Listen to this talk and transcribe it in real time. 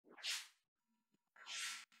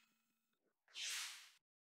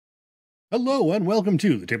Hello and welcome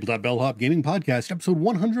to the Tabletop Bellhop Gaming Podcast, episode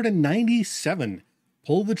 197,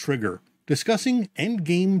 Pull the Trigger, discussing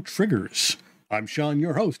endgame triggers. I'm Sean,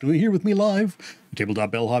 your host, and here with me live, the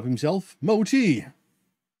Tabletop Bellhop himself, Mo T.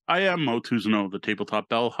 I am Mo Tuzano, the Tabletop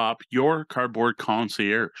Bellhop, your cardboard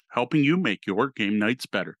concierge, helping you make your game nights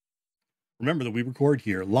better. Remember that we record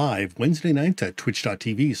here live Wednesday nights at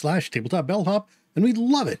twitch.tv/tabletopbellhop, and we'd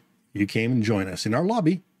love it if you came and join us in our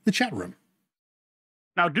lobby, the chat room.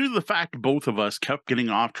 Now, due to the fact both of us kept getting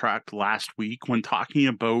off track last week when talking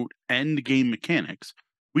about end game mechanics,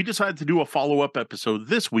 we decided to do a follow-up episode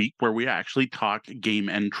this week where we actually talk game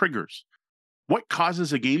end triggers. What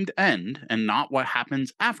causes a game to end and not what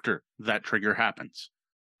happens after that trigger happens.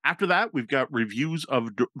 After that, we've got reviews of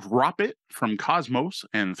Drop It from Kosmos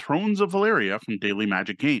and Thrones of Valeria from Daily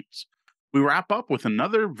Magic Games. We wrap up with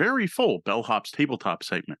another very full BELLHOP'S tabletop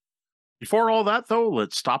segment. Before all that, though,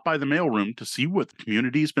 let's stop by the mailroom to see what the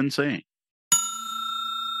community's been saying.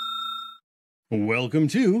 Welcome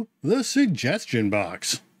to the Suggestion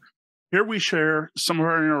Box. Here we share some of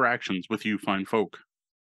our interactions with you fine folk.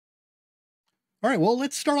 All right, well,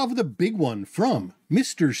 let's start off with a big one from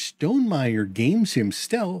Mr. Stonemeyer Games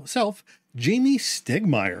himself, Jamie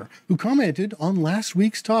Stegmeyer, who commented on last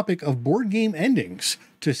week's topic of board game endings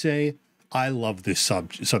to say, I love this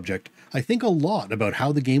subject. I think a lot about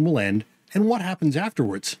how the game will end and what happens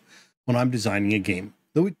afterwards when I'm designing a game,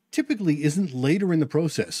 though it typically isn't later in the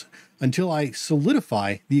process until I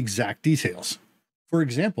solidify the exact details. For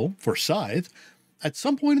example, for Scythe, at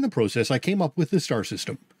some point in the process, I came up with the star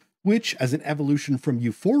system, which, as an evolution from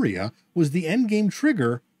Euphoria, was the endgame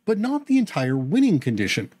trigger, but not the entire winning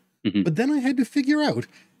condition. But then I had to figure out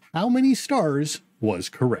how many stars was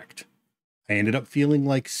correct. I ended up feeling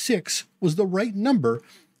like 6 was the right number,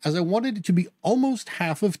 as I wanted it to be almost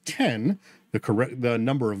half of 10, the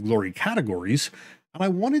number of glory categories, and I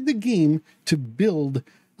wanted the game to build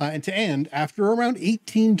and to end after around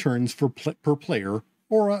 18 turns per player,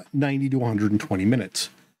 or 90 to 120 minutes.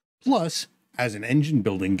 Plus, as an engine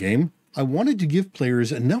building game, I wanted to give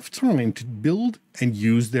players enough time to build and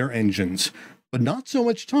use their engines, but not so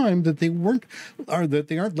much time that they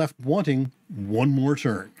aren't left wanting one more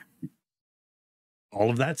turn. All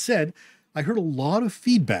of that said, I heard a lot of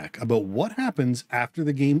feedback about what happens after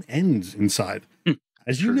the game ends inside.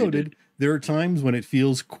 As you noted, there are times when it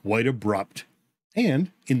feels quite abrupt.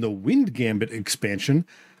 And in the Wind Gambit expansion,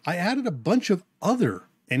 I added a bunch of other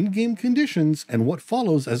endgame conditions and what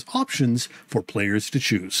follows as options for players to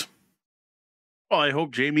choose. Well, I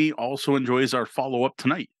hope Jamie also enjoys our follow-up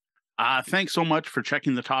tonight. Thanks so much for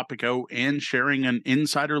checking the topic out and sharing an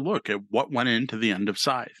insider look at what went into the end of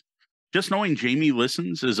Scythe. Just knowing Jamie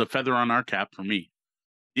listens is a feather on our cap for me.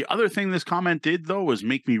 The other thing this comment did, though, was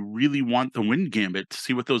make me really want the Wind Gambit to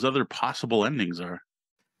see what those other possible endings are.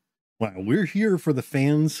 Well, we're here for the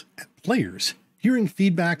fans and players. Hearing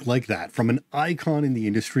feedback like that from an icon in the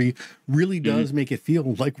industry really does make it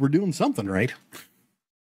feel like we're doing something right.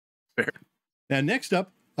 Fair. Now, next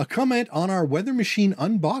up, a comment on our Weather Machine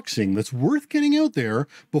unboxing that's worth getting out there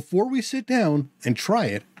before we sit down and try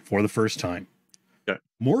it for the first time.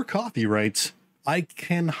 More Coffee writes, I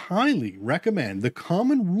can highly recommend the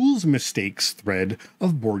Common Rules Mistakes thread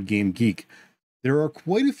of Board Game Geek. There are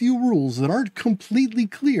quite a few rules that aren't completely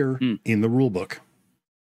clear in the rulebook.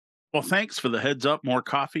 Well, thanks for the heads up, More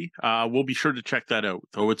Coffee. We'll be sure to check that out,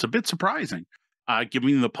 though it's a bit surprising,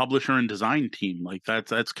 given the publisher and design team. Like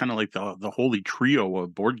that's kind of like the holy trio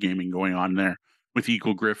of board gaming going on there with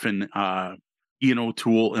Eagle Griffin, Ian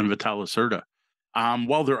O'Toole, and Vital Lacerda.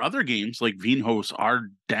 While their other games like Vinhos are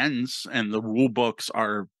dense and the rule books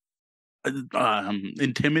are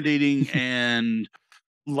intimidating and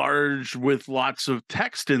large with lots of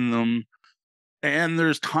text in them, and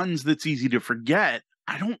there's tons that's easy to forget,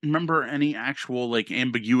 I don't remember any actual like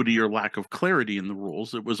ambiguity or lack of clarity in the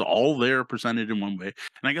rules. It was all there presented in one way.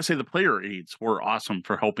 And I gotta say the player aids were awesome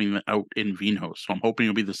for helping out in Vinhos. So I'm hoping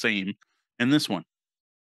it'll be the same in this one.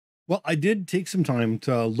 Well, I did take some time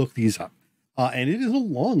to look these up. And it is a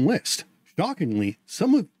long list. Shockingly,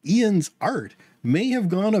 some of Ian's art may have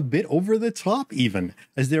gone a bit over the top even,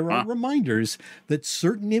 as there are reminders that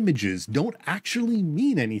certain images don't actually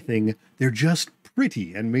mean anything. They're just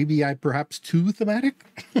pretty, and maybe perhaps too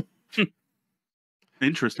thematic.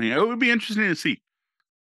 Interesting. It would be interesting to see.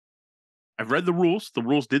 I've read the rules. The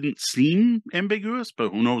rules didn't seem ambiguous, but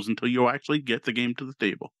who knows until you actually get the game to the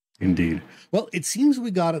table. Indeed. Well, it seems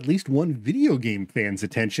we got at least one video game fan's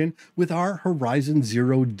attention with our Horizon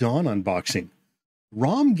Zero Dawn unboxing.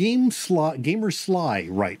 Gamer Sly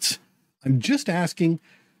writes, I'm just asking,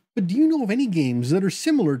 But do you know of any games that are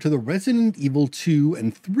similar to the Resident Evil 2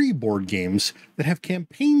 and 3 board games that have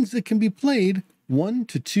campaigns that can be played 1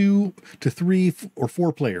 to 2 to 3 or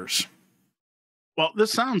 4 players? Well,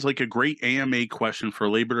 this sounds like a great AMA question for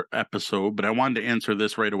a later episode, but I wanted to answer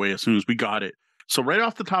this right away as soon as we got it. So right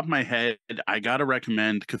off the top of my head, I got to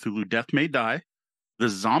recommend Cthulhu Death May Die, the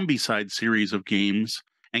Zombicide series of games,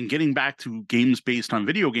 and getting back to games based on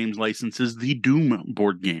video games licenses, the Doom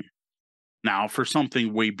board game. Now, for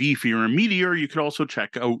something way beefier and meatier, you could also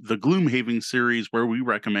check out the Gloomhaven series, where we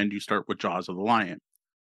recommend you start with Jaws of the Lion.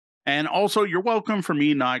 And also, you're welcome for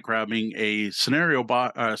me not grabbing a scenario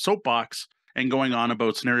soapbox and going on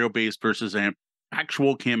about scenario-based versus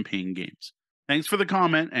actual campaign games. Thanks for the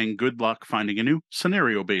comment, and good luck finding a new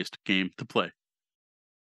scenario-based game to play.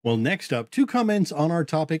 Well, next up, 2 comments on our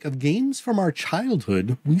topic of games from our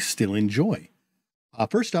childhood we still enjoy.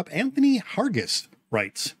 First up, Anthony Hargis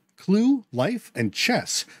writes, Clue, Life, and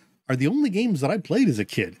Chess are the only games that I played as a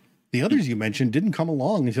kid. The others you mentioned didn't come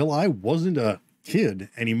along until I wasn't a kid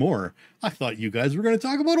anymore. I thought you guys were going to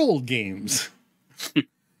talk about old games.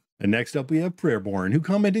 And next up, we have Prayerborn, who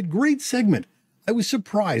commented, great segment. I was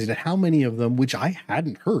surprised at how many of them, which I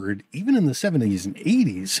hadn't heard, even in the 70s and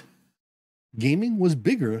 80s. Gaming was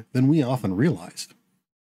bigger than we often realized.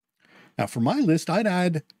 Now, for my list, I'd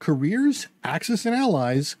add Careers, Axis, and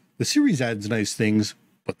Allies. The series adds nice things,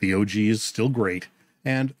 but the OG is still great.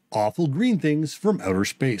 And Awful Green Things from Outer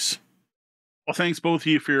Space. Well, thanks both of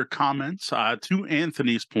you for your comments. To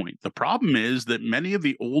Anthony's point, the problem is that many of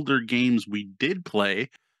the older games we did play,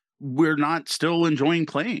 we're not still enjoying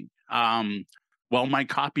playing. Well, my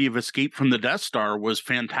copy of Escape from the Death Star was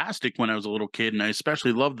fantastic when I was a little kid, and I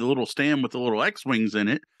especially loved the little stand with the little X-Wings in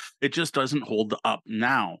it. It just doesn't hold up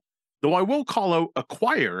now. Though I will call out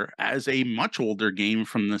Acquire as a much older game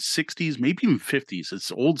from the 60s, maybe even 50s.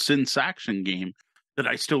 It's an old Synth Action game that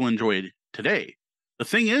I still enjoyed today. The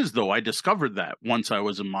thing is, though, I discovered that once I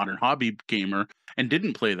was a modern hobby gamer and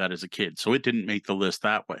didn't play that as a kid, so it didn't make the list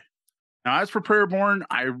that way. Now, as for Prayerborn,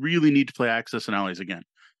 I really need to play Axis and Allies again.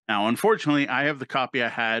 Now, unfortunately, I have the copy I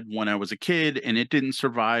had when I was a kid, and it didn't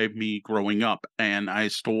survive me growing up, and I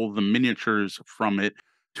stole the miniatures from it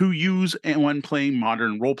to use when playing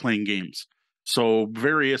modern role-playing games. So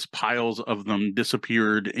various piles of them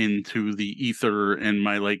disappeared into the ether in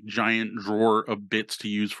my giant drawer of bits to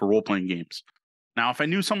use for role-playing games. Now, if I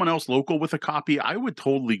knew someone else local with a copy, I would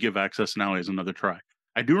totally give Axis and Allies another try.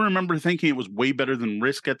 I do remember thinking it was way better than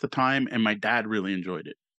Risk at the time, and my dad really enjoyed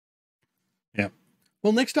it. Yeah.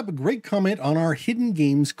 Well, next up, a great comment on our Hidden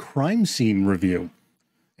Games crime scene review.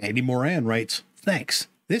 Andy Moran writes, thanks.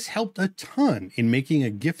 This helped a ton in making a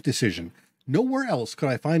gift decision. Nowhere else could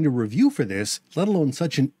I find a review for this, let alone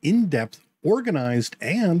such an in-depth, organized,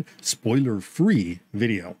 and spoiler-free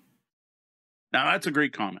video. Now, that's a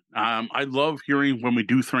great comment. I love hearing when we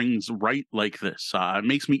do things right like this. It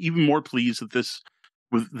makes me even more pleased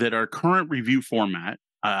that our current review format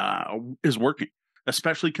is working,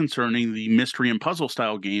 especially concerning the mystery and puzzle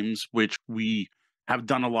style games, which we have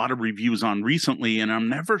done a lot of reviews on recently, and I'm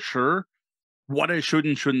never sure what I should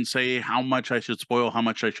and shouldn't say, how much I should spoil, how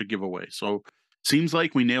much I should give away. So seems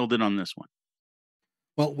like we nailed it on this one.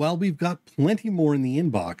 Well, while we've got plenty more in the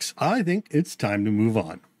inbox, I think it's time to move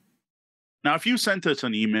on. Now, if you sent us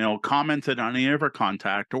an email, commented on any of our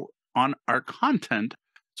contact or on our content,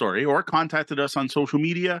 or contacted us on social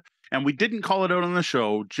media, and we didn't call it out on the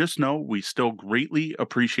show, just know we still greatly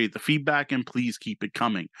appreciate the feedback, and please keep it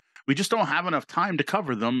coming. We just don't have enough time to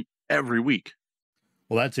cover them every week.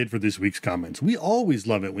 Well, that's it for this week's comments. We always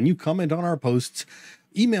love it when you comment on our posts.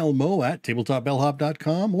 Email Mo at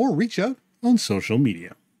tabletopbellhop.com or reach out on social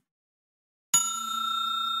media.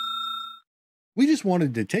 We just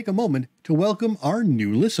wanted to take a moment to welcome our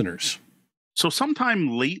new listeners. So sometime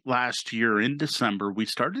late last year in December, we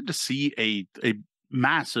started to see a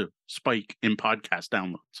massive spike in podcast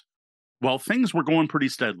downloads. Well, things were going pretty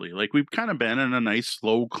steadily. We've kind of been in a nice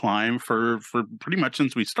slow climb for pretty much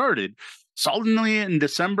since we started. Suddenly in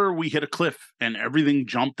December, we hit a cliff and everything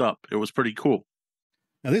jumped up. It was pretty cool.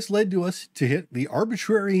 Now, this led to us to hit the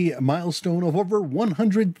arbitrary milestone of over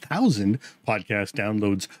 100,000 podcast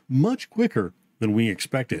downloads much quicker than we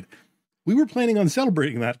expected. We were planning on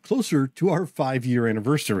celebrating that closer to our 5-year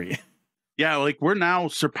anniversary. Yeah, we're now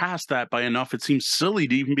surpassed that by enough. It seems silly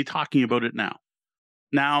to even be talking about it now.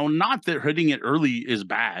 Now, not that hitting it early is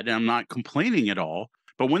bad. I'm not complaining at all.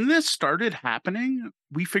 But when this started happening,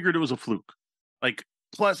 we figured it was a fluke.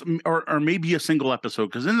 Plus, or maybe a single episode.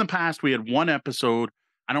 Because in the past, we had one episode,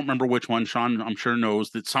 I don't remember which one, Sean, I'm sure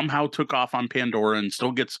knows, that somehow took off on Pandora and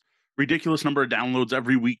still gets ridiculous number of downloads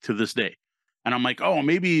every week to this day. And I'm like, oh,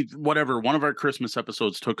 maybe whatever, one of our Christmas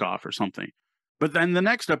episodes took off or something. But then the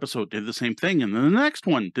next episode did the same thing. And then the next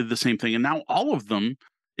one did the same thing. And now all of them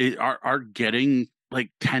are getting like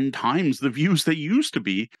 10 times the views they used to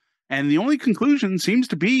be. And the only conclusion seems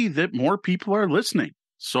to be that more people are listening.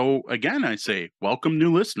 So again, I say, welcome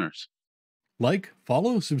new listeners. Like,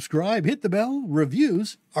 follow, subscribe, hit the bell.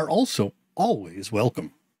 Reviews are also always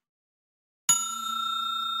welcome.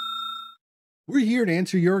 We're here to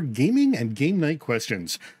answer your gaming and game night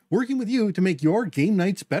questions, working with you to make your game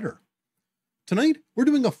nights better. Tonight, we're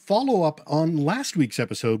doing a follow-up on last week's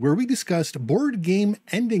episode where we discussed board game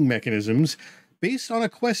ending mechanisms based on a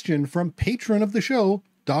question from patron of the show,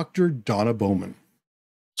 Dr. Donna Bowman.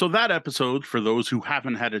 So that episode, for those who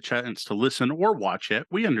haven't had a chance to listen or watch it,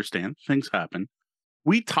 we understand things happen.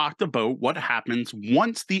 We talked about what happens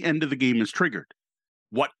once the end of the game is triggered.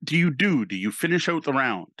 What do you do? Do you finish out the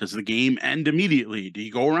round? Does the game end immediately? Do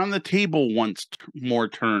you go around the table once more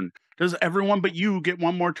turn? Does everyone but you get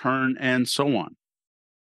one more turn? And so on.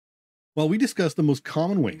 Well, we discussed the most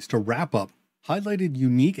common ways to wrap up, highlighted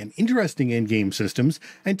unique and interesting endgame systems,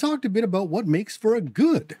 and talked a bit about what makes for a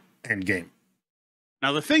good endgame.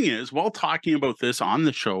 Now, the thing is, while talking about this on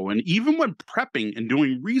the show, and even when prepping and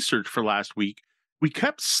doing research for last week, we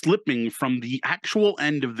kept slipping from the actual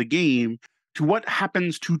end of the game to what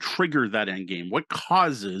happens to trigger that end game, what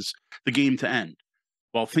causes the game to end.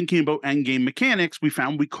 While thinking about end game mechanics, we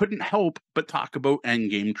found we couldn't help but talk about end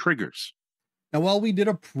game triggers. Now, while we did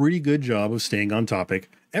a pretty good job of staying on topic,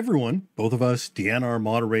 everyone, both of us, Deanna, our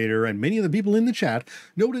moderator, and many of the people in the chat,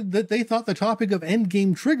 noted that they thought the topic of end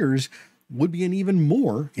game triggers would be an even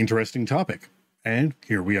more interesting topic. And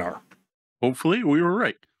here we are. Hopefully, we were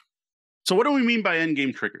right. So what do we mean by end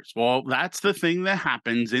game triggers? Well, that's the thing that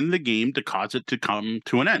happens in the game to cause it to come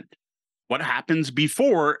to an end. What happens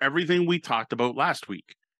before everything we talked about last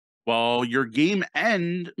week? Well, your game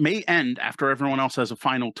may end after everyone else has a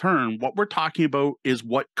final turn. What we're talking about is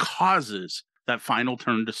what causes that final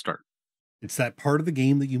turn to start. It's that part of the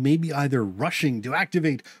game that you may be either rushing to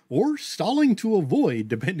activate or stalling to avoid,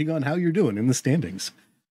 depending on how you're doing in the standings.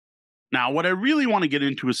 Now, what I really want to get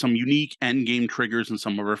into is some unique end game triggers and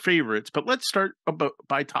some of our favorites, but let's start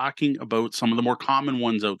by talking about some of the more common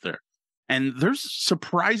ones out there. And there's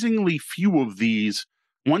surprisingly few of these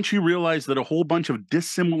once you realize that a whole bunch of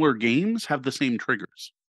dissimilar games have the same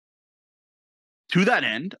triggers. To that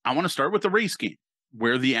end, I want to start with the race game,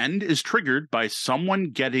 where the end is triggered by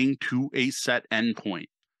someone getting to a set endpoint.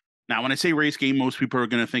 Now, when I say race game, most people are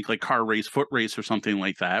going to think like car race, foot race, or something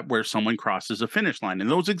like that, where someone crosses a finish line, and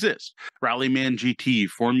those exist. Rallyman GT,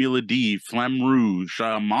 Formula D, Flamme Rouge,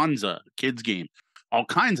 Monza, kids game, all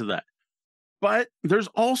kinds of that. But there's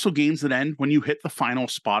also games that end when you hit the final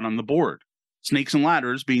spot on the board. Snakes and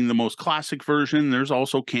Ladders being the most classic version. There's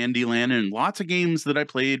also Candyland and lots of games that I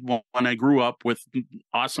played when I grew up with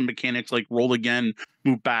awesome mechanics like roll again,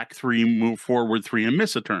 move back 3, move forward 3, and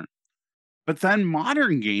miss a turn. But then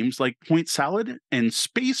modern games like Point Salad and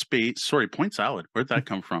Space Base, Point Salad, where'd that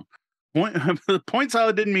come from? Point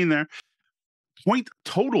Salad didn't mean there. Point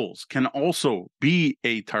totals can also be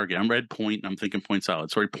a target. I read point and I'm thinking Point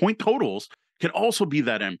Salad. Point totals can also be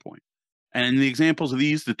that endpoint. And the examples of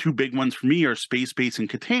these, the two big ones for me are Space Base and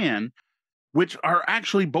Catan, which are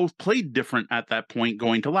actually both played different at that point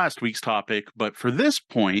going to last week's topic. But for this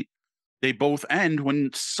point, they both end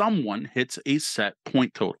when someone hits a set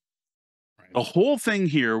point total. Right. The whole thing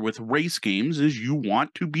here with race games is you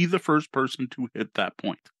want to be the first person to hit that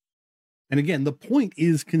point. And again, the point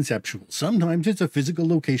is conceptual. Sometimes it's a physical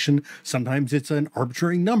location, sometimes it's an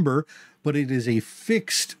arbitrary number, but it is a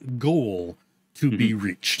fixed goal to be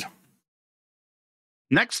reached.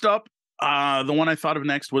 Next up, the one I thought of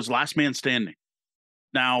next was Last Man Standing.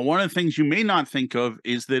 Now, one of the things you may not think of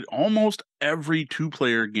is that almost every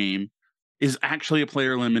two-player game is actually a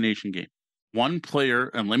player elimination game. One player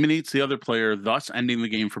eliminates the other player, thus ending the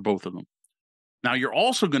game for both of them. Now, you're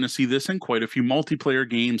also going to see this in quite a few multiplayer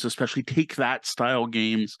games, especially Take That style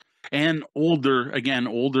games, and older,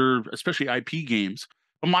 especially IP games.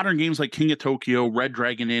 But modern games like King of Tokyo, Red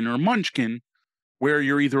Dragon Inn, or Munchkin, where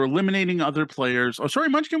you're either eliminating other players. Oh, sorry,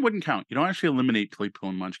 Munchkin wouldn't count. You don't actually eliminate people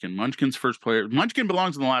in Munchkin. Munchkin's first player. Munchkin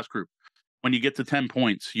belongs in the last group. When you get to 10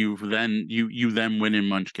 points, you then win in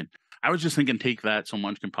Munchkin. I was just thinking Take That, so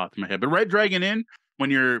Munchkin popped in my head. But Red Dragon Inn,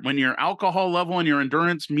 when your alcohol level and your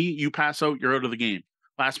endurance meet, you pass out, you're out of the game.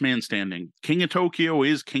 Last Man Standing. King of Tokyo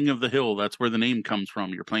is King of the Hill. That's where the name comes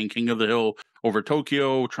from. You're playing King of the Hill over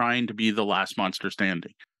Tokyo, trying to be the last monster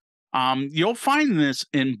standing. You'll find this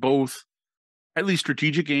in both at least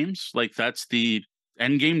strategic games, like that's the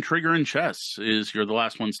end game trigger in chess, is you're the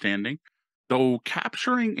last one standing. Though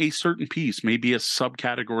capturing a certain piece may be a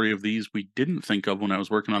subcategory of these we didn't think of when I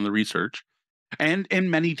was working on the research, and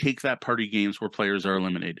many take that party games where players are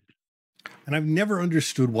eliminated. And I've never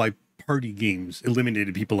understood why party games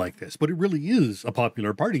eliminated people like this, but it really is a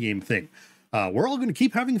popular party game thing. We're all going to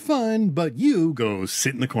keep having fun, but you go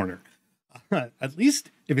sit in the corner. At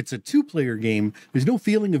least if it's a two-player game, there's no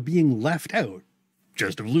feeling of being left out,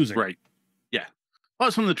 just of losing. Right. Yeah.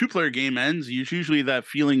 Plus, when the two-player game ends, it's usually that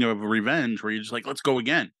feeling of revenge where you're just like, let's go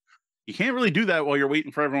again. You can't really do that while you're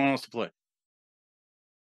waiting for everyone else to play.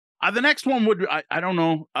 The next one would, I don't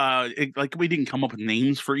know, like we didn't come up with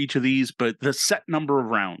names for each of these, but the set number of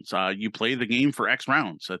rounds. You play the game for X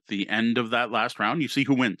rounds. At the end of that last round, you see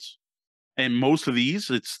who wins. And most of these,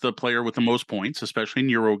 it's the player with the most points, especially in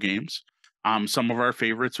Euro games. Some of our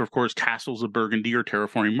favorites are, of course, Castles of Burgundy or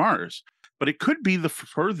Terraforming Mars. But it could be the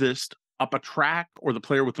furthest up a track or the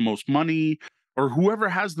player with the most money or whoever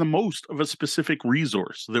has the most of a specific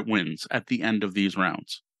resource that wins at the end of these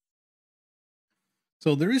rounds.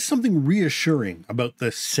 So there is something reassuring about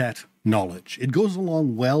the set knowledge. It goes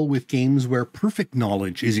along well with games where perfect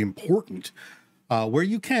knowledge is important, where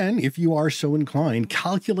you can, if you are so inclined,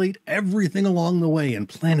 calculate everything along the way and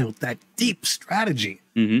plan out that deep strategy.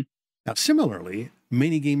 Mm-hmm. Now, similarly,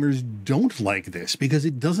 many gamers don't like this because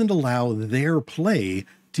it doesn't allow their play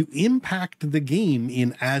to impact the game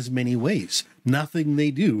in as many ways. Nothing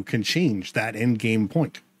they do can change that end game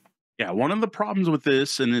point. Yeah, one of the problems with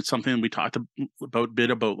this, and it's something we talked about a bit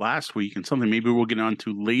about last week, and something maybe we'll get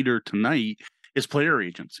onto later tonight, is player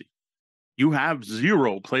agency. You have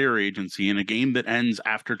zero player agency in a game that ends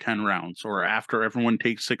after 10 rounds, or after everyone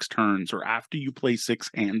takes 6 turns, or after you play 6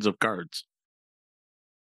 hands of cards.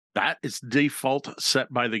 That is default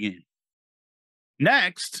set by the game.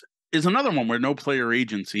 Next is another one where no player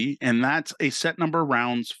agency, and that's a set number of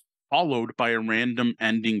rounds followed by a random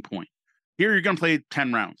ending point. Here you're going to play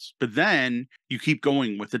 10 rounds, but then you keep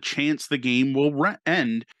going with the chance the game will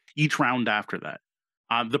end each round after that.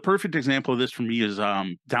 The perfect example of this for me is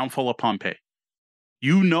Downfall of Pompeii.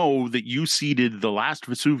 You know that you seeded the last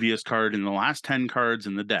Vesuvius card in the last 10 cards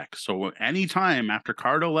in the deck. So anytime after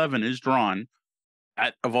card 11 is drawn,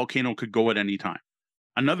 a volcano could go at any time.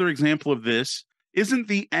 Another example of this isn't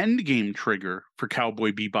the end game trigger for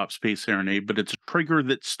Cowboy Bebop Space Serenade, but it's a trigger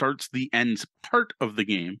that starts the end part of the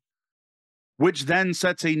game, which then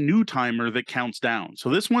sets a new timer that counts down. So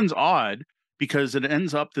this one's odd because it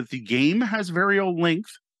ends up that the game has variable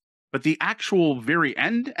length, but the actual very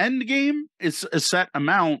end game is a set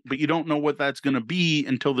amount, but you don't know what that's going to be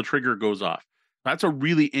until the trigger goes off. That's a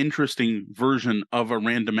really interesting version of a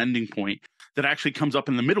random ending point that actually comes up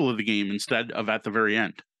in the middle of the game instead of at the very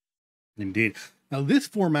end. Indeed. Now, this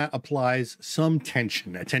format applies some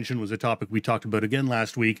tension. Tension was a topic we talked about again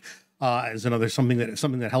last week as another something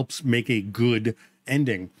that helps make a good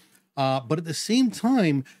ending. But at the same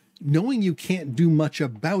time, knowing you can't do much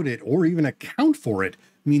about it or even account for it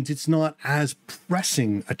means it's not as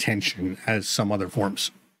pressing a tension as some other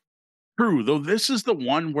forms. True, though this is the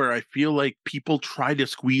one where I feel like people try to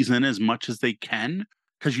squeeze in as much as they can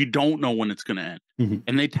because you don't know when it's going to end. Mm-hmm.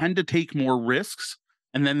 And they tend to take more risks,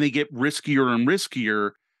 and then they get riskier and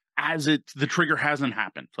riskier as the trigger hasn't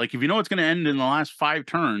happened. Like if you know it's going to end in the last 5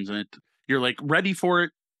 turns and you're like ready for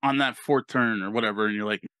it on that 4th turn or whatever, and you're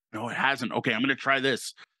like, no, it hasn't. Okay, I'm going to try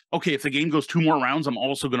this. Okay, if the game goes 2 more rounds, I'm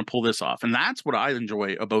also going to pull this off. And that's what I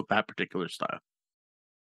enjoy about that particular style.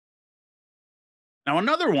 Now,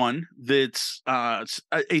 another one that's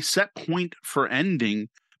a set point for ending,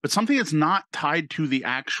 but something that's not tied to the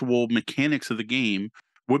actual mechanics of the game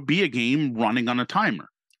would be a game running on a timer.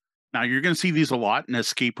 Now, you're going to see these a lot in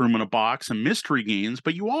Escape Room in a Box and mystery games,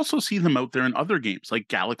 but you also see them out there in other games like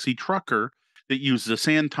Galaxy Trucker that uses a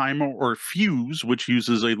sand timer, or Fuse, which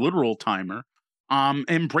uses a literal timer,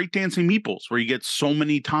 and Breakdancing Meeples, where you get so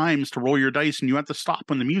many times to roll your dice and you have to stop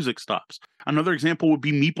when the music stops. Another example would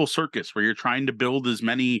be Meeple Circus, where you're trying to build as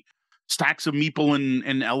many stacks of meeple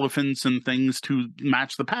and elephants and things to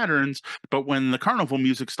match the patterns, but when the carnival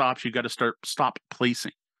music stops, you got to stop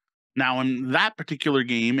placing. Now, in that particular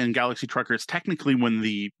game, in Galaxy Trucker, it's technically when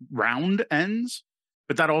the round ends,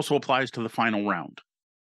 but that also applies to the final round.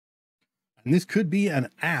 And this could be an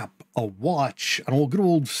app, a watch, an old good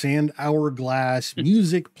old sand hourglass,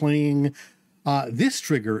 music playing. This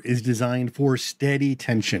trigger is designed for steady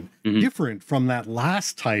tension, different from that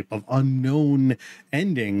last type of unknown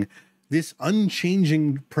ending. This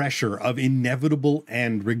unchanging pressure of inevitable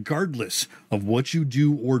end, regardless of what you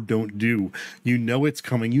do or don't do. You know it's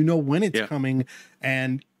coming. You know when it's coming.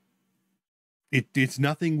 And It's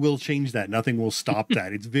nothing will change that. Nothing will stop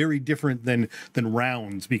that. It's very different than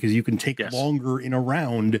rounds, because you can take longer in a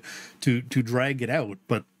round to drag it out,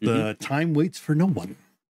 but the time waits for no one.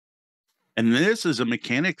 And this is a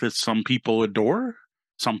mechanic that some people adore,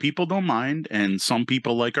 some people don't mind, and some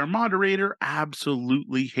people, like our moderator,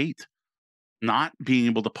 absolutely hate. Not being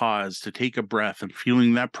able to pause, to take a breath, and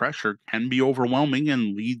feeling that pressure can be overwhelming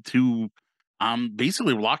and lead to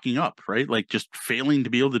basically locking up, right? Like just failing to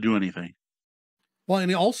be able to do anything. Well,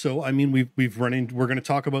 and also, I mean, we've run into, we're going to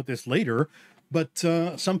talk about this later, but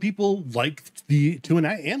some people like to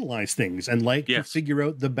analyze things and like to figure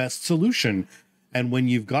out the best solution. And when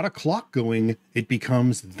you've got a clock going, it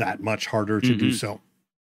becomes that much harder to do so.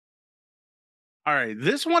 All right,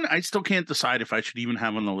 this one I still can't decide if I should even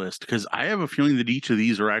have on the list, because I have a feeling that each of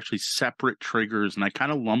these are actually separate triggers, and I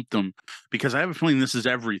kind of lumped them because I have a feeling this is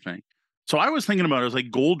everything. So I was thinking about it as like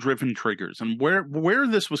goal-driven triggers, and where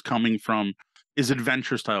this was coming from is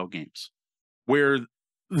adventure-style games, where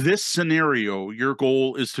this scenario, your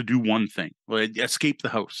goal is to do one thing, like escape the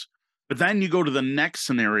house. But then you go to the next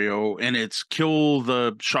scenario, and it's kill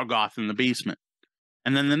the Shoggoth in the basement.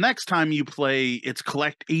 And then the next time you play, it's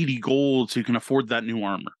collect 80 gold so you can afford that new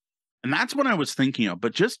armor. And that's what I was thinking of.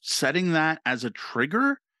 But just setting that as a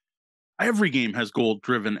trigger, every game has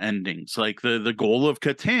goal-driven endings. Like the goal of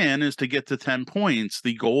Catan is to get to 10 points.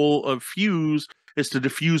 The goal of Fuse is to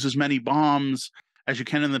defuse as many bombs as you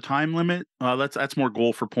can in the time limit. That's more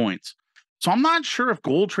goal for points. So I'm not sure if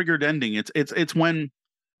goal-triggered ending, it's when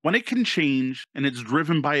it can change and it's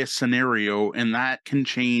driven by a scenario, and that can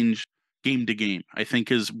change game to game, I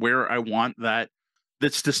think is where I want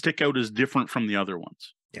that's to stick out as different from the other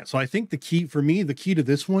ones. Yeah, so I think the key to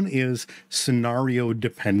this one is scenario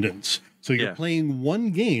dependence. So you're playing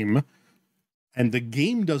one game and the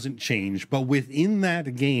game doesn't change, but within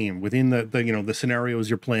that game, within the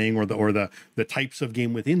scenarios you're playing, or the types of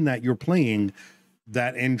game within that you're playing,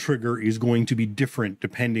 that end trigger is going to be different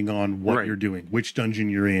depending on what you're doing, which dungeon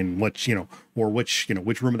you're in, which room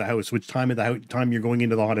of the house, which time you're going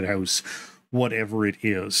into the haunted house, whatever it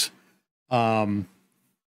is. And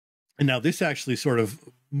now this actually sort of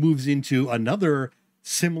moves into another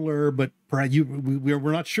similar, but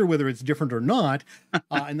we're not sure whether it's different or not.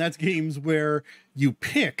 And that's games where you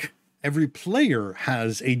pick, every player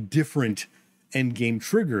has a different end game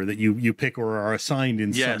trigger that you pick or are assigned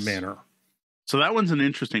in some manner. So that one's an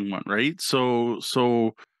interesting one, right? So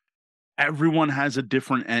everyone has a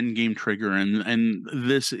different end game trigger, and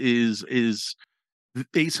this is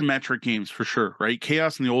asymmetric games for sure, right?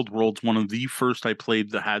 Chaos in the Old World's one of the first I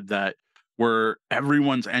played that had that, where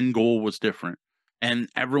everyone's end goal was different, and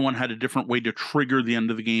everyone had a different way to trigger the end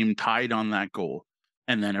of the game tied on that goal.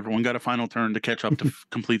 And then everyone got a final turn to catch up to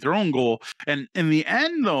complete their own goal. And in the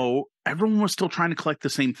end, though, everyone was still trying to collect the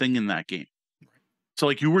same thing in that game. So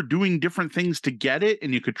like you were doing different things to get it,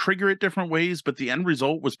 and you could trigger it different ways, but the end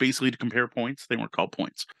result was basically to compare points. They weren't called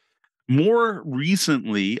points. More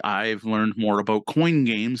recently, I've learned more about coin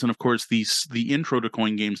games, and of course, the intro to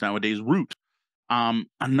coin games nowadays, Root.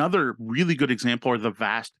 Another really good example are the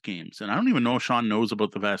Vast games, and I don't even know if Sean knows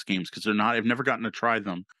about the Vast games because I've never gotten to try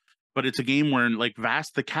them. But it's a game where, like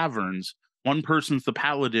Vast the Caverns, one person's the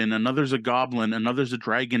paladin, another's a goblin, another's a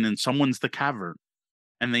dragon, and someone's the cavern.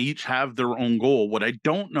 And they each have their own goal. What I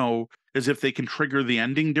don't know is if they can trigger the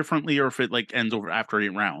ending differently, or if it like ends over after 8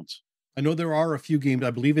 rounds. I know there are a few games,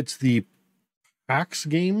 I believe it's the PAX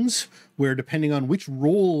games, where depending on which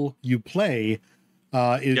role you play,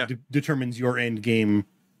 determines your end game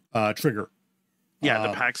trigger. Yeah,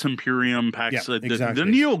 the PAX Imperium, PAX, exactly. the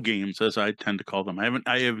Neo games, as I tend to call them.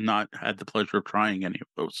 I have not had the pleasure of trying any of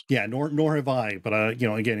those. Yeah, nor have I. But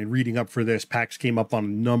again, in reading up for this, PAX came up on a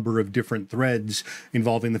number of different threads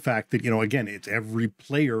involving the fact that again, it's every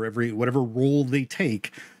player, whatever role they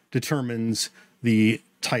take determines the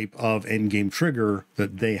type of end game trigger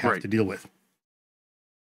that they have to deal with.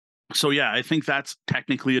 So yeah, I think that's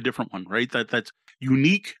technically a different one, right? That's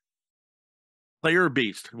unique.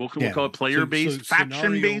 Player-based. We'll call it player-based,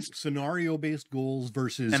 faction-based. Scenario-based goals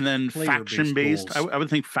versus and then faction-based. I would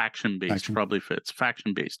think faction-based probably fits.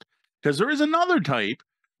 Faction-based. Because there is another type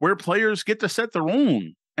where players get to set their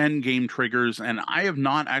own end game triggers, and I have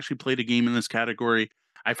not actually played a game in this category.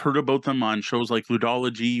 I've heard about them on shows like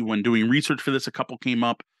Ludology. When doing research for this, a couple came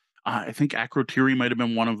up. I think Acrotiri might have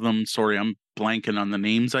been one of them. Sorry, I'm blanking on the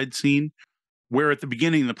names I'd seen. Where at the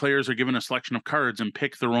beginning, the players are given a selection of cards and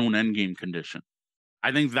pick their own endgame condition.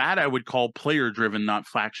 I think that I would call player-driven, not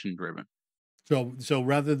faction-driven. So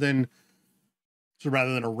rather than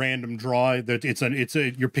a random draw,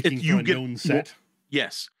 that you're picking from a known set. Well,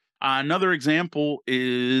 yes. Another example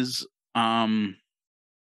is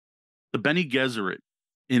the Bene Gesserit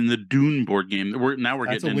in the Dune board game. We're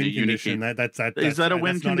That's getting a win into condition. Unity. Is that a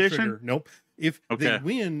win that's condition? Not a trigger. Nope. If they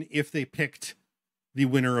win, if they picked the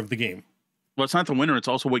winner of the game. Well, it's not the winner. It's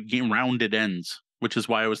also what game round it ends, which is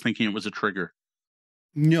why I was thinking it was a trigger.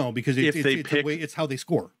 No, because it's how they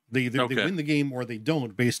score. They win the game or they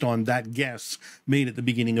don't based on that guess made at the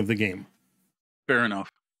beginning of the game. Fair enough.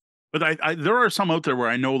 But there are some out there where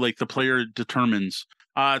I know like the player determines.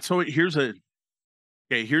 So here's an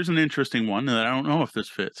interesting one that I don't know if this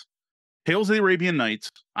fits. Tales of the Arabian Nights.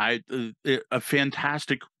 A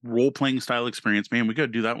fantastic role-playing style experience. Man, we got to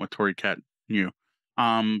do that with Tori Cat and you.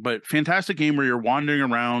 But fantastic game where you're wandering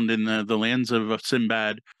around in the lands of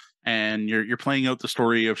Sinbad, and you're playing out the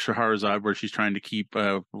story of Shahrazad, where she's trying to keep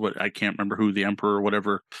what I can't remember who, the emperor or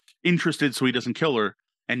whatever, interested so he doesn't kill her.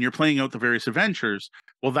 And you're playing out the various adventures.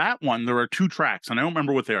 Well, that one, there are 2 tracks, and I don't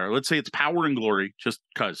remember what they are. Let's say it's Power and Glory, just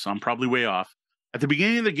because I'm probably way off. At the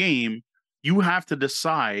beginning of the game, you have to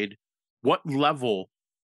decide what level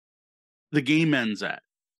the game ends at.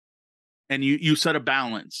 And you set a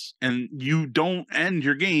balance, and you don't end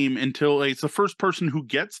your game until it's the first person who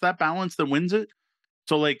gets that balance that wins it.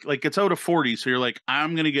 So like it's out of 40. So you're like,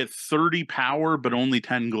 I'm going to get 30 power, but only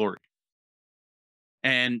 10 glory.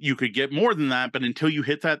 And you could get more than that, but until you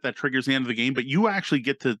hit that triggers the end of the game. But you actually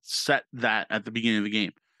get to set that at the beginning of the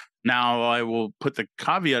game. Now, I will put the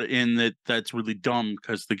caveat in that's really dumb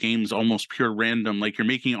because the game's almost pure random. Like, you're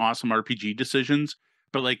making awesome RPG decisions,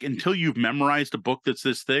 but like until you've memorized a book that's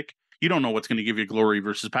this thick, you don't know what's going to give you glory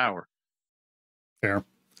versus power. Fair.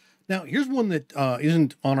 Now, here's one that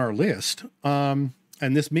isn't on our list, and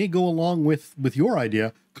this may go along with your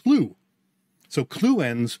idea, Clue. So Clue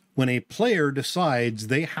ends when a player decides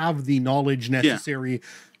they have the knowledge necessary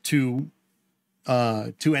to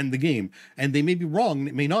end the game. And they may be wrong,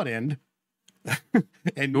 it may not end. And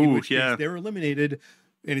in which case they're eliminated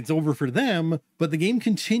and it's over for them, but the game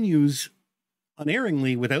continues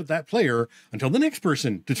unerringly without that player until the next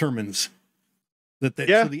person determines that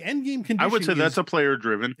so the end game condition, I would say that's a player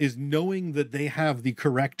driven, is knowing that they have the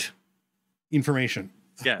correct information.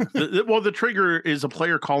 Yeah. The trigger is a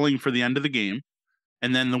player calling for the end of the game.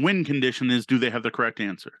 And then the win condition is, do they have the correct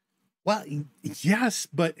answer? Well, yes,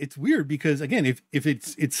 but it's weird because, again, if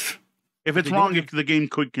it's wrong, the game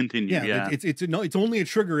could continue. Yeah. It's only a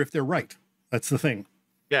trigger if they're right. That's the thing.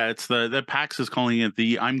 Yeah. It's the PAX is calling it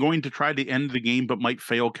I'm going to try to end the game, but might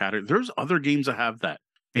fail category. There's other games that have that.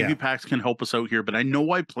 Maybe PAX can help us out here, but I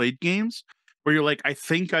know I played games where you're like, I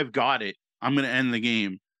think I've got it. I'm going to end the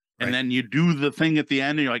game. And then you do the thing at the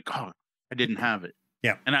end and you're like, oh, I didn't have it.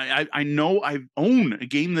 Yeah. And I know I own a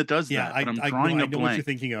game that does that, but I'm drawing a blank. I know what you're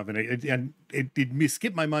thinking of. And it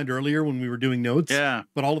skipped my mind earlier when we were doing notes. Yeah.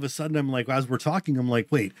 But all of a sudden, I'm like, as we're talking, I'm like,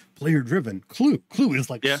 wait, player driven. Clue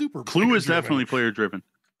is like super. Clue is definitely player driven.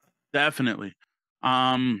 Definitely.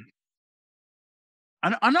 Another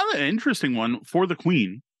interesting one for the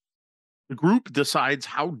Queen. The group decides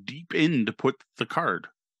how deep in to put the card.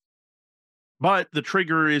 But the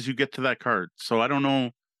trigger is you get to that card. So I don't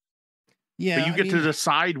know. Yeah. But you get to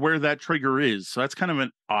decide where that trigger is. So that's kind of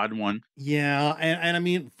an odd one. Yeah. And I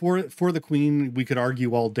mean, for the Queen, we could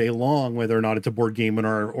argue all day long whether or not it's a board game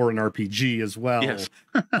or an RPG as well. Yes.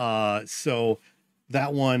 So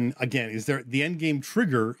that one, again, is there the end game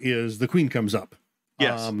trigger is the Queen comes up.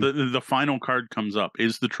 Yes, the final card comes up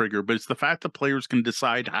is the trigger, but it's the fact that players can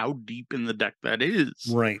decide how deep in the deck that is.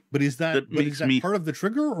 Right, but is that part of the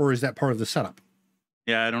trigger or is that part of the setup?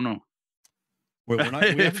 Yeah, I don't know. We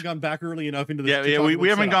haven't gone back early enough into this. Yeah, we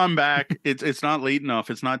haven't gone back. It's not late enough.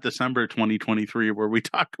 It's not December 2023 where we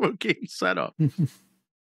talk about game setup.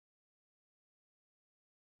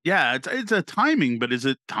 Yeah, it's a timing, but is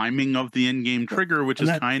it timing of the in-game trigger, which is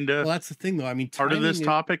kind of that's the thing though. I mean, part of this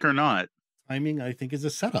topic or not? Timing, I think, is a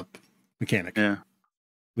setup mechanic. Yeah,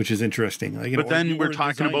 which is interesting. But then we're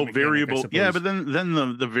talking about variable. Yeah, but then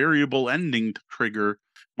the variable ending trigger,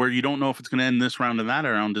 where you don't know if it's going to end this round and that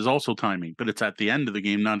round, is also timing, but it's at the end of the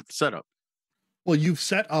game, not at the setup. Well, you've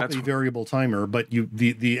set up a variable timer, but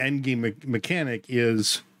the end game mechanic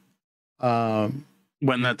is when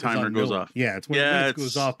that timer goes off. Yeah, it's when it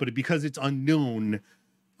goes off, but because it's unknown,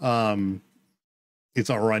 it's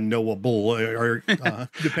or unknowable, or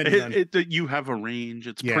depending on you have a range.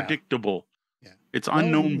 It's predictable. Yeah, it's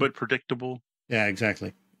unknown but predictable. Yeah,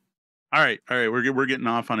 exactly. All right. We're getting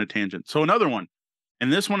off on a tangent. So another one,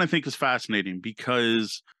 and this one I think is fascinating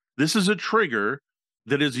because this is a trigger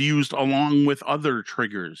that is used along with other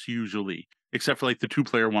triggers usually, except for like the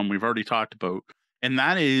 2-player one we've already talked about, and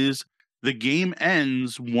that is the game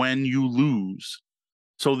ends when you lose.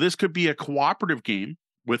 So this could be a cooperative game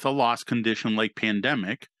with a loss condition like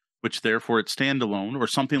Pandemic, which therefore it's standalone, or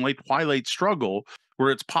something like Twilight Struggle,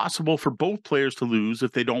 where it's possible for both players to lose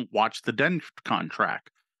if they don't watch the DEFCON track.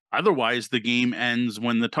 Otherwise, the game ends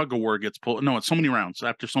when the tug-of-war gets pulled. No, it's so many rounds.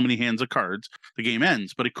 After so many hands of cards, the game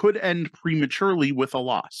ends. But it could end prematurely with a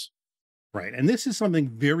loss. Right. And this is something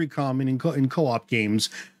very common in co-op games.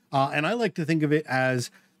 And I like to think of it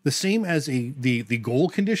as the same as the goal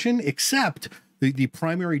condition, except the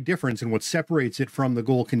primary difference and what separates it from the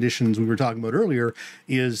goal conditions we were talking about earlier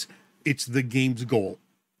is it's the game's goal,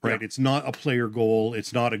 right? Yeah. It's not a player goal.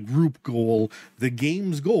 It's not a group goal. The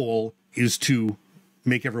game's goal is to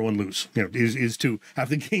make everyone lose, is to have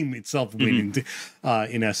the game itself win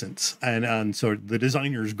in essence. And so the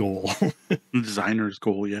designer's goal. The designer's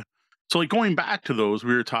goal, yeah. So like going back to those,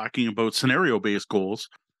 we were talking about scenario-based goals.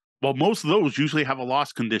 Well, most of those usually have a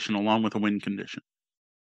loss condition along with a win condition.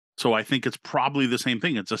 So I think it's probably the same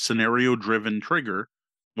thing. It's a scenario-driven trigger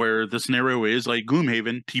where the scenario is like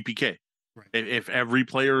Gloomhaven, TPK. Right. If every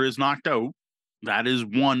player is knocked out, that is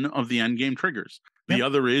one of the end game triggers. The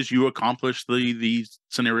other is you accomplish the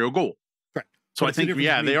scenario goal. Right. So I think,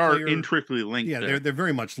 they are intricately linked. Yeah, they're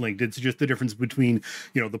very much linked. It's just the difference between,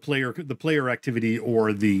 the player activity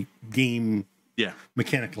or the game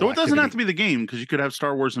mechanical. So it doesn't have to be the game, because you could have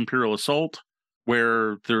Star Wars Imperial Assault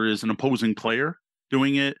where there is an opposing player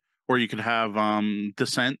doing it, or you could have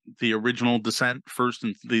Descent, the original Descent, first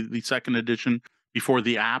and the second edition before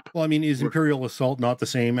the app. Well, I mean, is Imperial Assault not the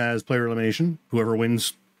same as player elimination? Whoever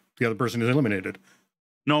wins, the other person is eliminated.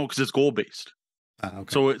 No, because it's goal based.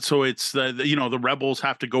 Okay. So it's the rebels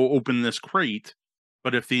have to go open this crate,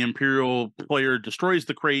 but if the Imperial player destroys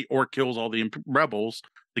the crate or kills all the rebels,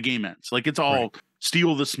 the game ends. Like it's all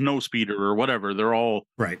steal the snow speeder or whatever. They're all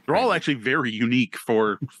all actually very unique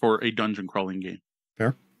for a dungeon crawling game.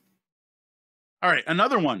 Fair. All right,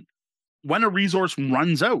 another one. When a resource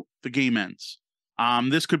runs out, the game ends.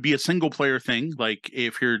 This could be a single player thing, like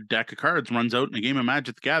if your deck of cards runs out in a game of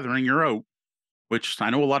Magic the Gathering, you're out. Which I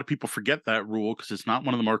know a lot of people forget that rule because it's not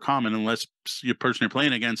one of the more common unless the person you're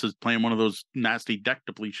playing against is playing one of those nasty deck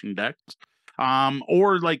depletion decks.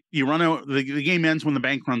 Or like you run out, the game ends when the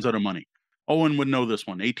bank runs out of money. Owen would know this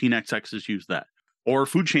one. 18XX has used that. Or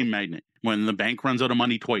Food Chain Magnet, when the bank runs out of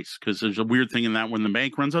money twice, because there's a weird thing in that when the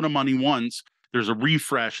bank runs out of money once, there's a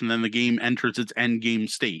refresh and then the game enters its end game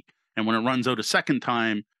state. And when it runs out a second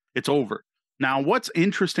time, it's over. Now, what's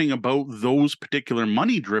interesting about those particular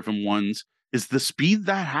money-driven ones is the speed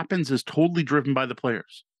that happens is totally driven by the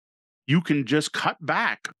players. You can just cut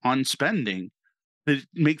back on spending to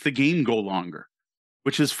make the game go longer,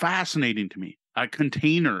 which is fascinating to me. A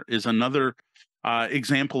container is another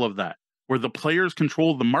example of that, where the players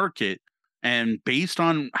control the market, and based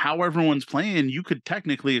on how everyone's playing, you could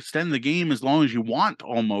technically extend the game as long as you want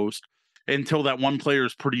almost until that one player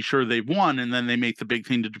is pretty sure they've won, and then they make the big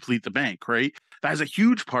thing to deplete the bank, right? That is a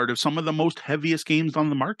huge part of some of the most heaviest games on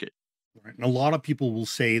the market. Right. And a lot of people will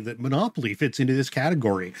say that Monopoly fits into this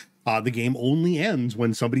category. The game only ends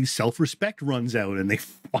when somebody's self-respect runs out and they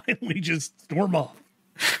finally just storm off.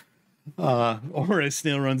 Or as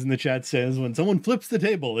Snail Runs in the chat says, when someone flips the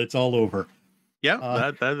table, it's all over.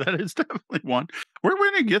 Yeah, that is definitely one. We're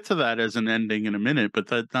going to get to that as an ending in a minute,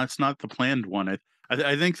 but that's not the planned one.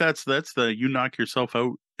 I think that's the you knock yourself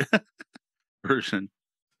out version.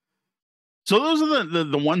 So those are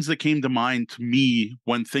the ones that came to mind to me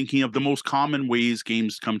when thinking of the most common ways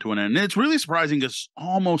games come to an end. And it's really surprising because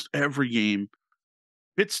almost every game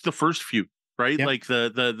fits the first few, right? Yep. Like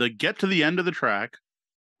the get to the end of the track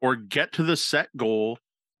or get to the set goal,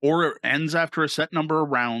 or it ends after a set number of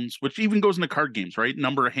rounds, which even goes into card games, right?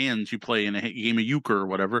 Number of hands you play in a game of euchre or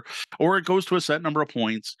whatever, or it goes to a set number of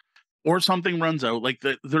points, or something runs out. Like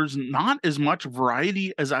there's not as much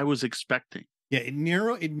variety as I was expecting. Yeah, it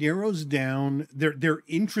narrows down. They're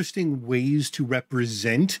interesting ways to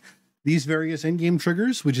represent these various endgame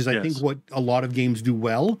triggers, which is, I think, what a lot of games do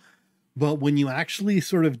well. But when you actually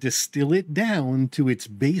sort of distill it down to its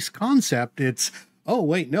base concept, it's, oh,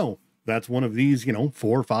 wait, no, that's one of these,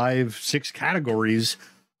 4, 5, 6 categories.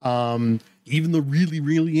 Even the really,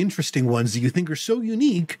 really interesting ones that you think are so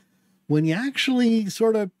unique, when you actually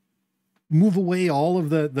sort of move away all of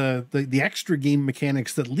the extra game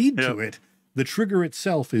mechanics that lead to it, the trigger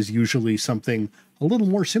itself is usually something a little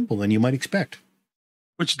more simple than you might expect.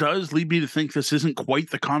 Which does lead me to think this isn't quite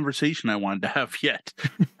the conversation I wanted to have yet.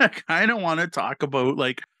 I kind of want to talk about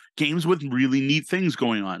like games with really neat things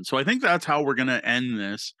going on. So I think that's how we're going to end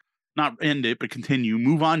this. Not end it, but continue.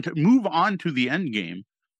 Move on to the end game.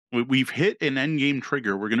 We've hit an end game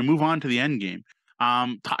trigger. We're going to move on to the end game.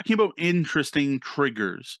 Talking about interesting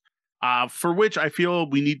triggers, for which I feel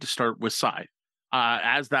we need to start with Scythe.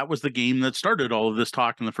 as that was the game that started all of this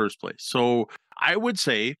talk in the first place. So I would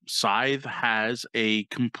say Scythe has a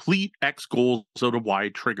complete X goals out of Y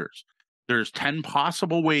triggers. There's 10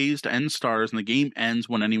 possible ways to end stars, and the game ends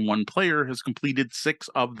when any one player has completed 6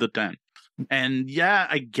 of the 10. And yeah,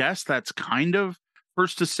 I guess that's kind of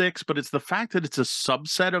first to 6, but it's the fact that it's a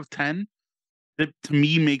subset of 10 that to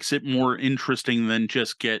me makes it more interesting than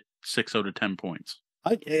just get 6 out of 10 points.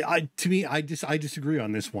 I disagree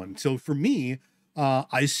on this one. So for me,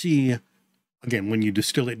 I see, again, when you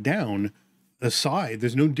distill it down, a Scythe,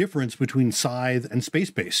 there's no difference between Scythe and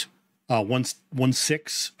Space Base. One's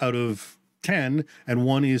 6 out of 10, and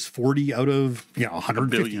one is 40 out of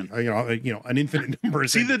 150. An infinite number.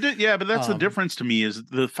 See but that's the difference to me, is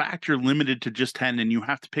the fact you're limited to just 10, and you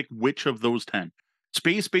have to pick which of those 10.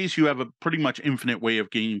 Space Base, you have a pretty much infinite way of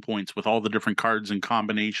gaining points with all the different cards and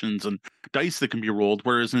combinations and dice that can be rolled.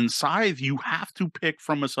 Whereas in Scythe, you have to pick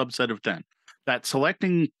from a subset of 10. That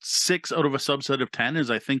selecting 6 out of a subset of 10 is,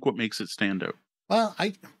 I think, what makes it stand out. Well,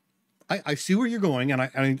 I see where you're going, and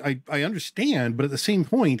I understand, but at the same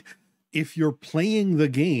point, if you're playing the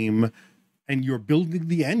game and you're building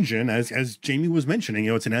the engine, as Jamie was mentioning,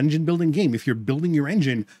 it's an engine building game. If you're building your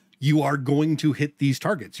engine, you are going to hit these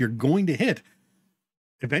targets. You're going to hit.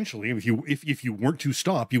 Eventually, if you weren't to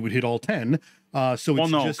stop, you would hit all 10. Because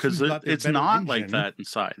it's not like that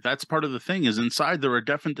inside. That's part of the thing, is inside there are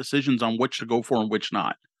definite decisions on which to go for and which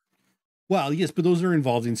not. Well, yes, but those are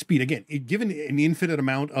involved in speed. Again, given an infinite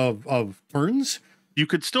amount of turns, you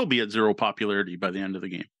could still be at 0 popularity by the end of the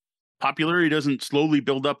game. Popularity doesn't slowly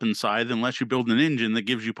build up inside unless you build an engine that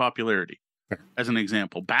gives you popularity. Fair. As an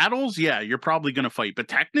example, battles, yeah, you're probably going to fight, but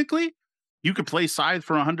technically, you could play Scythe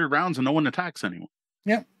for 100 rounds and no one attacks anyone.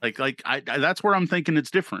 Yeah, I that's where I'm thinking it's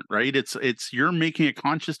different, right? It's you're making a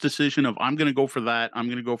conscious decision of, I'm going to go for that. I'm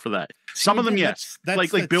going to go for that. Some of them, yes.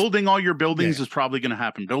 That's building all your buildings is probably going to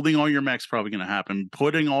happen. Building all your mechs probably going to happen.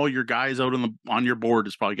 Putting all your guys out on your board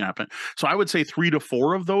is probably going to happen. So I would say 3 to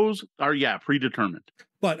 4 of those are predetermined.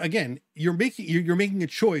 But again, you're making a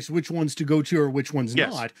choice which ones to go to or which ones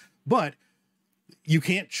not. But you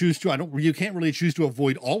can't choose to. You can't really choose to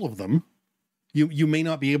avoid all of them. You may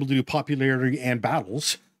not be able to do popularity and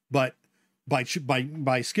battles, but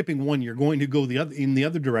by skipping one, you're going to go in the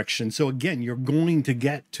other direction. So again, you're going to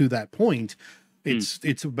get to that point.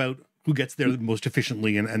 It's about who gets there the most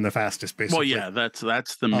efficiently and the fastest, basically. Well, yeah,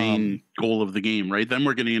 that's the main goal of the game, right? Then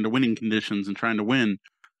we're getting into winning conditions and trying to win.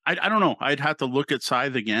 I don't know. I'd have to look at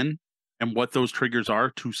Scythe again and what those triggers are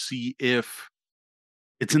to see if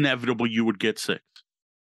it's inevitable you would get 6.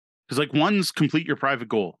 Because one's complete your private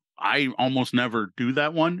goal. I almost never do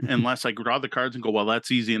that one unless I draw the cards and go, well,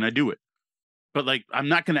 that's easy, and I do it. But I'm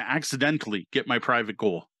not going to accidentally get my private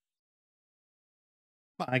goal.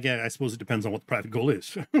 I suppose it depends on what the private goal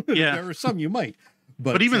is. Yeah. There are some you might.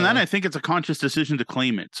 But even then, I think it's a conscious decision to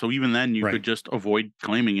claim it. So even then, you could just avoid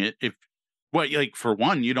claiming it. For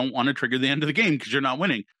one, you don't want to trigger the end of the game because you're not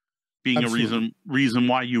winning, being Absolutely. A reason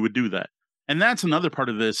why you would do that. And that's another part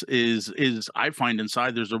of this is I find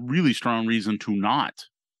inside there's a really strong reason to not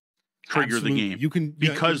trigger Absolutely. the game. You can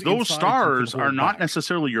because those stars are not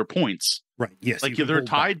necessarily your points. Right. Yes. They're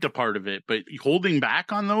tied to part of it, but holding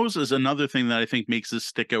back on those is another thing that I think makes this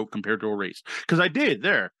stick out compared to a race. Because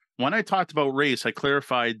when I talked about race, I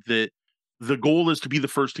clarified that the goal is to be the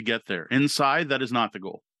first to get there. Inside, that is not the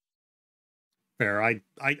goal. Fair. I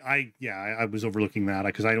was overlooking that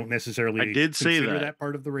because I don't necessarily I did say that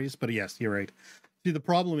part of the race, but yes, you're right. See, the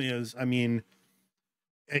problem is, in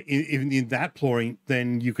that point,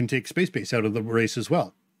 then you can take Space Base out of the race as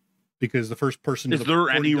well, because the first person. Is there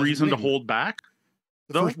any reason to hold back?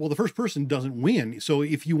 The first person doesn't win. So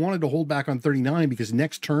if you wanted to hold back on 39, because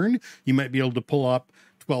next turn you might be able to pull up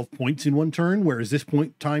 12 points in one turn, whereas this point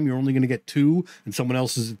in time you're only going to get 2, and someone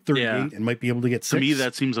else is at 38 and might be able to get 6. To me,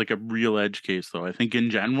 that seems like a real edge case, though. I think in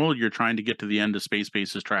general, you're trying to get to the end of Space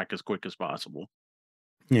Base's track as quick as possible.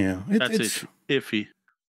 Yeah, it's iffy.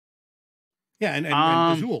 Yeah, and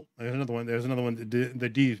Azul. There's another one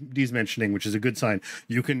that D's mentioning, which is a good sign.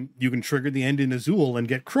 You can trigger the end in Azul and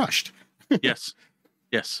get crushed. Yes.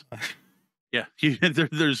 Yeah.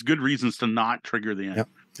 There's good reasons to not trigger the end.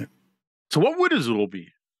 Yep. So what would Azul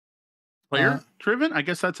be? Player driven? I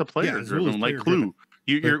guess that's a player driven, like Clue.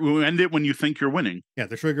 You end it when you think you're winning. Yeah,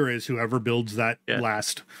 the trigger is whoever builds that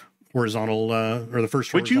last horizontal or the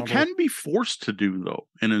first Which horizontal. You can be forced to do, though,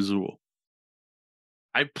 in Azul.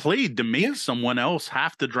 I've played to make someone else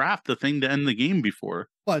have to draft the thing to end the game before.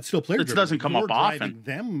 Well, it's still player driven. It doesn't come up often.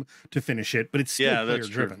 Them to finish it, but it's still player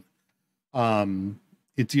driven.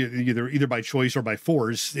 It's either by choice or by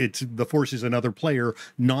force. The force is another player,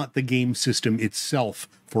 not the game system itself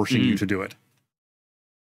forcing you to do it.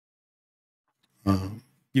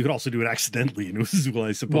 You could also do it accidentally in Oozul,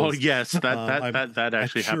 I suppose. Well, yes, that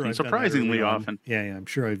actually happens surprisingly often. Yeah, I'm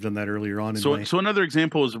sure I've done that earlier on. So another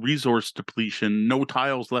example is resource depletion. No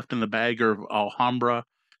tiles left in the bag of Alhambra.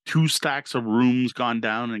 2 stacks of rooms gone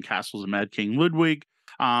down in Castles of Mad King Ludwig.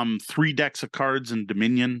 3 decks of cards in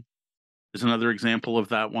Dominion is another example of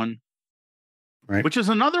that one. Right. Which is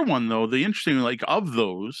another one, though. The interesting, like, of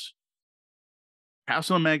those,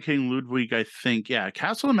 Castle of Mad King Ludwig, I think,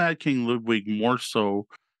 Castle of Mad King Ludwig more so,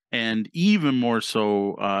 and even more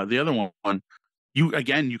so, the other one, you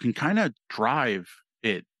can kind of drive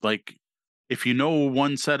it. Like, if you know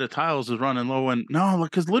one set of tiles is running low, and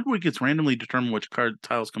because Ludwig gets randomly determined which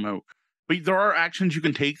tiles come out. But there are actions you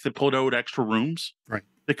can take that pull out extra rooms. Right.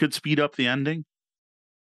 That could speed up the ending.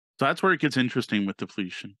 So that's where it gets interesting with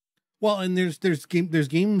depletion. Well, and there's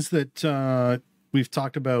games that we've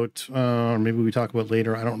talked about, or maybe we talk about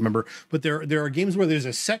later. I don't remember, but there are games where there's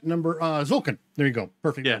a set number. Zulkin, there you go,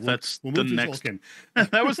 perfect. Yeah, that's the next.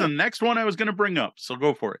 That was the next one I was going to bring up. So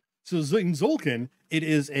go for it. So in Zulkin, it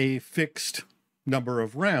is a fixed number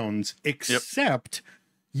of rounds, except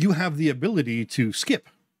you have the ability to skip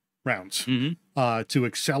rounds to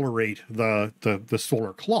accelerate the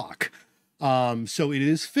solar clock. So it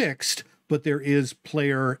is fixed, but there is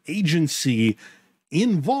player agency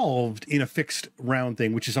involved in a fixed round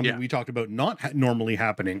thing, which is something we talked about not normally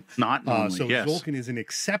happening. Not normally, so Zulkin is an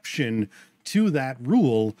exception to that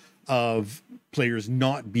rule of players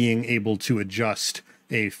not being able to adjust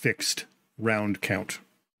a fixed round count.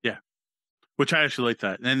 Yeah, which I actually like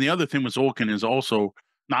that. And the other thing with Zulkin is also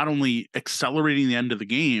not only accelerating the end of the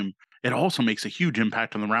game, it also makes a huge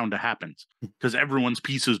impact on the round that happens because everyone's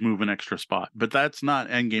pieces move an extra spot. But that's not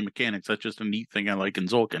endgame mechanics. That's just a neat thing I like in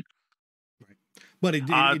Zulkin. Right. But it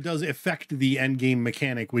does affect the endgame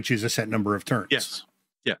mechanic, which is a set number of turns. Yes.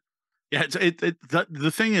 Yeah. Yeah.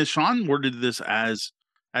 The thing is, Sean worded this as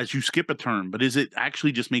you skip a turn, but is it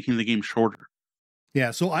actually just making the game shorter? Yeah.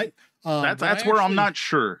 So that's where I'm not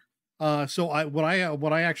sure. So what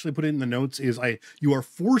I actually put in the notes is you are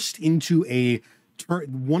forced into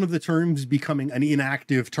one of the turns becoming an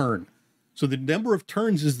inactive turn. So the number of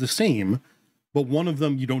turns is the same, but one of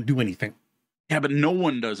them you don't do anything. Yeah, but no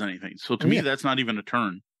one does anything. So to me, that's not even a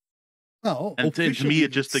turn. Oh, and to me,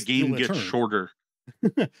 it just the game gets shorter.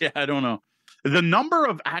 Yeah, I don't know. The number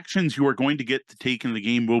of actions you are going to get to take in the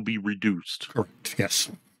game will be reduced. Correct.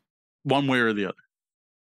 Yes. One way or the other.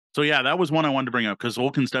 So yeah, that was one I wanted to bring up because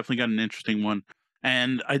Zulkin's definitely got an interesting one.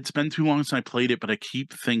 And it's been too long since I played it, but I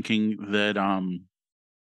keep thinking that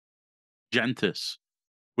Gentis,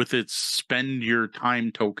 with its spend your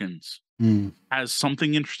time tokens, has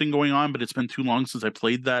something interesting going on, but it's been too long since I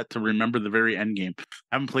played that to remember the very end game.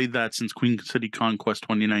 I haven't played that since Queen City Conquest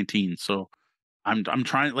 2019. So I'm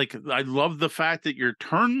trying, I love the fact that your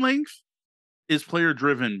turn length is player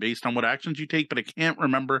driven based on what actions you take, but I can't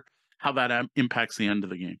remember how that impacts the end of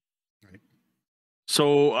the game. Right.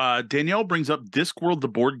 So Danielle brings up Discworld, the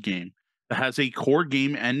board game that has a core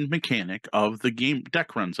game end mechanic of the game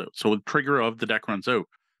deck runs out. So the trigger of the deck runs out.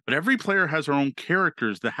 But every player has their own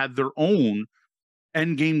characters that had their own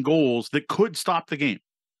end game goals that could stop the game.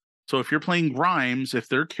 So if you're playing Grimes, if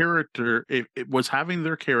their character, if it was having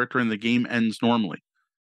their character and the game ends normally,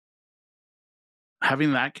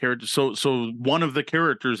 having that character, so one of the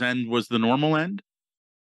characters' end was the normal end,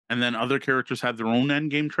 and then other characters had their own end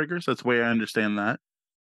game triggers. That's the way I understand that.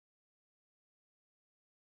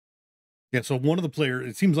 Yeah, so one of the players,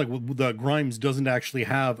 it seems like the Grimes doesn't actually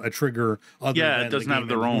have a trigger other than it doesn't have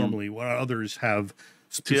their own. Normally, what others have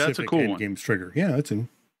specific that's a cool end games trigger. Yeah, that's in.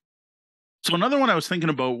 So another one I was thinking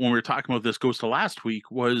about when we were talking about this goes to last week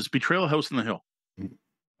was Betrayal House on the Hill. Mm-hmm.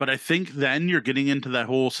 But I think then you're getting into that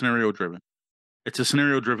whole scenario driven. It's a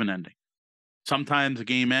scenario driven ending. Sometimes the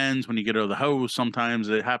game ends when you get out of the house. Sometimes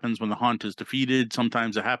it happens when the haunt is defeated.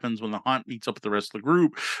 Sometimes it happens when the haunt meets up with the rest of the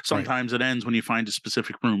group. Sometimes it ends when you find a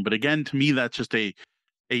specific room. But again, to me, that's just a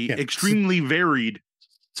extremely varied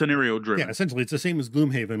scenario driven. Yeah, essentially, it's the same as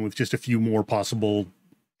Gloomhaven with just a few more possible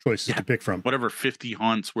choices to pick from. Whatever 50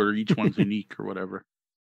 haunts where each one's unique or whatever.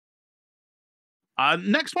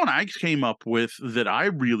 Next one I came up with that I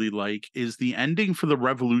really like is the ending for the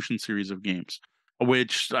Revolution series of games,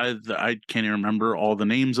 which I can't even remember all the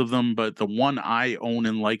names of them, but the one I own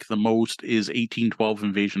and like the most is 1812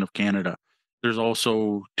 Invasion of Canada. There's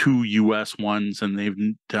also 2 US ones, and they've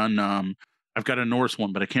done, I've got a Norse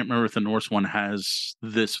one, but I can't remember if the Norse one has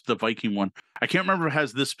the Viking one. I can't remember if it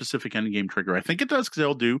has this specific endgame trigger. I think it does because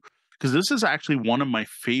they'll do, because this is actually one of my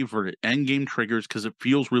favorite endgame triggers because it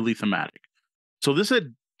feels really thematic. So this is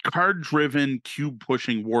a card-driven,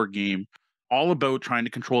 cube-pushing war game all about trying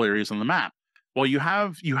to control areas on the map. Well, you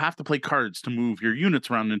have to play cards to move your units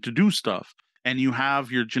around and to do stuff. And you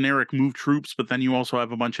have your generic move troops, but then you also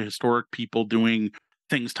have a bunch of historic people doing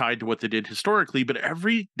things tied to what they did historically. But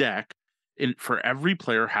every deck for every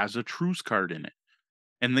player has a truce card in it.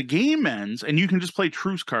 And the game ends, and you can just play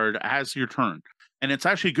truce card as your turn. And it's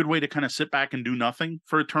actually a good way to kind of sit back and do nothing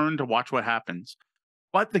for a turn to watch what happens.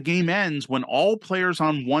 But the game ends when all players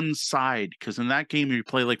on one side, because in that game, you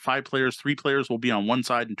play like 5 players, 3 players will be on one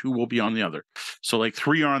side and 2 will be on the other. So like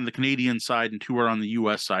 3 are on the Canadian side and 2 are on the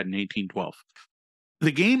US side in 1812.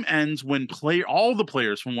 The game ends when all the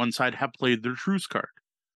players from one side have played their truce card.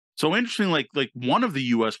 So interesting, like one of the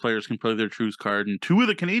US players can play their truce card and 2 of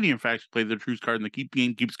the Canadian factions play their truce card and the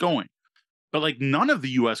game keeps going. But like none of the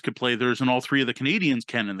US could play theirs and all 3 of the Canadians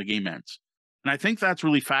can and the game ends. And I think that's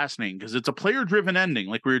really fascinating because it's a player-driven ending,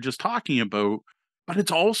 like we were just talking about, but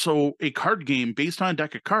it's also a card game based on a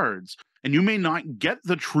deck of cards. And you may not get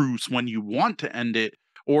the truce when you want to end it,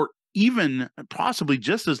 or even possibly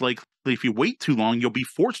just as likely if you wait too long, you'll be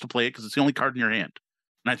forced to play it because it's the only card in your hand.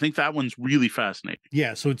 And I think that one's really fascinating.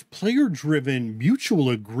 Yeah, so it's player-driven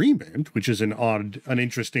mutual agreement, which is an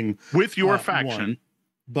interesting with your faction. One.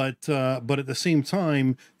 But at the same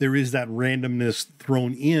time, there is that randomness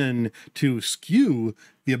thrown in to skew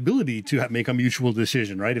the ability to make a mutual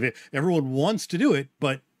decision, right? If everyone wants to do it,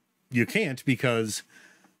 but you can't because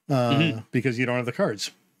you don't have the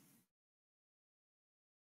cards.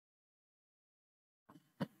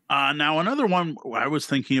 Now, another one I was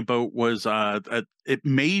thinking about was it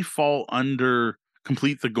may fall under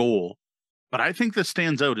complete the goal, but I think this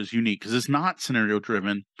stands out as unique because it's not scenario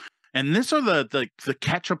driven. And this are the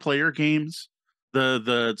catch a player games,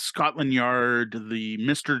 the Scotland Yard, the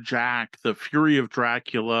Mr. Jack, the Fury of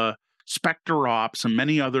Dracula, Spectre Ops, and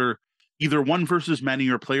many other either one versus many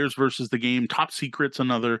or players versus the game. Top Secret's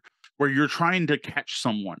another where you're trying to catch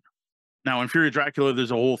someone. Now in Fury of Dracula,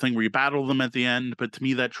 there's a whole thing where you battle them at the end, but to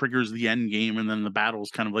me that triggers the end game, and then the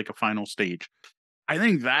battle's kind of like a final stage. I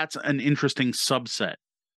think that's an interesting subset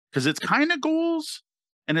because it's kind of goals.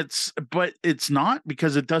 But it's not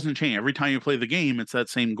because it doesn't change. Every time you play the game, it's that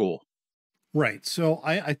same goal. Right. So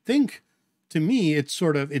I think to me, it's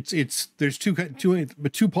sort of, there's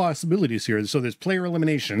two possibilities here. So there's player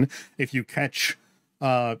elimination. If you catch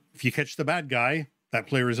the bad guy, that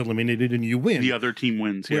player is eliminated and you win. The other team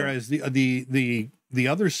wins. Yeah. Whereas the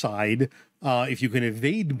other side, if you can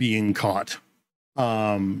evade being caught,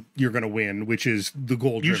 you're going to win, which is the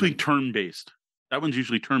goal. Usually turn-based. That one's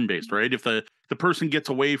usually turn-based, right? If the person gets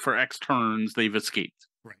away for X turns, they've escaped.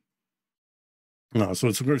 Right. No,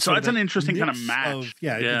 so that's an interesting kind of match.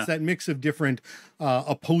 It's that mix of different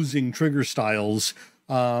opposing trigger styles.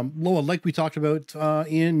 Like we talked about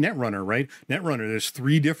in Netrunner, right? Netrunner, there's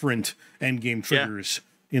 3 different endgame triggers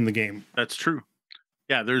in the game. That's true.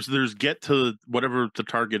 Yeah, there's get to whatever the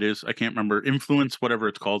target is. I can't remember. Influence, whatever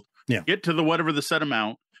it's called. Yeah. Get to whatever the set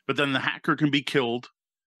amount, but then the hacker can be killed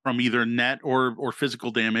from either net or physical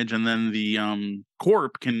damage, and then the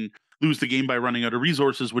corp can lose the game by running out of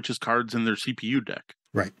resources, which is cards in their CPU deck.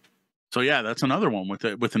 Right. So yeah, that's another one with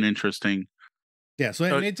an interesting. Yeah.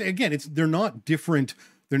 So they're not different.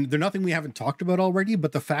 They're nothing we haven't talked about already,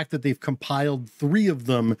 but the fact that they've compiled 3 of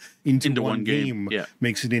them into one game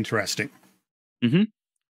makes it interesting. Mm-hmm.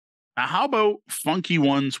 Now, how about funky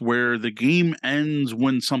ones where the game ends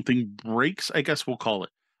when something breaks? I guess we'll call it.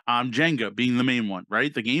 Jenga being the main one,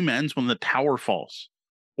 right? The game ends when the tower falls,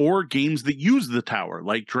 or games that use the tower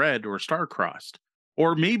like Dread or Starcrossed,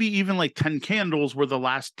 or maybe even like 10 Candles where the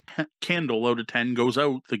last candle out of 10 goes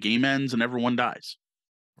out, the game ends and everyone dies.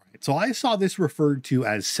 Right. So I saw this referred to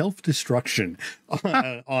as self-destruction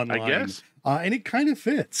online, I guess. And it kind of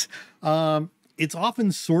fits. It's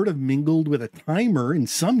often sort of mingled with a timer in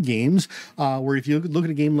some games, where if you look at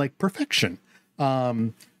a game like Perfection,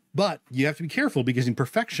 but you have to be careful because in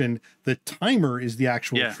Perfection, the timer is the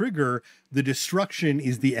actual trigger. The destruction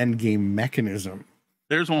is the end game mechanism.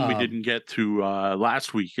 There's one we didn't get to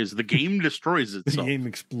last week is the game destroys itself. The game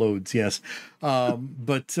explodes. Yes.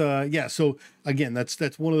 So again,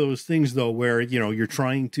 that's one of those things though, where, you're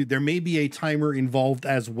trying to, there may be a timer involved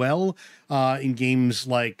as well in games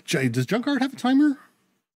like, does Junkard have a timer?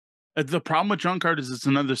 The problem with Junkard is it's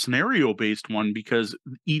another scenario-based one because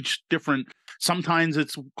sometimes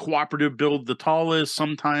it's cooperative build the tallest,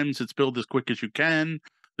 sometimes it's build as quick as you can.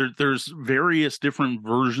 There's various different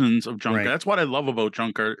versions of Junkard. Right. That's what I love about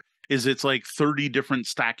Junkard is it's like 30 different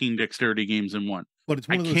stacking dexterity games in one. But it's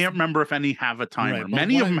I can't remember if any have a timer. Right,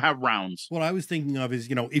 many of them have rounds. What I was thinking of is,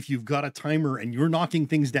 if you've got a timer and you're knocking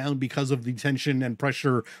things down because of the tension and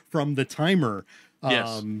pressure from the timer,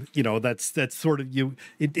 Yes. You know, that's sort of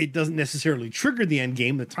it doesn't necessarily trigger the end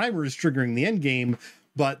game. The timer is triggering the end game,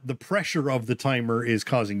 but the pressure of the timer is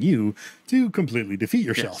causing you to completely defeat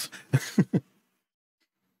yourself. Yes.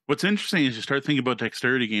 What's interesting is you start thinking about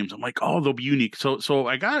dexterity games. I'm like, oh, they'll be unique. So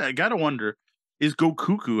I gotta wonder, is Go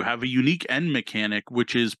Cuckoo have a unique end mechanic,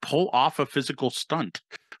 which is pull off a physical stunt?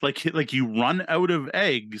 Like you run out of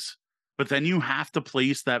eggs, but then you have to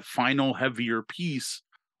place that final heavier piece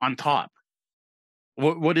on top.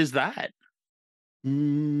 What is that?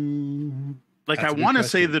 Like, I want to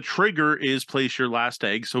say the trigger is place your last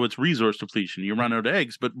egg, so it's resource depletion. You run out of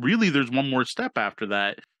eggs, but really there's one more step after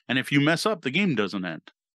that. And if you mess up, the game doesn't end.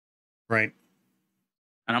 Right.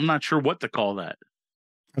 And I'm not sure what to call that.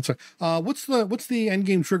 That's what's the end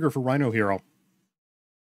game trigger for Rhino Hero?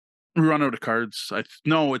 We run out of cards.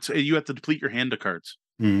 No, it's you have to deplete your hand of cards.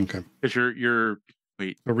 Okay. Because you're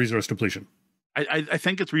wait. A resource depletion. I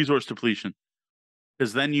think it's resource depletion.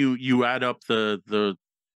 Because then you add up the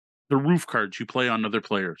roof cards you play on other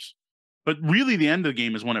players. But really the end of the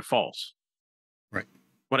game is when it falls. Right.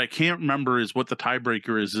 What I can't remember is what the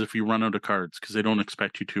tiebreaker is if you run out of cards, because they don't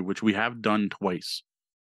expect you to, which we have done twice.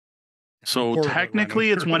 So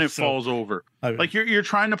technically it's when it falls over. Like you're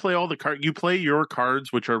trying to play all the cards. You play your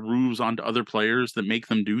cards, which are roofs, onto other players that make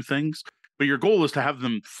them do things. But your goal is to have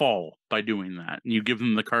them fall by doing that. And you give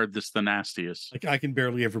them the card that's the nastiest. Like I can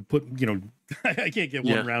barely ever put, I can't get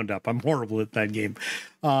one round up. I'm horrible at that game.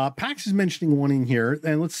 Pax is mentioning one in here.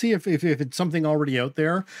 And let's see if it's something already out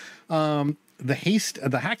there. The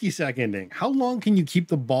hacky sack ending. How long can you keep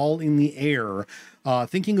the ball in the air?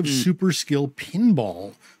 Thinking of super skill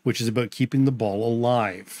pinball, which is about keeping the ball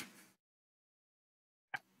alive.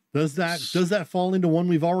 Does that fall into one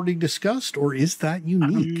we've already discussed, or is that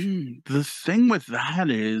unique? The thing with that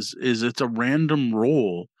is it's a random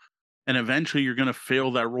roll, and eventually you're going to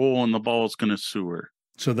fail that roll, and the ball is going to sewer.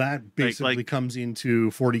 So that basically comes into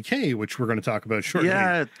 40K, which we're going to talk about shortly.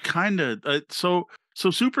 Yeah, kind of. So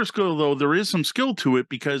super skill, though, there is some skill to it,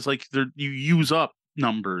 because you use up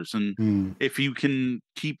numbers, and if you can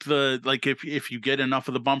keep if you get enough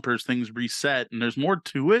of the bumpers, things reset, and there's more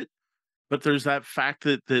to it. But there's that fact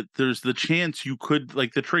that there's the chance you could,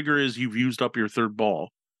 the trigger is you've used up your third ball,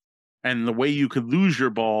 and the way you could lose your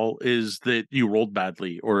ball is that you rolled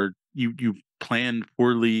badly, or you planned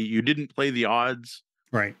poorly, you didn't play the odds.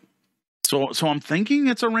 Right. So I'm thinking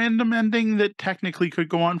it's a random ending that technically could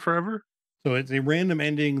go on forever. So it's a random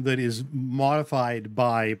ending that is modified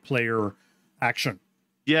by player action.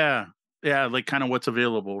 Yeah. Yeah, like kind of what's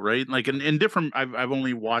available, right? Like in different, I've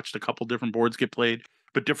only watched a couple different boards get played,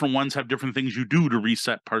 but different ones have different things you do to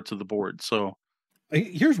reset parts of the board. So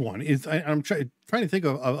here's one. I'm trying to think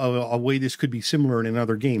of a way this could be similar in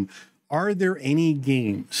another game. Are there any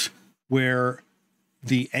games where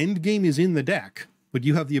the end game is in the deck, but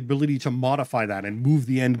you have the ability to modify that and move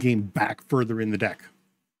the end game back further in the deck?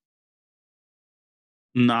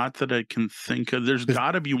 Not that I can think of. There's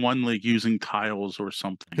got to be one like using tiles or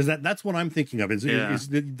something. Because that's what I'm thinking of. Is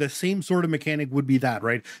the same sort of mechanic would be that,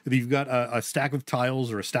 right? If you've got a stack of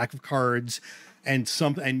tiles or a stack of cards, and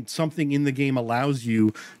something in the game allows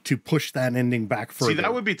you to push that ending back further. See,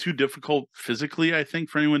 that would be too difficult physically, I think,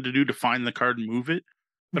 for anyone to do, to find the card and move it.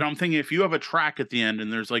 But I'm thinking if you have a track at the end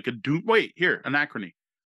and there's like a doom. Wait, here, anachrony.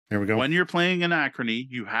 There we go. When you're playing anachrony,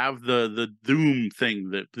 you have the doom thing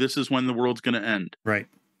that this is when the world's going to end. Right.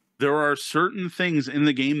 There are certain things in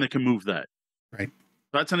the game that can move that. Right.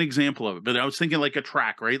 That's an example of it. But I was thinking like a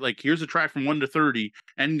track, right? Like here's a track from 1 to 30,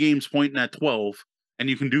 end game's pointing at 12, and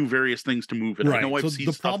you can do various things to move it. Right. I know I've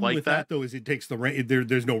seen stuff like that. Though, is it takes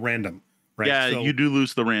there's no random. Right. Yeah, so, you do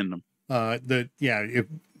lose the random. So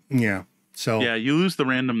yeah, you lose the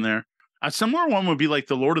random there. A similar one would be like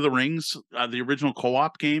the Lord of the Rings, the original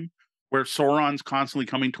co-op game, where Sauron's constantly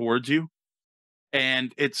coming towards you.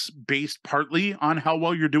 And it's based partly on how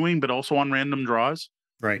well you're doing, but also on random draws.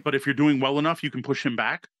 Right. But if you're doing well enough, you can push him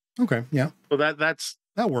back. Okay. Yeah. So that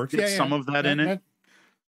works. Yeah, some of that in it.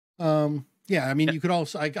 Yeah. I mean, you could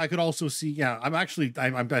also, I could also see. Yeah. I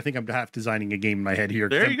think I'm half designing a game in my head here.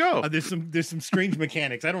 There you go. There's some strange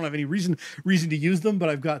mechanics. I don't have any reason to use them, but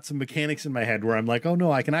I've got some mechanics in my head where I'm like, oh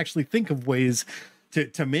no, I can actually think of ways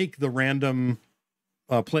to make the random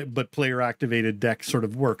player activated deck sort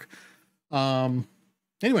of work.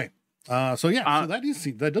 Anyway, so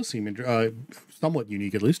that does seem somewhat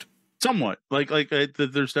unique, at least. Somewhat.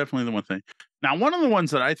 There's definitely the one thing. Now, one of the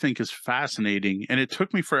ones that I think is fascinating, and it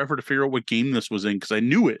took me forever to figure out what game this was in because I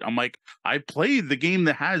knew it. I'm like, I played the game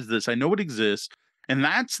that has this. I know it exists. And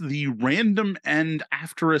that's the random end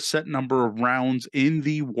after a set number of rounds in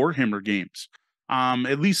the Warhammer games.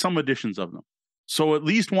 At least some editions of them. So at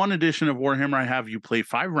least one edition of Warhammer I have, you play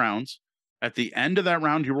 5 rounds. At the end of that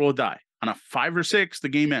round, you roll a die. On a 5 or 6, the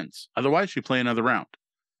game ends. Otherwise, you play another round.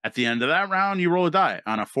 At the end of that round, you roll a die.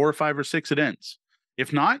 On a 4 or 5 or 6, it ends.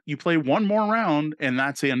 If not, you play one more round, and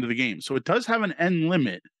that's the end of the game. So it does have an end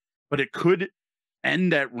limit, but it could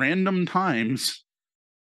end at random times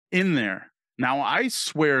in there. Now, I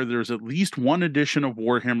swear there's at least one edition of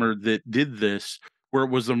Warhammer that did this, where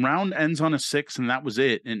it was the round ends on a 6, and that was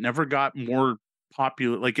it. It never got more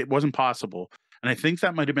popular. Like, it wasn't possible. And I think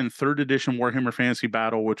that might have been 3rd edition Warhammer Fantasy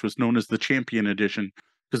Battle, which was known as the Champion Edition,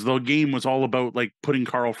 because the game was all about like putting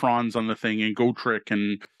Karl Franz on the thing and Gotrek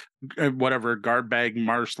and whatever, Guardbag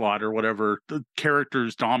Marslot or whatever. The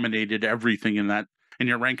characters dominated everything in that, and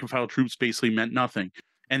your rank and file troops basically meant nothing.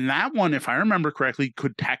 And that one, if I remember correctly,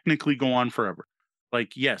 could technically go on forever.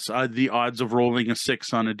 Like, yes, the odds of rolling a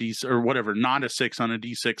 6 on a D or whatever, not a 6 on a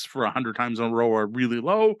D6 for 100 times in a row are really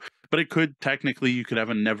low, but it could technically, you could have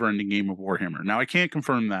a never-ending game of Warhammer. Now, I can't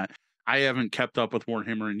confirm that. I haven't kept up with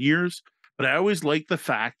Warhammer in years, but I always like the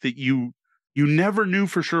fact that you never knew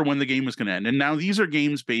for sure when the game was going to end. And now these are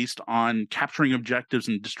games based on capturing objectives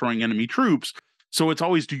and destroying enemy troops. So it's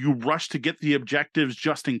always, do you rush to get the objectives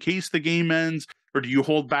just in case the game ends? Or do you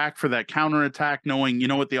hold back for that counterattack knowing, you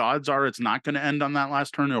know what the odds are, it's not going to end on that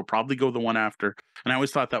last turn. It'll probably go the one after. And I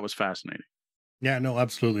always thought that was fascinating. Yeah, no,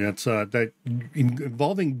 absolutely. That's that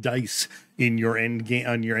involving dice in your end game,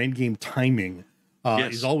 on your end game timing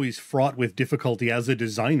is always fraught with difficulty as a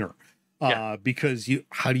designer. Because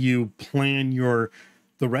how do you plan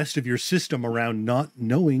the rest of your system around not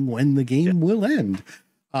knowing when the game will end?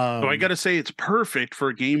 So I got to say, it's perfect for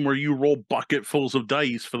a game where you roll bucketfuls of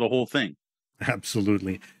dice for the whole thing.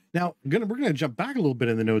 Absolutely. Now, we're going to jump back a little bit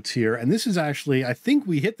in the notes here. And this is actually, I think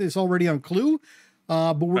we hit this already on Clue,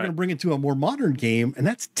 but we're going to bring it to a more modern game, and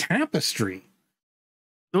that's Tapestry.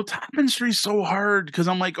 So Tapestry's so hard because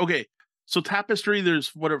I'm like, okay, so Tapestry, there's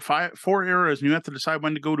 4 eras, and you have to decide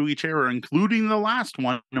when to go to each era, including the last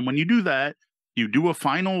one. And when you do that, you do a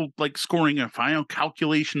final scoring, a final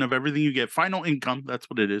calculation of everything you get, final income. That's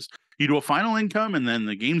what it is. You do a final income, and then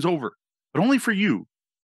the game's over, but only for you.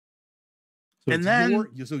 So and then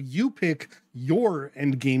you pick your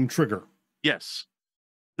end game trigger. Yes.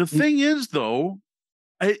 The thing is, though,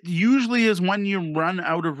 it usually is when you run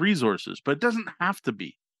out of resources, but it doesn't have to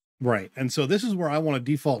be. Right. And so this is where I want to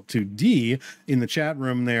default to D in the chat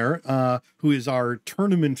room there, who is our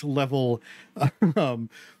tournament level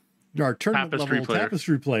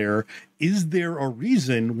Tapestry player. Is there a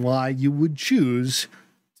reason why you would choose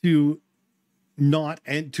to not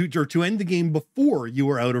end to end the game before you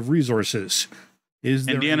are out of resources?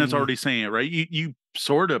 Indiana's already saying it, right? You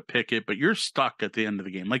sort of pick it, but you're stuck at the end of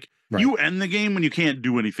the game. Like, you end the game when you can't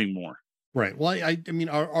do anything more. Right. Well, I mean,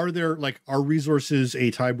 are there are resources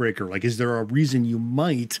a tiebreaker? Like, is there a reason you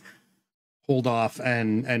might hold off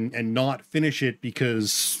and not finish it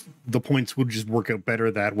because the points would just work out better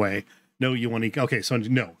that way? No, you want to. Okay, so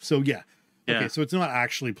no. So yeah. Okay, so it's not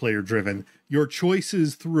actually player driven. Your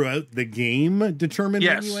choices throughout the game determine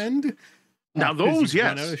when you end. Now those,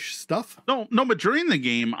 stuff. No, but during the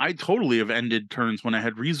game, I totally have ended turns when I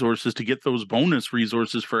had resources to get those bonus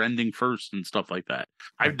resources for ending first and stuff like that.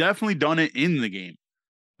 Right. I've definitely done it in the game,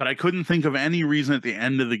 but I couldn't think of any reason at the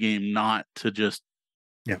end of the game not to just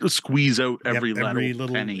squeeze out every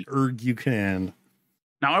little penny erg you can.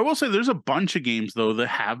 Now, I will say there's a bunch of games though that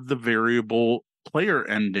have the variable player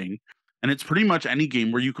ending, and it's pretty much any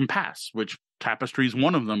game where you can pass, which Tapestry is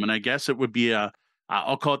one of them. And I guess it would be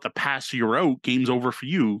I'll call it the pass you're out, game's over for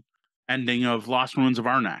you. Ending of Lost Ruins of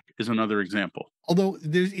Arnak is another example. Although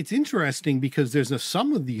it's interesting because there's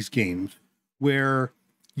some of these games where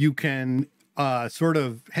you can sort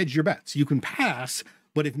of hedge your bets. You can pass,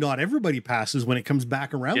 but if not everybody passes, when it comes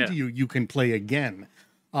back around to you, you can play again.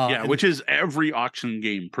 Which is every auction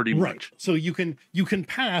game pretty much. So you can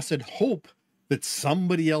pass and hope that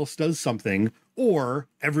somebody else does something, or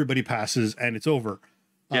everybody passes and it's over.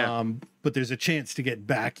 But there's a chance to get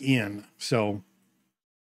back in. So,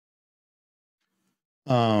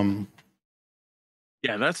 that's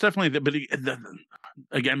definitely but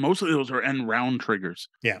again, most of those are end round triggers.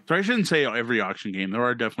 Yeah. So I shouldn't say every auction game. There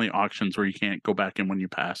are definitely auctions where you can't go back in when you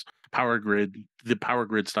pass. The Power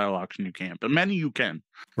Grid style auction, you can't, but many you can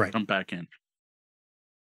jump back in.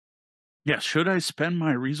 Yes. Should I spend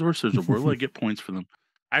my resources or will I get points for them?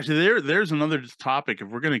 Actually, there's another topic. If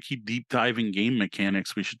we're going to keep deep diving game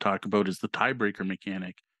mechanics, we should talk about is the tiebreaker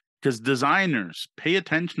mechanic. Because designers, pay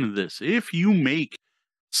attention to this. If you make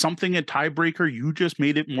something a tiebreaker, you just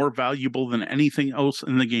made it more valuable than anything else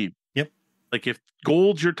in the game. Yep. Like if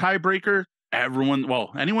gold's your tiebreaker,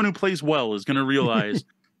 anyone who plays well is going to realize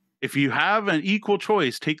if you have an equal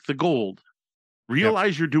choice, take the gold.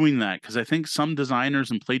 Realize you're doing that, because I think some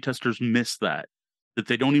designers and playtesters miss that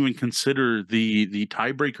they don't even consider the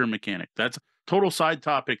tiebreaker mechanic. That's total side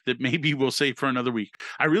topic that maybe we'll save for another week.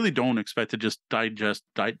 I really don't expect to just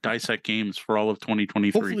dissect games for all of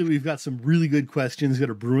 2023. Hopefully we've got some really good questions that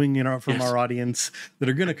are brewing from our audience that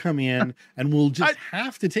are going to come in, and we'll just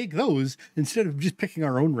have to take those instead of just picking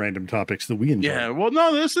our own random topics that we enjoy. Yeah, well,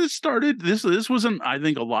 no, this was I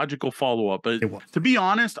think a logical follow-up, but to be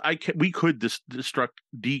honest, we could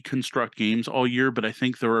deconstruct games all year, but I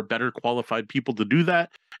think there are better qualified people to do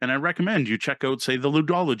that. And I recommend you check out, say, the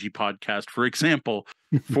Ludology podcast, for example,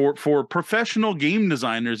 for professional game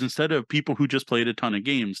designers instead of people who just played a ton of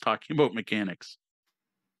games talking about mechanics.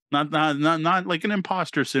 Not like an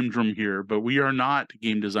imposter syndrome here, but we are not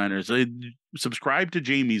game designers. Subscribe to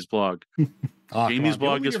Jamie's blog. Jamie's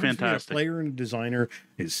blog is fantastic. A player and a designer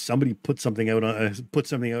is somebody put something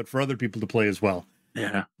out for other people to play as well.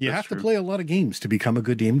 Yeah, you have to play a lot of games to become a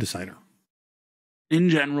good game designer. In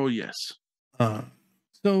general, yes.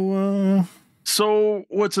 So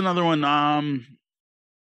what's another one?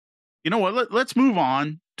 You know what? Let's move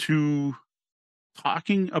on to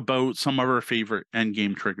talking about some of our favorite end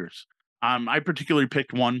game triggers. I particularly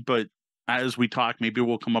picked one, but as we talk, maybe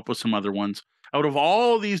we'll come up with some other ones. Out of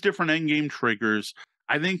all these different end game triggers,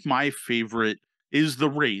 I think my favorite is the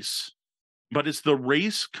race, but it's the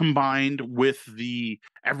race combined with the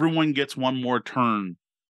everyone gets one more turn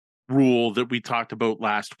rule that we talked about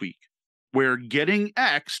last week, where getting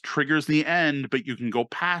X triggers the end, but you can go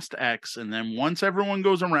past X, and then once everyone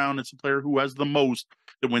goes around, it's the player who has the most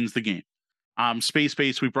that wins the game. Space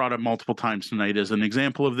Base, we brought up multiple times tonight as an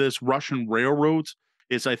example of this. Russian Railroads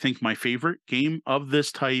is, I think, my favorite game of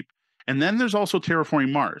this type. And then there's also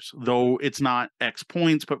Terraforming Mars, though it's not X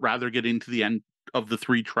points, but rather getting to the end of the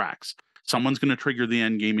 3 tracks. Someone's going to trigger the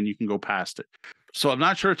end game and you can go past it. So I'm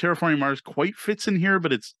not sure if Terraforming Mars quite fits in here,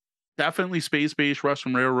 but it's definitely Space Base,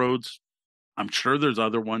 Russian Railroads. I'm sure there's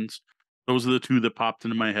other ones. Those are the 2 that popped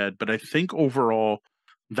into my head. But I think overall,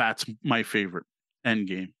 that's my favorite end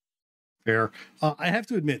game. Fair. I have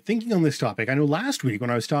to admit, thinking on this topic, I know last week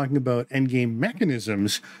when I was talking about endgame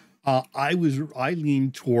mechanisms, I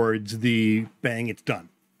leaned towards the bang, it's done.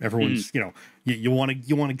 Everyone's, you want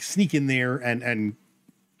to sneak in there and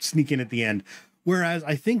sneak in at the end. Whereas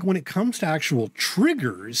I think when it comes to actual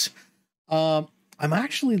triggers, I'm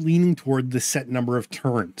actually leaning toward the set number of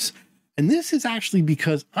turns. And this is actually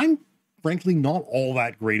because I'm frankly not all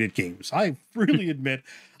that great at games. I really admit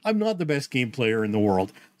I'm not the best game player in the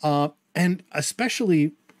world. And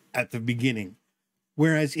especially at the beginning.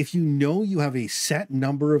 Whereas if you know you have a set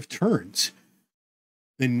number of turns,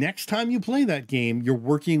 the next time you play that game, you're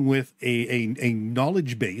working with a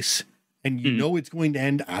knowledge base, and you know it's going to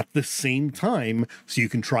end at the same time, so you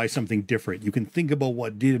can try something different. You can think about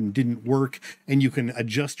what did and didn't work, and you can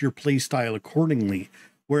adjust your play style accordingly.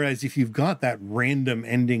 Whereas if you've got that random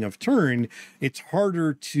ending of turn, it's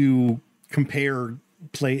harder to compare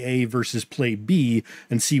play A versus play B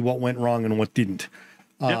and see what went wrong and what didn't.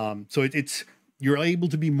 So you're able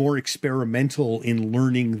to be more experimental in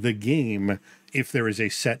learning the game if there is a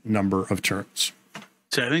set number of turns.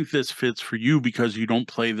 So I think this fits for you because you don't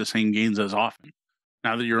play the same games as often.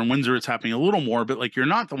 Now that you're in Windsor, it's happening a little more, but like you're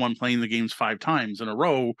not the one playing the games 5 times in a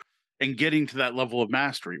row and getting to that level of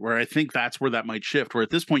mastery, where I think that's where that might shift, where at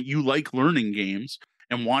this point you like learning games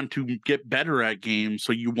and want to get better at games.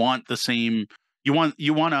 So you want the same, you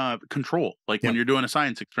want control, like when you're doing a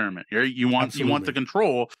science experiment, you want the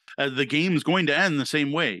control. The game's going to end the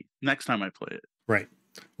same way next time I play it. Right.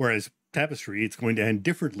 Whereas Tapestry, it's going to end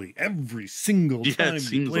differently every single time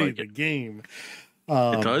you play the game.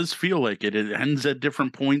 It does feel like it. It ends at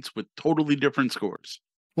different points with totally different scores.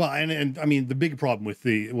 Well, and I mean, the big problem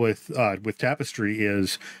with Tapestry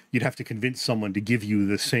is you'd have to convince someone to give you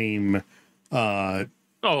the same.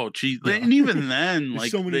 Oh, geez. And even then,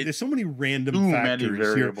 there's so many random factors. Many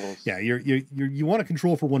variables. You want to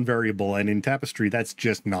control for one variable, and in Tapestry, that's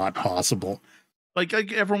just not possible. Like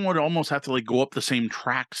everyone would almost have to go up the same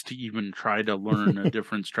tracks to even try to learn a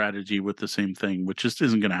different strategy with the same thing, which just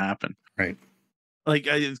isn't going to happen. Right. Like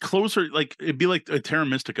closer, like it'd be like a Terra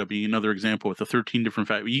Mystica being another example with the 13 different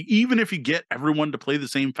factions. Even if you get everyone to play the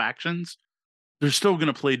same factions, they're still going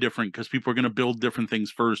to play different because people are going to build different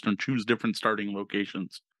things first and choose different starting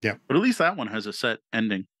locations. Yeah. But at least that one has a set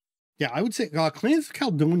ending. Yeah, I would say Clans of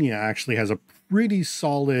Caledonia actually has a pretty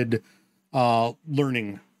solid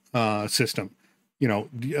learning system.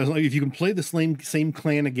 If you can play the same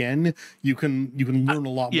clan again, you can learn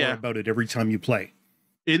a lot more about it every time you play.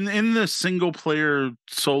 In the single player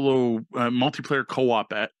solo multiplayer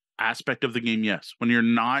co-op aspect of the game, yes. When you're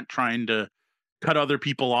not trying to cut other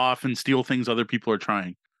people off and steal things other people are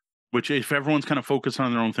trying, which if everyone's kind of focused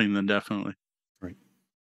on their own thing, then definitely. Right.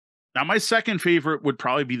 Now, my second favorite would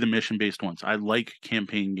probably be the mission-based ones. I like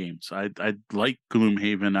campaign games. I like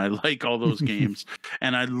Gloomhaven. I like all those games,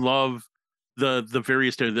 and I love the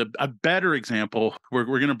various. A better example, we're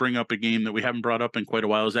going to bring up a game that we haven't brought up in quite a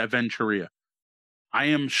while, is Aventuria. I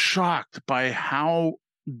am shocked by how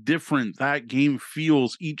different that game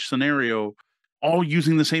feels each scenario, all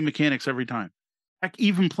using the same mechanics every time. Heck,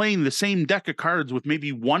 even playing the same deck of cards with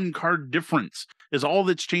maybe one card difference is all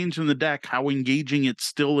that's changed in the deck, how engaging it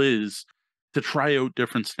still is to try out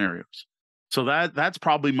different scenarios. So that's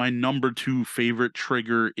probably my number 2 favorite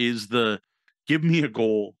trigger, is the give me a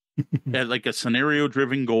goal, like a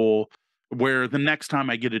scenario-driven goal, where the next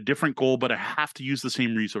time I get a different goal, but I have to use the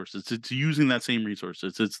same resources. It's using that same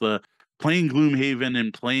resources. It's the playing Gloomhaven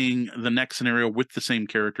and playing the next scenario with the same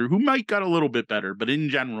character, who might got a little bit better, but in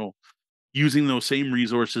general, using those same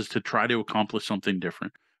resources to try to accomplish something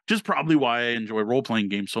different, which is probably why I enjoy role-playing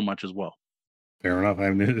games so much as well. Fair enough.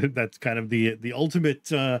 I mean, that's kind of the ultimate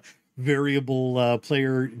variable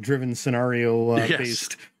player-driven scenario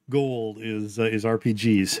based goal is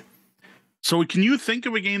RPGs. So can you think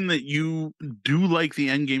of a game that you do like the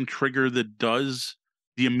end game trigger that does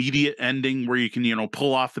the immediate ending where you can,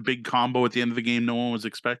 pull off the big combo at the end of the game no one was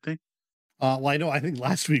expecting? Well, I think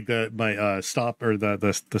last week my stop, or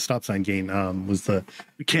the stop sign game was the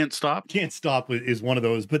Can't Stop. Can't Stop is one of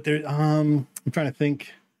those, but there I'm trying to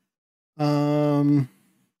think.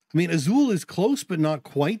 I mean, Azul is close, but not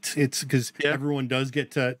quite. It's because everyone does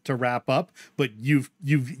get to wrap up, but you've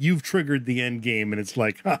triggered the end game, and it's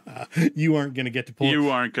like you aren't going to get to pull. You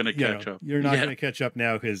aren't going to catch up. You're not going to catch up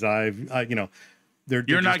now because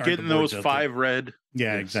you're not getting those 5 red.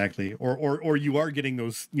 Yeah, exactly. Or you are getting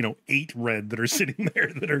those 8 red that are sitting there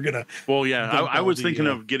that are gonna. Well, yeah, I was thinking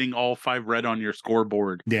of getting all 5 red on your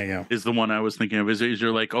scoreboard. Yeah. Is the one I was thinking of. Is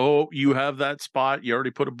you're like, oh, you have that spot. You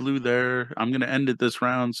already put a blue there. I'm gonna end it this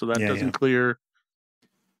round, so that doesn't clear.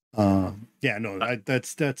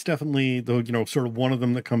 That's definitely the sort of one of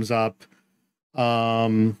them that comes up.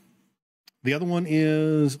 The other one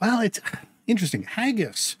is, well, it's interesting.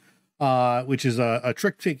 Haggis, which is a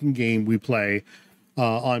trick-taking game we play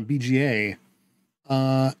on BGA.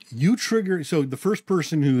 You trigger, so the first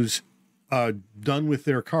person who's done with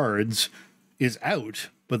their cards is out,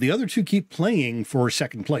 but the other 2 keep playing for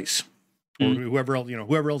second place. Or whoever else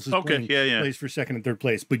is playing plays for second and third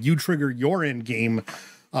place. But you trigger your end game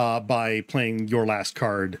by playing your last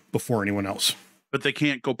card before anyone else. But they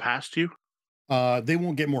can't go past you? They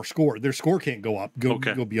won't get more score. Their score can't go up, go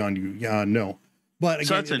beyond you. No. But again,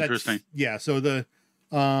 so that's interesting. Yeah. So the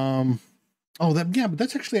but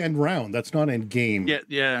that's actually end round. That's not end game.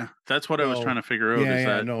 Yeah. That's what I was trying to figure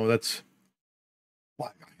out. No, that's.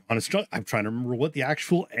 Well, honestly, I'm trying to remember what the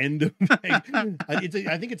actual end of. I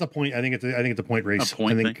think it's a point. I think it's a point race.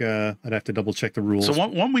 I'd have to double check the rules. So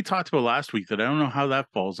one we talked about last week that I don't know how that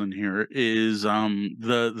falls in here is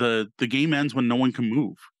the game ends when no one can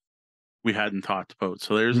move. We hadn't talked about.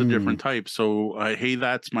 So there's a different type. So hey,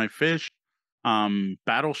 that's my fish.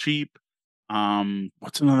 Battle Sheep.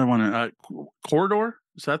 What's another one? Corridor,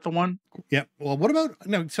 is that the one? Yeah. Well, what about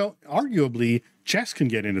no? So arguably, chess can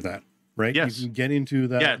get into that, right? Yes, you can get into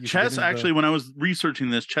that. Yeah, chess actually. When I was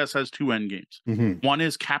researching this, chess has 2 end games. Mm-hmm. One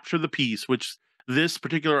is capture the piece, which this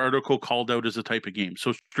particular article called out as a type of game.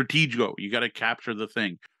 So Stratego, you got to capture the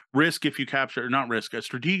thing. Risk, if you capture, not Risk.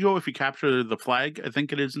 Stratego, if you capture the flag, I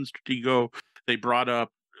think it is in Stratego. They brought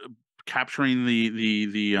up capturing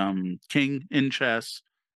the king in chess.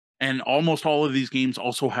 And almost all of these games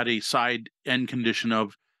also had a side end condition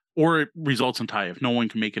of, or it results in tie if no one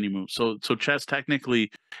can make any moves. So chess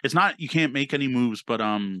technically, it's not you can't make any moves, but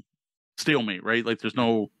stalemate, right? Like there's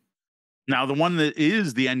no. Now the one that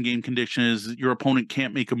is the end game condition is your opponent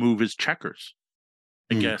can't make a move is checkers.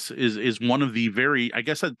 I guess is one of the very. I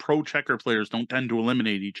guess that pro checker players don't tend to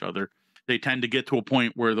eliminate each other. They tend to get to a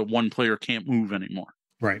point where the one player can't move anymore.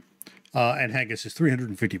 Right. And Haggis is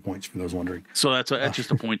 350 points for those wondering. So that's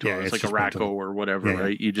just a point to it. It's like a Racco or whatever,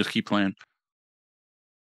 right? You just keep playing.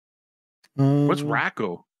 What's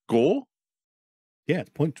Racco? Goal? Yeah, it's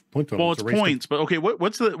point total. Well, it's points, but okay.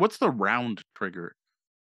 What's the round trigger?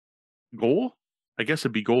 Goal? I guess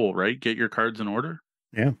it'd be goal, right? Get your cards in order.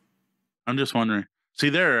 Yeah. I'm just wondering. See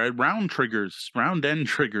there, round triggers, round end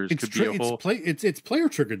triggers could be a whole. It's player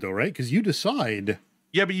triggered though, right? Because you decide.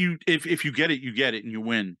 Yeah, but if you get it, you get it, and you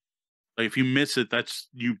win. Like if you miss it, that's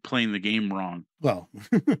you playing the game wrong. Well,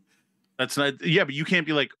 that's not. Yeah, but you can't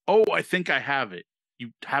be like, oh, I think I have it.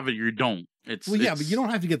 You have it, you don't. But you don't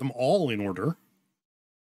have to get them all in order.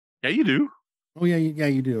 Yeah, you do. Oh yeah,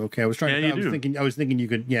 you do. Okay, I was trying. Yeah, you I was thinking you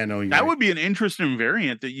could. Yeah, no, that would be an interesting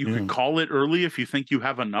variant that you could call it early if you think you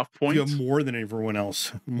have enough points. You have more than everyone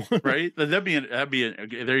else, right? There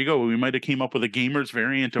you go. We might have came up with a gamer's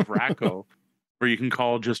variant of Racco, where you can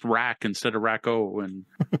call just Rack instead of Racco,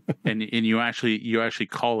 and you actually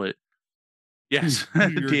call it. Yes,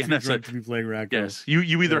 you're too drunk to be playing Racco. Yes,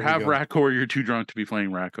 you either have Racco or you're too drunk to be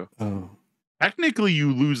playing Racco. Oh. Technically,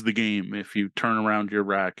 you lose the game if you turn around your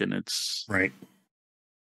rack and it's right.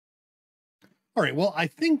 All right. Well, I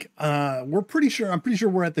think I'm pretty sure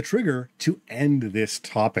we're at the trigger to end this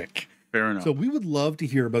topic. Fair enough. So we would love to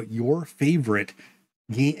hear about your favorite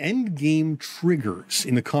end game triggers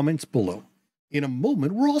in the comments below. In a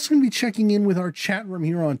moment, we're also going to be checking in with our chat room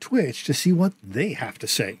here on Twitch to see what they have to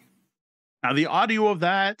say. Now, the audio of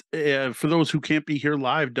that, for those who can't be here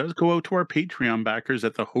live, does go out to our Patreon backers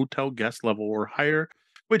at the hotel guest level or higher,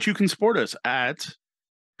 which you can support us at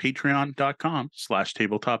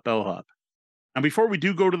patreon.com/tabletop bellhop. And before we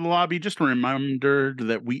do go to the lobby, just a reminder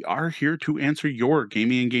that we are here to answer your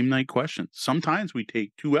gaming and game night questions. Sometimes we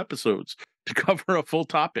take 2 episodes to cover a full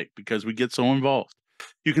topic because we get so involved.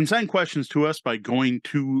 You can send questions to us by going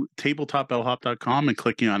to tabletopbellhop.com and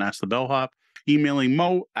clicking on Ask the Bellhop, emailing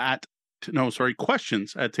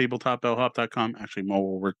questions at tabletopbellhop.com. Actually, Mo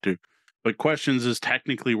will work too. But questions is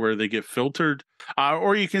technically where they get filtered.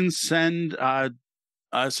 Or you can send us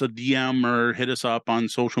a DM or hit us up on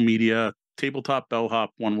social media. Tabletop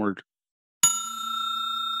Bellhop, one word.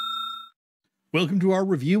 Welcome to our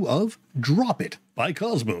review of Drop It by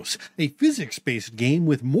Kosmos, a physics-based game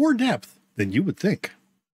with more depth than you would think.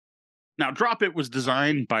 Now, Drop It was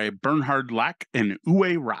designed by Bernhard Lack and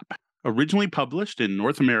Uwe Rapp, originally published in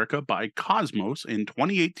North America by Kosmos in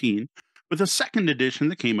 2018, with a second edition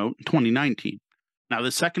that came out in 2019. Now,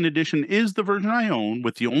 the second edition is the version I own,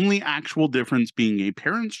 with the only actual difference being a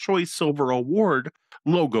Parents' Choice Silver Award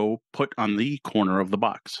logo put on the corner of the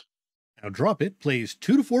box. Now, Drop It plays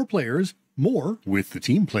 2 to 4 players, more with the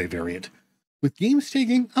team play variant, with games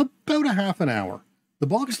taking about a half an hour. The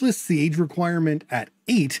box lists the age requirement at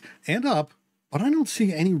 8 and up, but I don't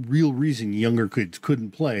see any real reason younger kids couldn't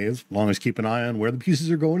play, as long as keep an eye on where the pieces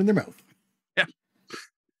are going in their mouth. Yeah.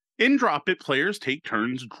 In Drop It, players take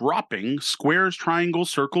turns dropping squares, triangles,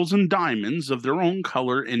 circles, and diamonds of their own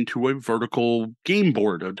color into a vertical game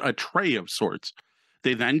board, a tray of sorts.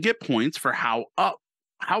 They then get points for how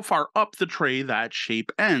far up the tray that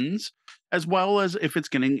shape ends, as well as if it's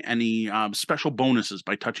getting any special bonuses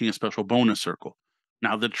by touching a special bonus circle.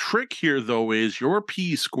 Now, the trick here, though, is your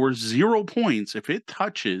piece scores 0 points if it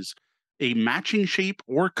touches a matching shape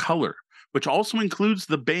or color, which also includes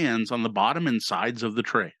the bands on the bottom and sides of the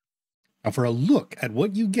tray. Now, for a look at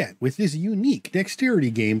what you get with this unique dexterity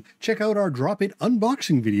game, check out our Drop It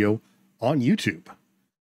unboxing video on YouTube.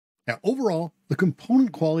 Now, overall, the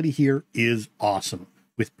component quality here is awesome,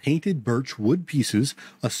 with painted birch wood pieces,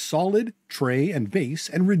 a solid tray and base,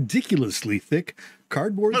 and ridiculously thick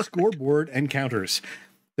cardboard scoreboard and counters.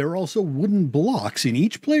 There are also wooden blocks in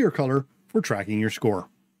each player color for tracking your score.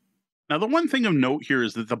 Now, the one thing of note here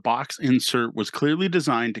is that the box insert was clearly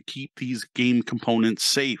designed to keep these game components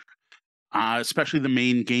safe, especially the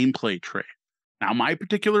main gameplay tray. Now, my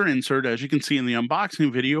particular insert, as you can see in the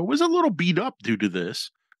unboxing video, was a little beat up due to this,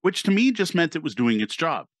 which to me just meant it was doing its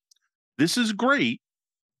job. This is great,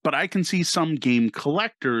 but I can see some game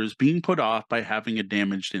collectors being put off by having a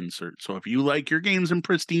damaged insert. So if you like your games in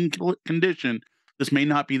pristine condition, this may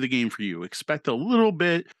not be the game for you. Expect a little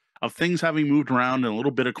bit of things having moved around and a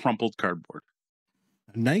little bit of crumpled cardboard.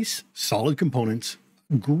 Nice, solid components,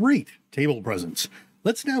 great table presence.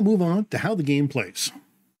 Let's now move on to how the game plays.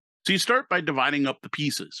 So you start by dividing up the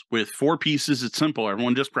pieces. With 4 pieces, it's simple.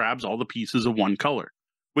 Everyone just grabs all the pieces of one color.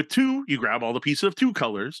 With 2, you grab all the pieces of 2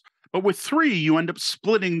 colors. But with 3, you end up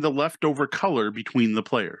splitting the leftover color between the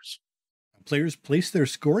players. Players place their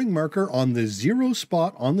scoring marker on the 0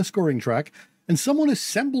 spot on the scoring track, and someone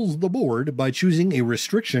assembles the board by choosing a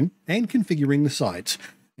restriction and configuring the sides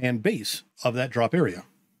and base of that drop area.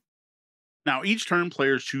 Now, each turn,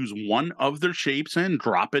 players choose one of their shapes and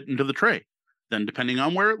drop it into the tray. Then, depending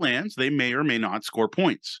on where it lands, they may or may not score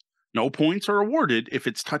points. No points are awarded if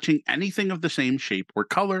it's touching anything of the same shape or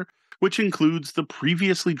color, which includes the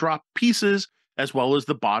previously dropped pieces as well as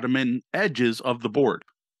the bottom and edges of the board.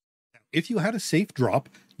 If you had a safe drop,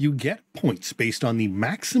 you get points based on the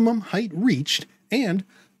maximum height reached and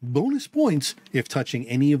bonus points if touching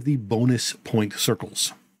any of the bonus point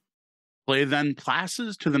circles. Play then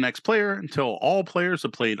passes to the next player until all players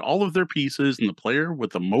have played all of their pieces and the player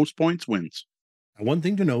with the most points wins. Now, one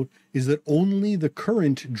thing to note is that only the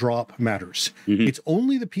current drop matters. It's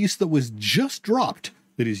only the piece that was just dropped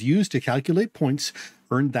that is used to calculate points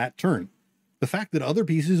earned that turn. The fact that other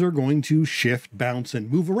pieces are going to shift, bounce,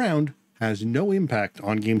 and move around has no impact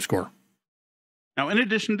on game score. Now, in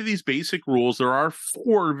addition to these basic rules, there are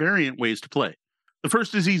 4 variant ways to play. The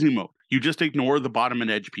first is easy mode. You just ignore the bottom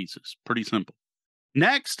and edge pieces. Pretty simple.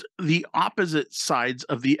 Next, the opposite sides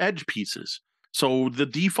of the edge pieces. So the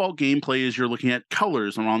default gameplay is you're looking at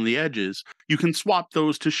colors on the edges. You can swap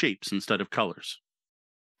those to shapes instead of colors.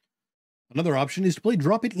 Another option is to play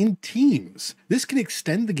Drop It in teams. This can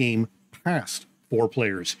extend the game past 4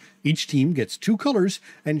 players. Each team gets 2 colors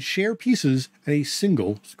and share pieces at a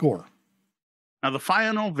single score. Now, the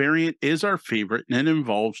final variant is our favorite, and it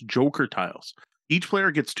involves joker tiles. Each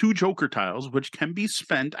player gets 2 joker tiles, which can be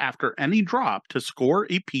spent after any drop to score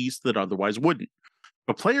a piece that otherwise wouldn't. If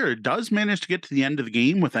a player does manage to get to the end of the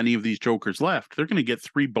game with any of these jokers left, they're going to get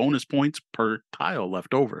 3 bonus points per tile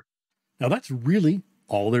left over. Now, that's really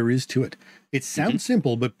all there is to it. It sounds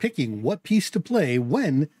simple, but picking what piece to play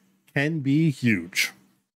when can be huge.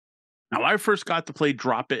 Now, I first got to play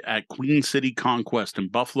Drop It at Queen City Conquest in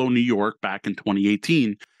Buffalo, New York back in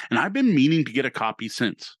 2018, and I've been meaning to get a copy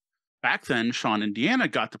since. Back then, Sean and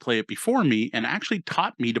Deanna got to play it before me and actually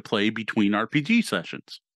taught me to play between RPG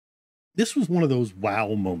sessions. This was one of those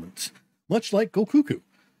wow moments, much like Go Cuckoo.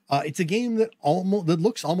 It's a game that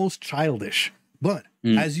looks almost childish, but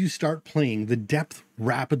as you start playing, the depth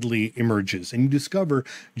rapidly emerges, and you discover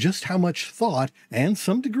just how much thought and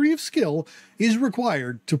some degree of skill is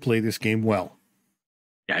required to play this game well.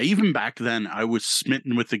 Yeah, even back then, I was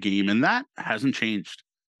smitten with the game, and that hasn't changed.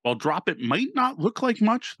 While Drop It might not look like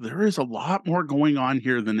much, there is a lot more going on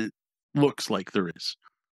here than it looks like there is.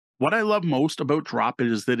 What I love most about Drop It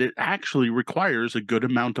is that it actually requires a good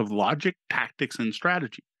amount of logic, tactics, and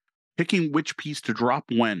strategy. Picking which piece to drop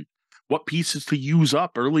when, what pieces to use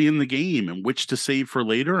up early in the game, and which to save for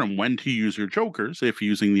later, and when to use your jokers, if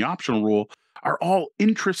using the optional rule, are all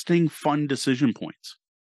interesting, fun decision points.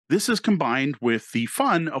 This is combined with the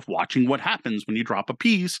fun of watching what happens when you drop a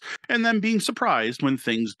piece, and then being surprised when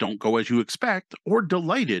things don't go as you expect, or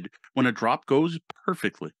delighted when a drop goes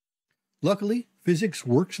perfectly. Luckily, physics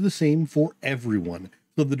works the same for everyone,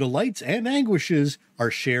 so the delights and anguishes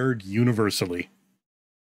are shared universally.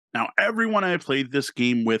 Now, everyone I played this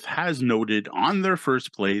game with has noted on their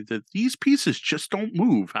first play that these pieces just don't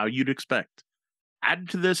move how you'd expect. Added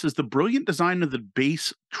to this is the brilliant design of the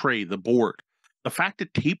base tray, the board. The fact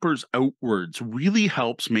it tapers outwards really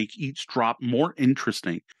helps make each drop more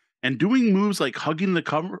interesting, and doing moves like hugging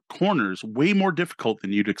the corners way more difficult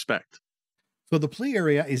than you'd expect. So the play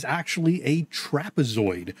area is actually a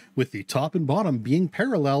trapezoid, with the top and bottom being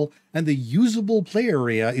parallel, and the usable play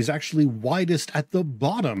area is actually widest at the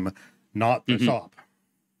bottom, not the top.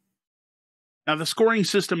 Now, the scoring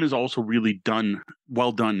system is also really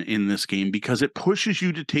well done in this game, because it pushes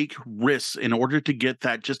you to take risks in order to get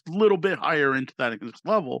that just a little bit higher into that next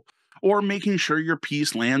level, or making sure your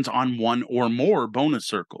piece lands on one or more bonus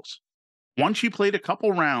circles. Once you played a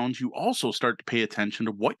couple rounds, you also start to pay attention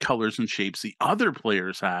to what colors and shapes the other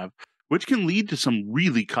players have, which can lead to some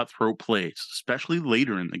really cutthroat plays, especially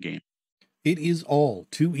later in the game. It is all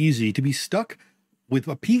too easy to be stuck with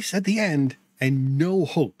a piece at the end and no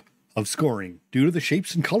hope of scoring due to the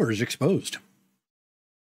shapes and colors exposed.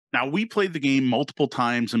 Now, we played the game multiple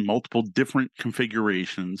times in multiple different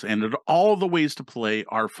configurations, and all the ways to play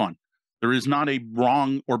are fun. There is not a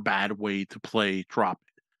wrong or bad way to play Drop It.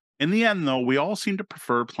 In the end, though, we all seem to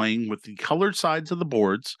prefer playing with the colored sides of the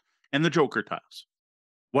boards and the joker tiles.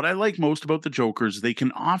 What I like most about the jokers, they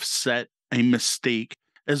can offset a mistake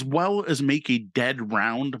as well as make a dead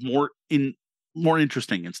round more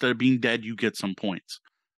interesting. Instead of being dead, you get some points.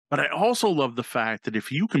 But I also love the fact that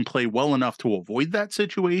if you can play well enough to avoid that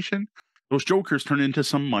situation, those jokers turn into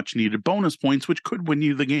some much needed bonus points, which could win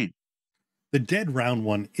you the game. The dead round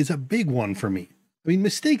one is a big one for me. I mean,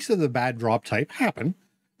 mistakes of the bad drop type happen,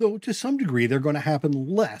 though to some degree they're going to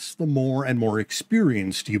happen less the more and more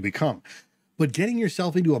experienced you become. But getting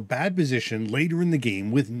yourself into a bad position later in the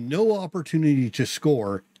game with no opportunity to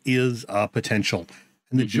score is a potential,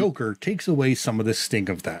 and the Joker takes away some of the stink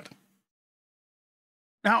of that.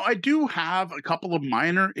 Now, I do have a couple of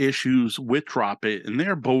minor issues with Drop It, and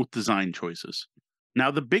they're both design choices.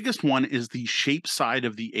 Now, the biggest one is the shape side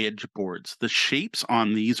of the edge boards. The shapes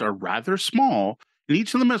on these are rather small, and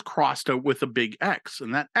each of them is crossed out with a big X,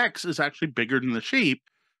 and that X is actually bigger than the shape,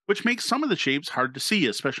 which makes some of the shapes hard to see,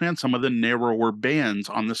 especially on some of the narrower bands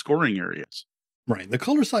on the scoring areas. Right, the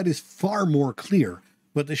color side is far more clear,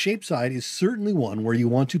 but the shape side is certainly one where you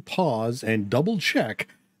want to pause and double check,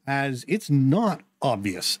 as it's not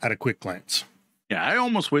obvious at a quick glance. Yeah, I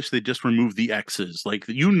almost wish they just removed the X's. Like,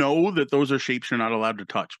 you know that those are shapes you're not allowed to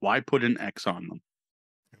touch. Why put an X on them?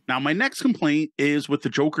 Now, my next complaint is with the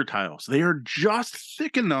Joker tiles. They are just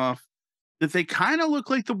thick enough that they kind of look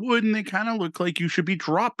like the wood, and they kind of look like you should be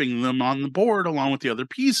dropping them on the board along with the other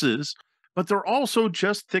pieces, but they're also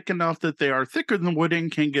just thick enough that they are thicker than wood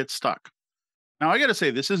and can get stuck. Now, I got to say,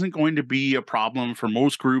 this isn't going to be a problem for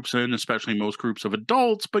most groups, and especially most groups of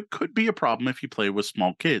adults, but could be a problem if you play with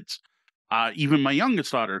small kids. Even my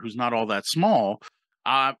youngest daughter, who's not all that small,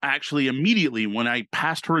 actually immediately when I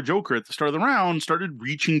passed her a Joker at the start of the round, started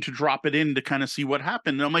reaching to drop it in to kind of see what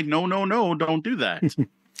happened. And I'm like, no, don't do that.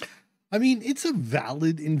 I mean, it's a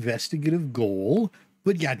valid investigative goal,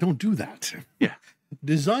 but yeah, don't do that. Yeah.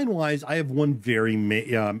 Design-wise, I have one very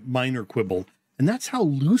minor quibble, and that's how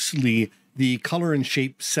loosely the color and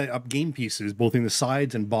shape set up game pieces, both in the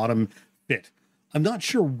sides and bottom, fit. I'm not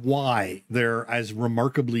sure why they're as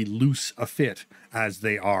remarkably loose a fit as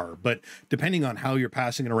they are, but depending on how you're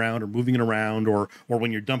passing it around or moving it around, or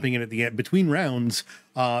when you're dumping it at the end between rounds,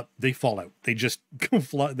 they fall out. They just go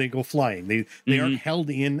flying. They aren't held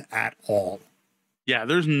in at all. Yeah,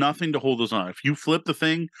 there's nothing to hold those on. If you flip the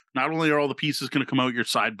thing, not only are all the pieces going to come out, your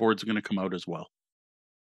sideboards are going to come out as well.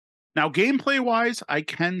 Now, gameplay-wise, I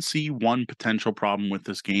can see one potential problem with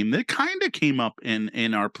this game that kind of came up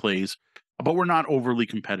in our plays, but we're not overly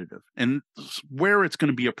competitive. And where it's going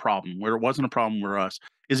to be a problem, where it wasn't a problem for us,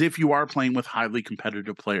 is if you are playing with highly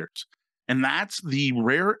competitive players. And that's the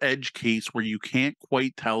rare edge case where you can't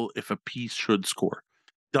quite tell if a piece should score.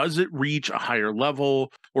 Does it reach a higher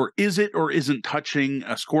level, or is it or isn't touching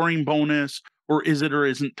a scoring bonus, or is it or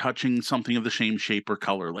isn't touching something of the same shape or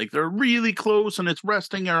color? Like, they're really close and it's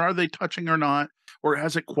resting, or are they touching or not? Or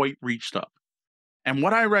has it quite reached up? And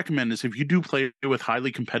what I recommend is, if you do play with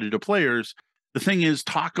highly competitive players, the thing is,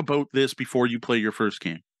 talk about this before you play your first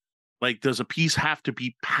game. Like, does a piece have to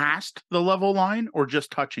be past the level line or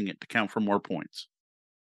just touching it to count for more points?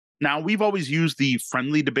 Now, we've always used the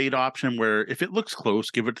friendly debate option where if it looks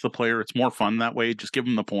close, give it to the player. It's more fun that way. Just give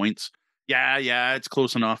them the points. Yeah, it's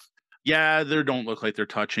close enough. Yeah, they don't look like they're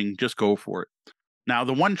touching. Just go for it. Now,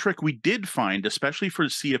 the one trick we did find, especially for to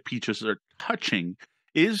see if pieces are touching,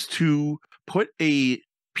 is to put a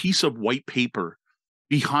piece of white paper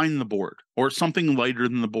behind the board or something lighter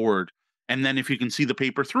than the board. And then if you can see the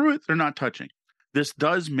paper through it, they're not touching. This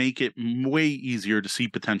does make it way easier to see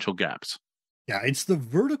potential gaps. Yeah, it's the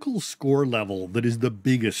vertical score level that is the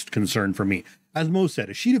biggest concern for me. As Mo said,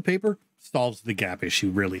 a sheet of paper solves the gap issue,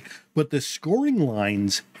 really. But the scoring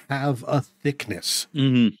lines have a thickness.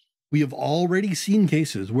 Mm-hmm. We have already seen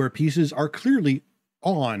cases where pieces are clearly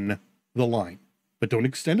on the line, but don't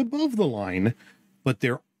extend above the line, but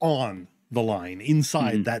they're on the line,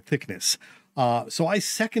 inside that thickness. So I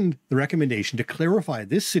second the recommendation to clarify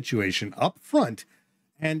this situation up front.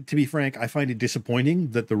 And to be frank, I find it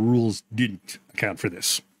disappointing that the rules didn't account for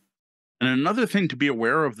this. And another thing to be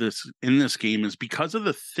aware of this in this game is, because of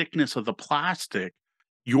the thickness of the plastic,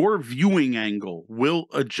 your viewing angle will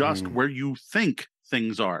adjust where you think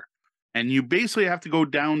things are. And you basically have to go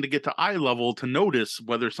down to get to eye level to notice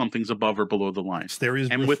whether something's above or below the line. There is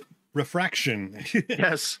with refraction.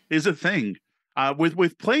 Yes, is a thing.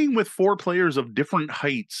 With playing with 4 players of different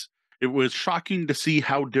heights, it was shocking to see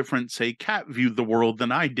how different, say, Kat viewed the world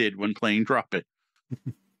than I did when playing Drop It.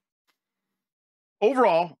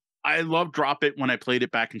 Overall, I loved Drop It when I played it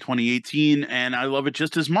back in 2018, and I love it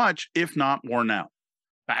just as much, if not more now.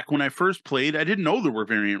 Back when I first played, I didn't know there were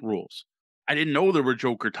variant rules. I didn't know there were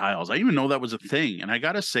Joker tiles. I didn't even know that was a thing. And I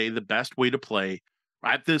gotta say, the best way to play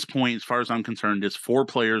at this point, as far as I'm concerned, is 4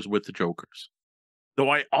 players with the Jokers.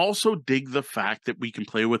 Though I also dig the fact that we can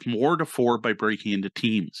play with more to 4 by breaking into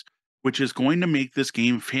teams, which is going to make this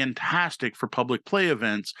game fantastic for public play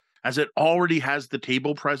events, as it already has the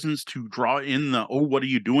table presence to draw in the, oh, what are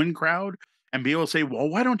you doing crowd? And be able to say, well,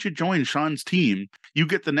 why don't you join Sean's team? You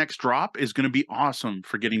get the next drop is going to be awesome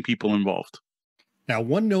for getting people involved. Now,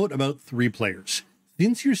 one note about 3 players.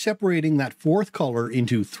 Since you're separating that 4th color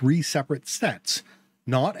into 3 separate sets,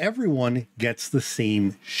 not everyone gets the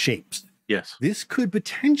same shapes. Yes. This could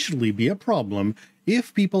potentially be a problem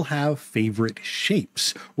if people have favorite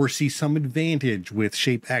shapes or see some advantage with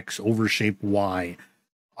shape X over shape Y.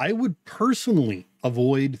 I would personally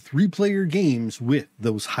avoid 3-player games with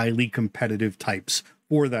those highly competitive types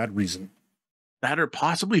for that reason. That, or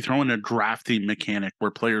possibly throw in a drafting mechanic where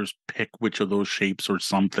players pick which of those shapes or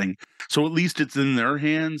something. So at least it's in their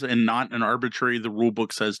hands and not an arbitrary, the rule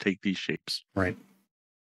book says take these shapes. Right.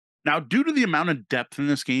 Now, due to the amount of depth in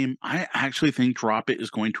this game, I actually think Drop It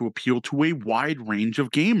is going to appeal to a wide range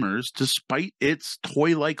of gamers despite its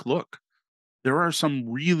toy-like look. There are some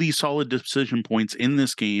really solid decision points in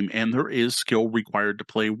this game, and there is skill required to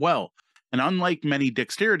play well. And unlike many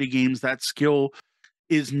dexterity games, that skill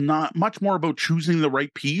is not much more about choosing the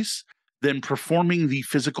right piece than performing the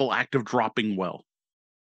physical act of dropping well.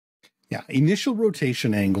 Yeah, initial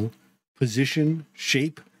rotation angle, position,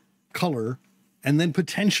 shape, color, and then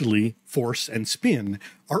potentially force and spin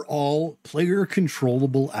are all player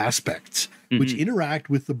controllable aspects, which interact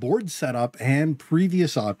with the board setup and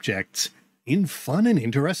previous objects in fun and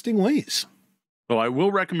interesting ways. So I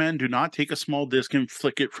will recommend do not take a small disc and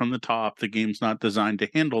flick it from the top. The game's not designed to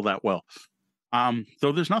handle that well.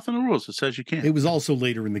 Though there's nothing in the rules that says you can't. It was also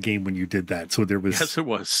later in the game when you did that, so there was yes, it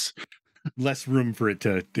was less room for it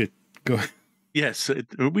to go. Yes,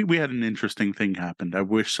 we had an interesting thing happen. I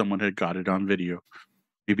wish someone had got it on video.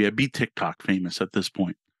 Maybe I'd be TikTok famous at this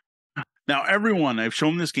point. Now, everyone I've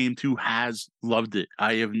shown this game to has loved it.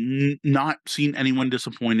 I have not seen anyone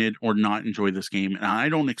disappointed or not enjoy this game, and I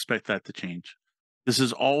don't expect that to change. This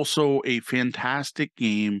is also a fantastic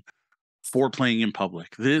game for playing in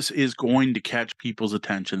public. This is going to catch people's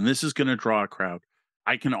attention. This is going to draw a crowd.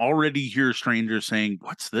 I can already hear strangers saying,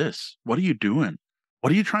 "What's this? What are you doing?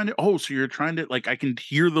 What are you trying to?" Oh, so you're trying to, like, I can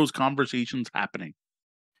hear those conversations happening.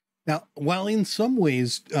 Now, while in some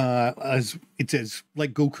ways, as it says,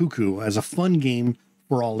 like Go Cuckoo as a fun game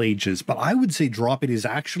for all ages, but I would say Drop It is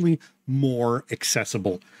actually more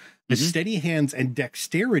accessible. The steady hands and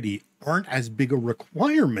dexterity aren't as big a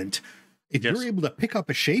requirement. If you're able to pick up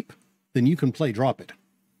a shape, then you can play Drop It.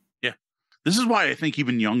 Yeah. This is why I think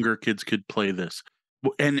even younger kids could play this.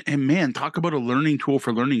 And man, talk about a learning tool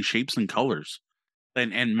for learning shapes and colors.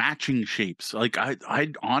 And matching shapes. Like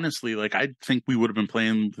I honestly, like, I think we would have been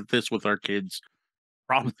playing this with our kids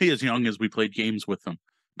probably as young as we played games with them.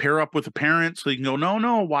 Pair up with a parent so you can go,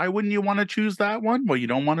 no, why wouldn't you want to choose that one? Well, you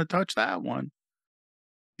don't want to touch that one.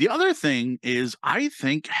 The other thing is, I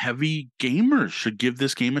think heavy gamers should give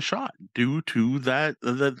this game a shot due to that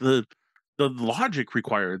the logic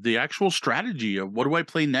required, the actual strategy of what do I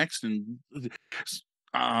play next, and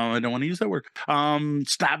I don't want to use that word.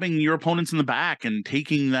 Stabbing your opponents in the back and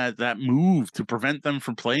taking that move to prevent them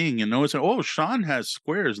from playing, and noticing, oh, Sean has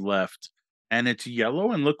squares left and it's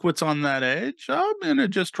yellow, and look what's on that edge. I'm gonna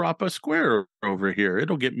just drop a square over here.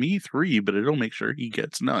 It'll get me 3, but it'll make sure he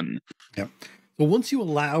gets none. Yeah. So once you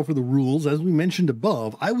allow for the rules, as we mentioned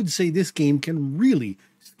above, I would say this game can really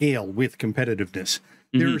scale with competitiveness.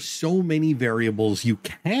 There are so many variables you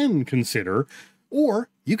can consider, or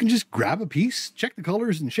you can just grab a piece, check the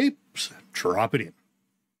colors and shapes, drop it in.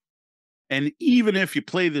 And even if you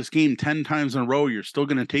play this game 10 times in a row, you're still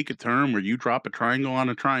going to take a turn where you drop a triangle on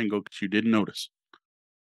a triangle because you didn't notice.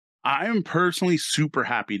 I am personally super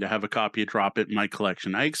happy to have a copy of Drop It in my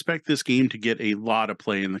collection. I expect this game to get a lot of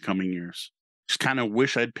play in the coming years. Just kind of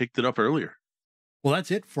wish I'd picked it up earlier. Well,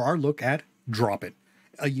 that's it for our look at Drop It,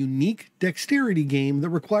 a unique dexterity game that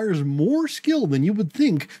requires more skill than you would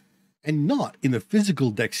think, and not in the physical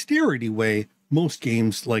dexterity way most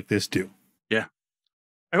games like this do. Yeah.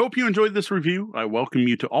 I hope you enjoyed this review. I welcome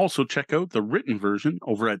you to also check out the written version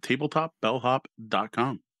over at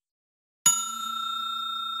tabletopbellhop.com.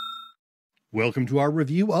 Welcome to our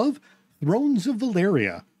review of Thrones of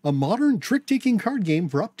Valeria, a modern trick-taking card game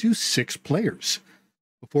for up to 6 players.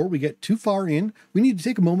 Before we get too far in, we need to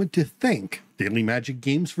take a moment to thank Daily Magic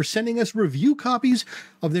Games for sending us review copies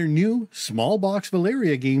of their new small box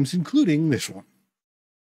Valeria games, including this one.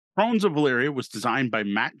 Thrones of Valeria was designed by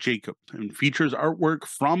Matt Jacobs and features artwork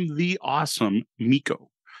from the awesome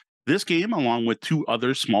Miko. This game, along with 2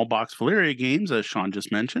 other small box Valeria games, as Sean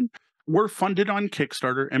just mentioned, were funded on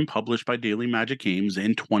Kickstarter and published by Daily Magic Games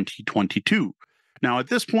in 2022. Now, at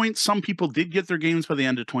this point, some people did get their games by the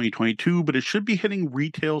end of 2022, but it should be hitting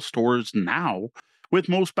retail stores now, with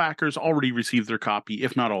most backers already received their copy,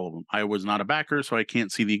 if not all of them. I was not a backer, so I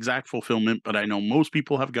can't see the exact fulfillment, but I know most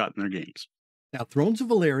people have gotten their games. Now, Thrones of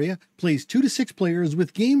Valeria plays 2 to 6 players,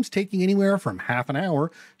 with games taking anywhere from half an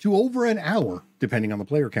hour to over an hour, depending on the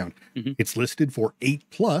player count. It's listed for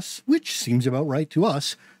 $8+, which seems about right to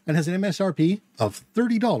us, and has an MSRP of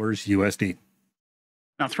 $30 USD.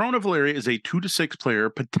 Now, Throne of Valeria is a 2 to 6 player,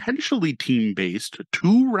 potentially team-based,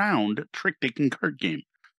 2-round trick-taking card game.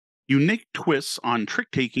 Unique twists on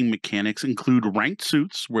trick-taking mechanics include ranked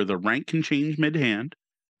suits, where the rank can change mid-hand,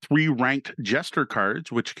 3 ranked jester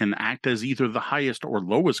cards, which can act as either the highest or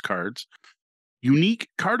lowest cards, unique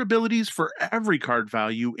card abilities for every card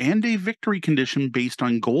value, and a victory condition based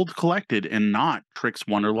on gold collected and not tricks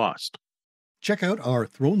won or lost. Check out our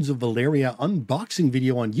Thrones of Valeria unboxing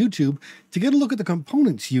video on YouTube to get a look at the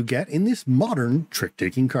components you get in this modern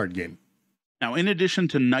trick-taking card game. Now, in addition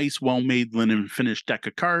to nice, well-made linen finished deck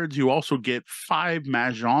of cards, you also get 5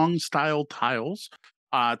 Mahjong-style tiles,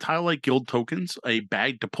 tile-like guild tokens, a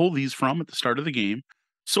bag to pull these from at the start of the game,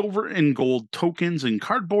 silver and gold tokens and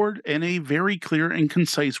cardboard, and a very clear and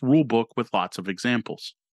concise rulebook with lots of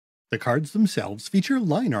examples. The cards themselves feature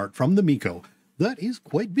line art from the Miko that is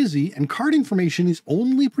quite busy, and card information is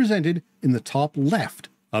only presented in the top left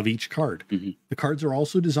of each card. The cards are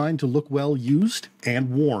also designed to look well used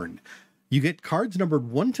and worn. You get cards numbered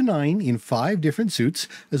 1 to 9 in 5 different suits,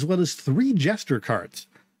 as well as 3 Jester cards.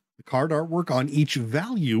 The card artwork on each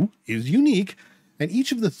value is unique, and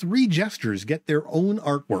each of the 3 Jesters get their own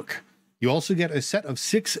artwork. You also get a set of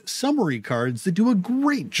 6 summary cards that do a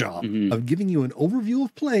great job of giving you an overview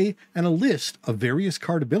of play and a list of various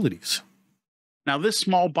card abilities. Now, this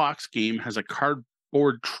small box game has a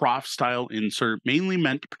cardboard trough-style insert mainly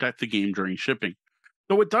meant to protect the game during shipping.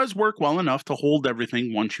 So it does work well enough to hold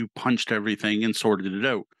everything once you punched everything and sorted it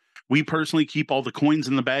out. We personally keep all the coins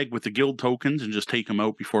in the bag with the guild tokens and just take them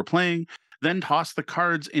out before playing, then toss the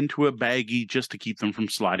cards into a baggie just to keep them from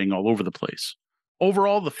sliding all over the place.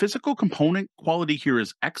 Overall, the physical component quality here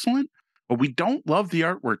is excellent, but we don't love the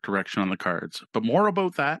artwork direction on the cards, but more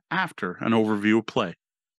about that after an overview of play.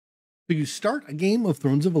 So you start a game of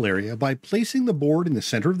Thrones of Valeria by placing the board in the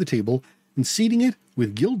center of the table and seating it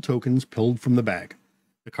with guild tokens pulled from the bag.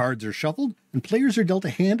 The cards are shuffled, and players are dealt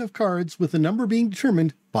a hand of cards with the number being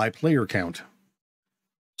determined by player count.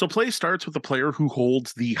 So play starts with the player who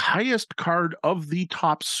holds the highest card of the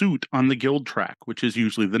top suit on the guild track, which is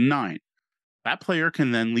usually the 9. That player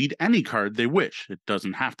can then lead any card they wish. It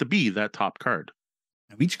doesn't have to be that top card.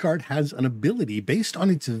 Now, each card has an ability based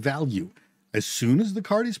on its value. As soon as the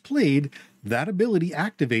card is played, that ability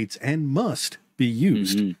activates and must be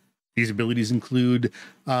used. These abilities include,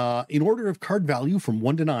 in order of card value from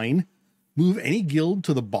 1 to 9, move any guild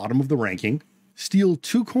to the bottom of the ranking, steal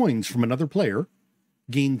 2 coins from another player,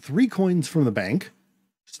 gain 3 coins from the bank,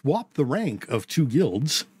 swap the rank of 2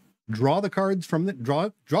 guilds, draw cards from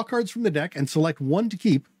the deck and select 1 to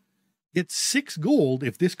keep, get 6 gold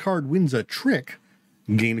if this card wins a trick,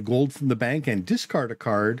 gain a gold from the bank and discard a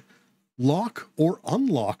card, lock or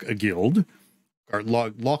unlock a guild,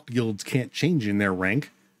 locked guilds can't change in their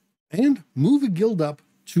rank, and move a guild up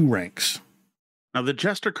 2 ranks. Now, the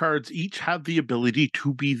Jester cards each have the ability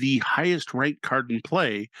to be the highest ranked card in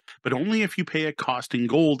play, but only if you pay a cost in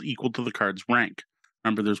gold equal to the card's rank.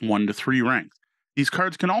 Remember, there's 1 to 3 ranks. These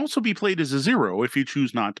cards can also be played as a 0 if you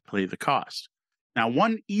choose not to play the cost. Now,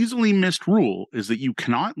 one easily missed rule is that you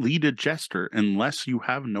cannot lead a Jester unless you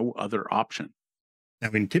have no other option. Now,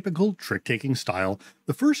 in typical trick-taking style,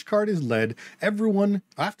 the first card is led.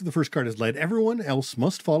 After the first card is led, everyone else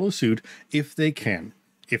must follow suit if they can.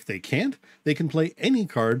 If they can't, they can play any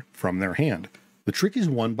card from their hand. The trick is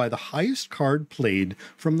won by the highest card played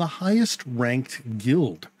from the highest ranked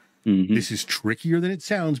guild. This is trickier than it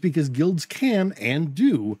sounds because guilds can and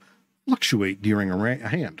do fluctuate during a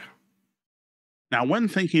hand. Now, when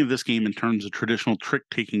thinking of this game in terms of traditional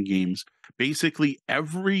trick-taking games, basically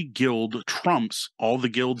every guild trumps all the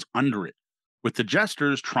guilds under it, with the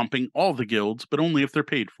Jesters trumping all the guilds, but only if they're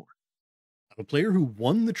paid for. A player who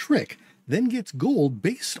won the trick then gets gold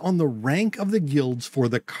based on the rank of the guilds for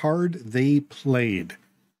the card they played.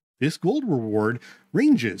 This gold reward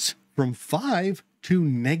ranges from 5 to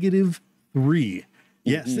 -3.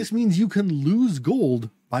 Yes, this means you can lose gold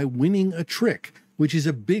by winning a trick, which is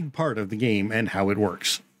a big part of the game and how it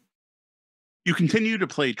works. You continue to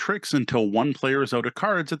play tricks until one player is out of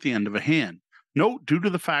cards at the end of a hand. Note, due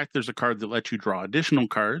to the fact there's a card that lets you draw additional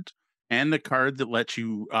cards, and the card that lets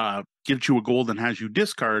you gives you a gold and has you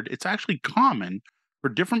discard, it's actually common for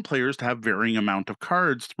different players to have varying amount of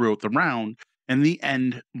cards throughout the round, and the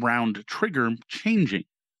end round trigger changing.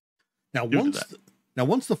 Now,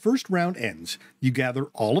 once the first round ends, you gather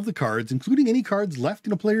all of the cards, including any cards left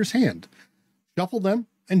in a player's hand, shuffle them,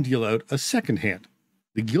 and deal out a second hand.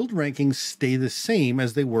 The guild rankings stay the same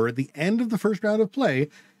as they were at the end of the first round of play,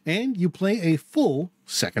 and you play a full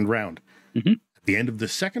second round. At the end of the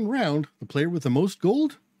second round, the player with the most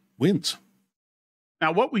gold wins.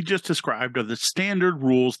 Now, what we just described are the standard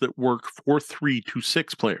rules that work for 3 to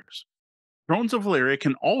 6 players. Thrones of Valeria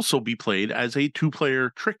can also be played as a 2-player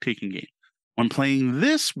trick-taking game. When playing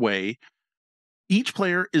this way, each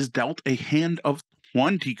player is dealt a hand of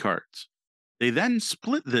 20 cards. They then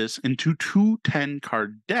split this into 2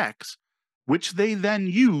 10-card decks, which they then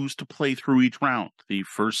use to play through each round. The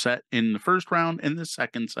first set in the first round and the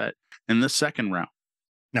second set in the second round.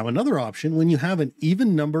 Now, another option when you have an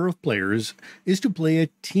even number of players is to play a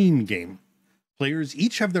team game. Players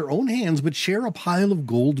each have their own hands but share a pile of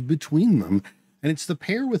gold between them, and it's the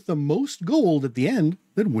pair with the most gold at the end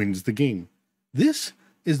that wins the game. This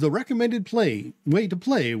is the recommended way to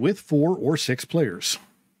play with 4 or 6 players.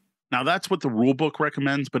 Now, that's what the rulebook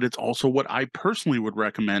recommends, but it's also what I personally would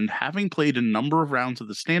recommend, having played a number of rounds of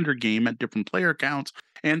the standard game at different player counts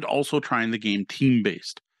and also trying the game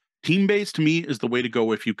team-based. Team-based, to me, is the way to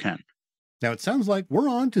go if you can. Now, it sounds like we're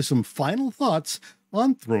on to some final thoughts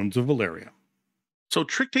on Thrones of Valeria. So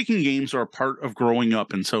trick-taking games are a part of growing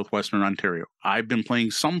up in southwestern Ontario. I've been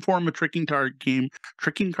playing some form of trick-taking card game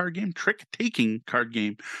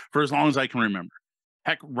for as long as I can remember.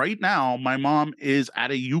 Heck, right now, my mom is at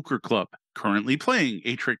a euchre club, currently playing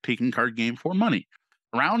a trick-taking card game for money.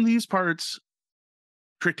 Around these parts,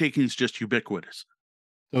 trick-taking is just ubiquitous.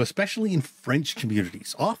 So especially in French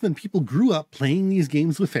communities, often people grew up playing these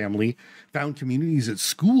games with family, found communities at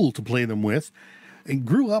school to play them with, and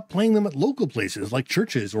grew up playing them at local places like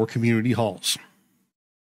churches or community halls.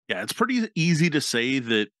 Yeah, it's pretty easy to say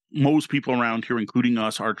that most people around here, including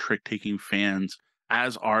us, are trick-taking fans,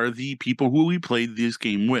 as are the people who we played this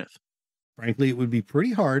game with. Frankly, it would be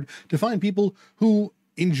pretty hard to find people who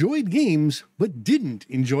enjoyed games but didn't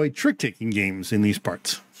enjoy trick-taking games in these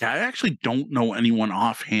parts. Yeah, I actually don't know anyone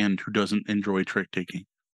offhand who doesn't enjoy trick-taking.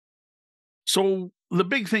 So the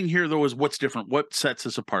big thing here, though, is what's different, what sets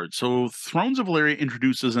us apart. So Thrones of Valeria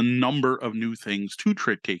introduces a number of new things to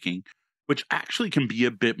trick-taking, which actually can be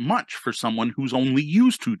a bit much for someone who's only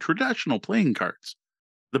used to traditional playing cards.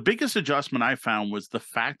 The biggest adjustment I found was the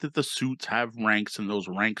fact that the suits have ranks and those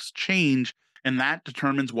ranks change, and that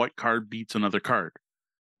determines what card beats another card.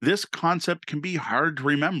 This concept can be hard to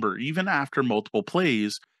remember even after multiple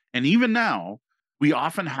plays, and even now, we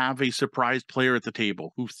often have a surprised player at the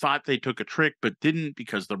table who thought they took a trick but didn't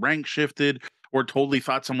because the rank shifted, or totally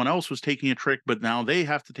thought someone else was taking a trick, but now they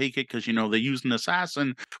have to take it because, they used an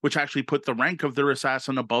assassin, which actually put the rank of their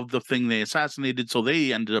assassin above the thing they assassinated, so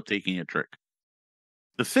they ended up taking a trick.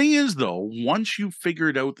 The thing is, though, once you've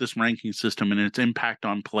figured out this ranking system and its impact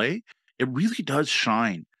on play, it really does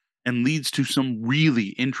shine and leads to some really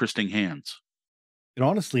interesting hands. It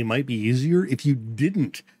honestly might be easier if you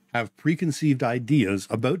didn't have preconceived ideas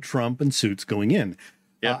about Trump and suits going in,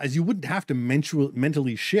 as you wouldn't have to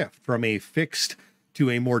mentally shift from a fixed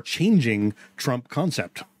to a more changing Trump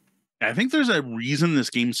concept. I think there's a reason this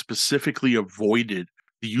game specifically avoided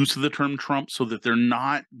the use of the term Trump, so that they're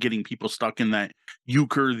not getting people stuck in that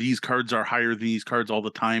euchre, these cards are higher than these cards all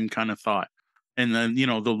the time kind of thought. And then, the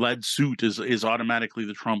lead suit is automatically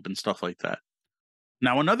the Trump and stuff like that.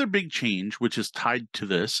 Now, another big change, which is tied to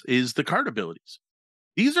this, is the card abilities.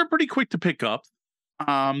 These are pretty quick to pick up.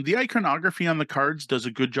 The iconography on the cards does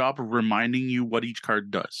a good job of reminding you what each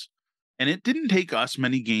card does. And it didn't take us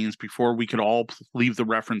many games before we could all leave the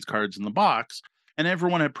reference cards in the box, and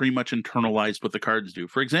everyone had pretty much internalized what the cards do.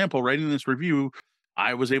 For example, writing this review,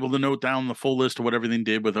 I was able to note down the full list of what everything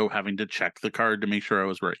did without having to check the card to make sure I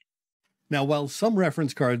was right. Now, while some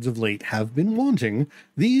reference cards of late have been wanting,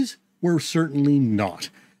 these were certainly not.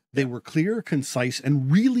 They were clear, concise,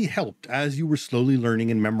 and really helped as you were slowly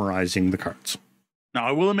learning and memorizing the cards. Now,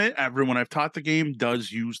 I will admit, everyone I've taught the game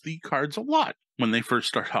does use the cards a lot when they first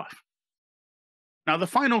start off. Now, the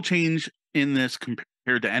final change in this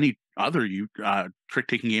compared to any other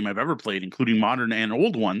trick-taking game I've ever played, including modern and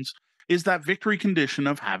old ones, is that victory condition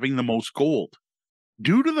of having the most gold.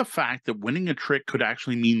 Due to the fact that winning a trick could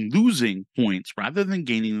actually mean losing points rather than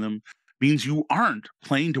gaining them, means you aren't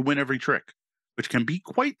playing to win every trick, which can be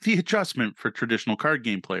quite the adjustment for traditional card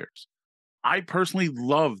game players. I personally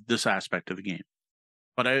love this aspect of the game.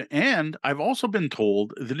 And I've also been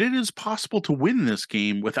told that it is possible to win this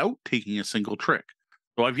game without taking a single trick.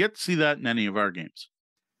 So I've yet to see that in any of our games.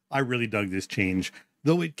 I really dug this change,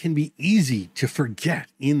 though it can be easy to forget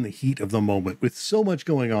in the heat of the moment. With so much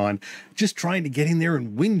going on, just trying to get in there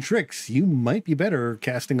and win tricks, you might be better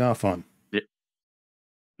casting off on. Yeah.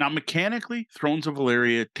 Now, mechanically, Thrones of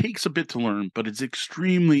Valeria takes a bit to learn, but it's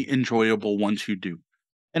extremely enjoyable once you do.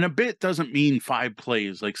 And a bit doesn't mean 5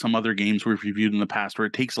 plays like some other games we've reviewed in the past where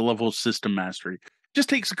it takes a level of system mastery. It just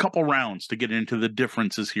takes a couple rounds to get into the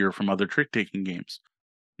differences here from other trick-taking games.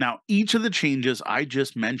 Now, each of the changes I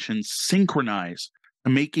just mentioned synchronize to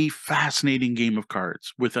make a fascinating game of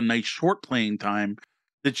cards with a nice short playing time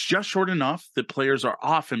that's just short enough that players are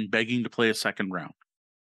often begging to play a second round.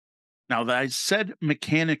 Now, that I said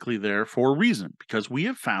mechanically there for a reason, because we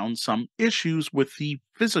have found some issues with the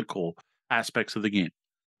physical aspects of the game.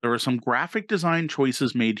 There are some graphic design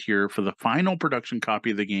choices made here for the final production copy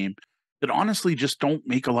of the game that honestly just don't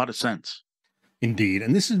make a lot of sense. Indeed,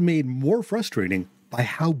 and this is made more frustrating by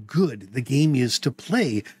how good the game is to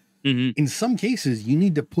play. Mm-hmm. In some cases, you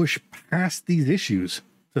need to push past these issues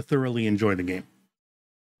to thoroughly enjoy the game.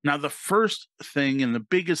 Now, the first thing and the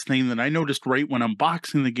biggest thing that I noticed right when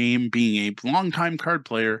unboxing the game, being a longtime card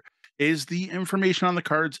player, is the information on the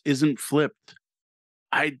cards isn't flipped.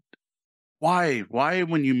 I Why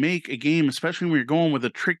when you make a game, especially when you're going with a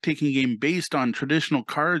trick-taking game based on traditional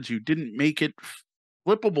cards, you didn't make it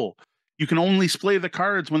flippable? You can only splay the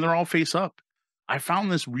cards when they're all face up. I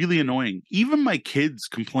found this really annoying. Even my kids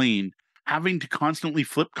complain having to constantly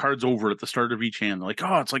flip cards over at the start of each hand. Like,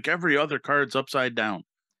 oh, it's like every other card's upside down.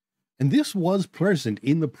 And this was present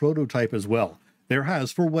in the prototype as well. There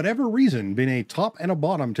has, for whatever reason, been a top and a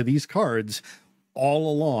bottom to these cards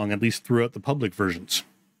all along, at least throughout the public versions.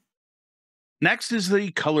 Next is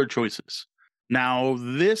the color choices. Now,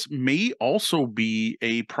 this may also be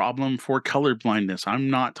a problem for color blindness. I'm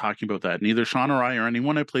not talking about that. Neither Sean or I or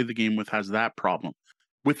anyone I play the game with has that problem.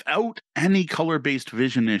 Without any color-based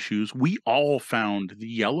vision issues, we all found the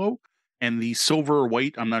yellow and the silver or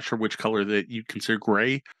white, I'm not sure which color that you consider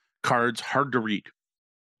gray, cards hard to read.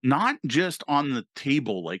 Not just on the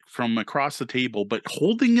table, like from across the table, but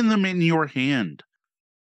holding them in your hand.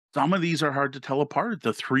 Some of these are hard to tell apart,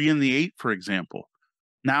 the 3 and the 8, for example.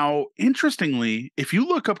 Now, interestingly, if you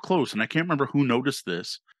look up close, and I can't remember who noticed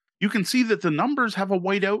this, you can see that the numbers have a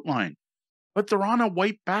white outline, but they're on a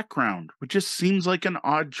white background, which just seems like an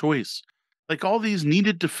odd choice. Like all these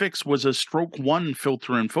needed to fix was a stroke 1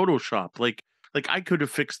 filter in Photoshop. Like I could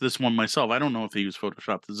have fixed this one myself. I don't know if they use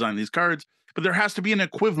Photoshop to design these cards, but there has to be an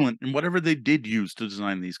equivalent in whatever they did use to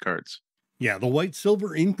design these cards. Yeah, the white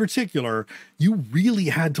silver in particular, you really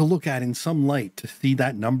had to look at in some light to see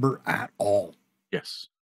that number at all. Yes.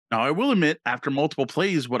 Now, I will admit, after multiple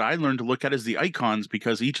plays, what I learned to look at is the icons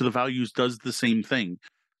because each of the values does the same thing.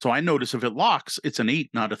 So I notice if it locks, it's an 8,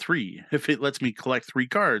 not a 3. If it lets me collect 3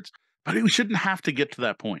 cards, but we shouldn't have to get to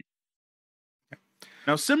that point.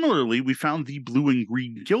 Now, similarly, we found the blue and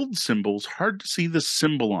green guild symbols hard to see the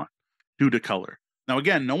symbol on due to color. Now,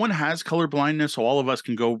 again, no one has color blindness, so all of us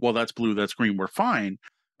can go, well, that's blue, that's green, we're fine.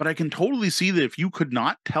 But I can totally see that if you could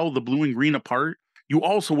not tell the blue and green apart, you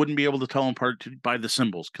also wouldn't be able to tell them apart by the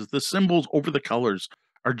symbols, because the symbols over the colors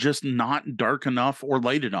are just not dark enough or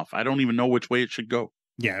light enough. I don't even know which way it should go.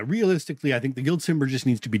 Yeah, realistically, I think the guild symbol just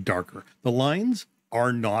needs to be darker. The lines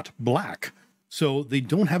are not black, so they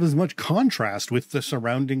don't have as much contrast with the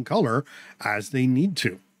surrounding color as they need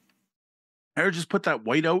to. Or just put that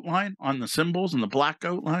white outline on the symbols and the black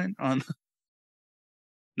outline on.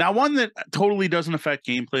 Now, one that totally doesn't affect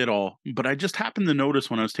gameplay at all, but I just happened to notice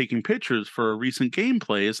when I was taking pictures for a recent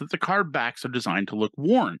gameplay, is that the card backs are designed to look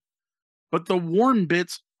worn. But the worn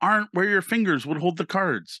bits aren't where your fingers would hold the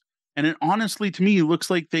cards. And it honestly, to me, looks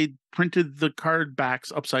like they printed the card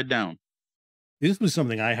backs upside down. This was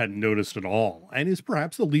something I hadn't noticed at all, and is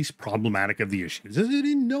perhaps the least problematic of the issues, as it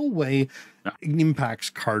in no way impacts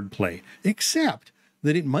card play, except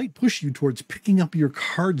that it might push you towards picking up your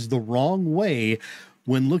cards the wrong way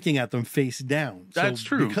when looking at them face down. That's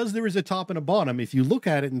true. Because there is a top and a bottom, if you look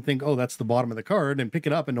at it and think, oh, that's the bottom of the card, and pick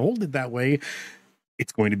it up and hold it that way,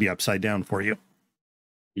 it's going to be upside down for you.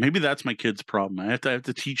 Maybe that's my kid's problem. I have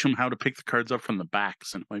to teach them how to pick the cards up from the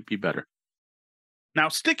backs, and it might be better. Now,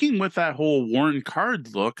 sticking with that whole worn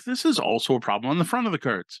card look, this is also a problem on the front of the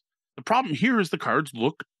cards. The problem here is the cards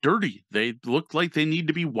look dirty. They look like they need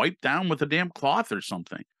to be wiped down with a damp cloth or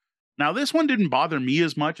something. Now, this one didn't bother me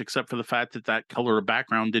as much, except for the fact that that color of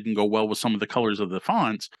background didn't go well with some of the colors of the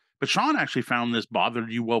fonts. But Sean actually found this bothered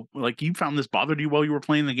you well, like you found this bothered you while you were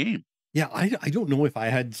playing the game. Yeah, I don't know if I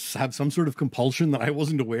have some sort of compulsion that I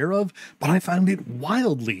wasn't aware of, but I found it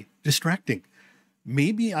wildly distracting.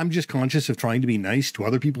 Maybe I'm just conscious of trying to be nice to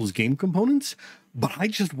other people's game components, but I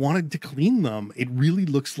just wanted to clean them. It really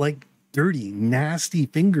looks like dirty, nasty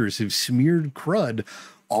fingers have smeared crud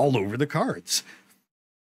all over the cards.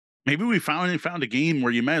 Maybe we finally found a game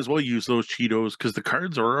where you might as well use those Cheetos because the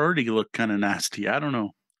cards are already look kind of nasty. I don't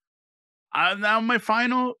know. Now, my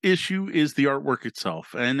final issue is the artwork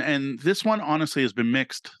itself. And this one, honestly, has been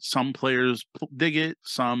mixed. Some players dig it,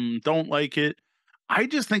 some don't like it. I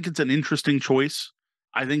just think it's an interesting choice.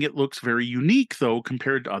 I think it looks very unique, though,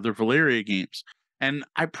 compared to other Valeria games. And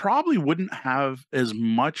I probably wouldn't have as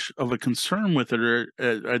much of a concern with it, or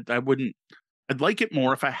I'd like it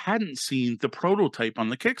more if I hadn't seen the prototype on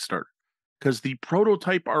the Kickstarter. Because the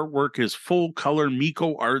prototype artwork is full color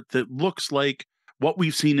Miko art that looks like what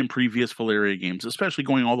we've seen in previous Valeria games, especially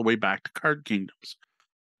going all the way back to Card Kingdoms.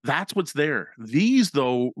 That's what's there. These,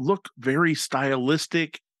 though, look very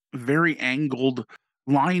stylistic, very angled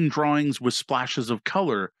line drawings with splashes of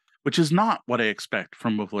color, which is not what I expect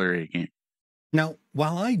from a Valeria game. Now,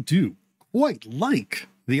 while I do quite like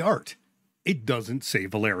the art, it doesn't say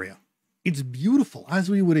Valeria. It's beautiful, as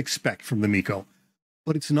we would expect from the Miko,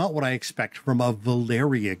 but it's not what I expect from a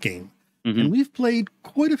Valeria game. Mhm. And we've played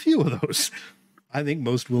quite a few of those, I think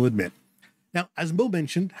most will admit. Now, as Mo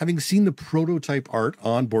mentioned, having seen the prototype art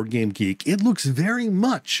on Board Game Geek, it looks very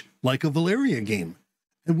much like a Valeria game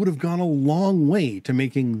and would have gone a long way to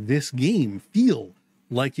making this game feel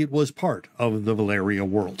like it was part of the Valeria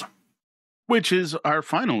world. Which is our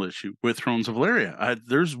final issue with Thrones of Valeria.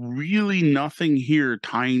 There's really nothing here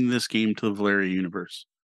tying this game to the Valeria universe.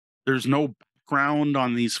 There's no background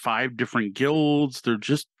on these 5 different guilds. They're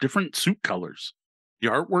just different suit colors. The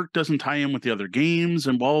artwork doesn't tie in with the other games.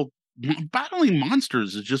 And while battling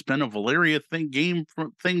monsters has just been a Valeria thing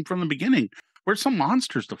from the beginning, where's some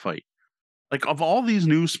monsters to fight? Like, of all these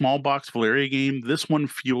new small box Valeria games, this one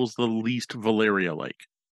feels the least Valeria-like.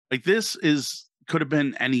 Like, this could have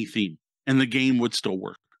been any theme, and the game would still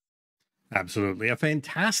work. Absolutely. A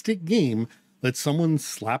fantastic game that someone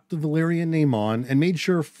slapped the Valerian name on and made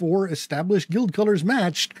sure 4 established guild colors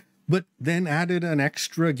matched, but then added an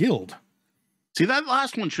extra guild. See, that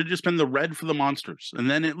last one should have just been the red for the monsters, and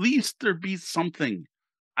then at least there'd be something.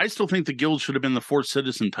 I still think the guild should have been the 4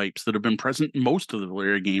 citizen types that have been present in most of the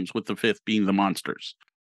Valeria games, with the 5th being the monsters.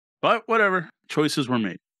 But whatever, choices were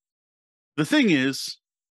made. The thing is,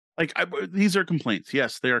 like, these are complaints.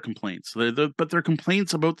 Yes, they are complaints. But they're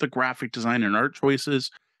complaints about the graphic design and art choices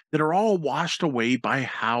that are all washed away by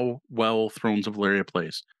how well Thrones of Valeria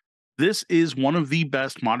plays. This is one of the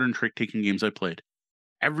best modern trick-taking games I played.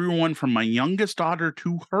 Everyone from my youngest daughter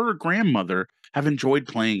to her grandmother have enjoyed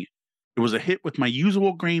playing it. It was a hit with my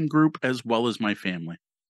usual game group as well as my family.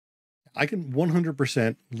 I can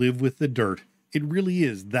 100% live with the dirt. It really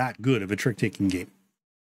is that good of a trick-taking game.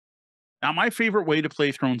 Now, my favorite way to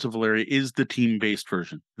play Thrones of Valeria is the team-based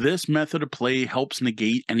version. This method of play helps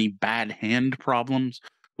negate any bad hand problems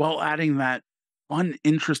while adding that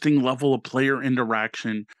uninteresting level of player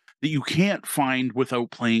interaction that you can't find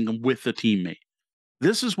without playing with a teammate.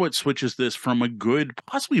 This is what switches this from a good,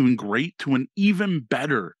 possibly even great, to an even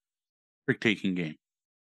better trick-taking game.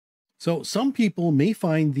 So some people may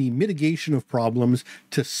find the mitigation of problems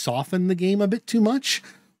to soften the game a bit too much,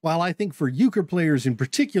 while I think for euchre players in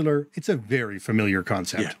particular, it's a very familiar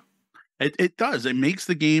concept. Yeah, it does. It makes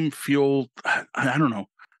the game feel, I don't know,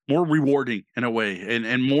 more rewarding in a way,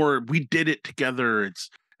 and more, we did it together. It's,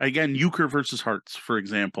 again, euchre versus hearts, for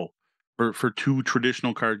example, for 2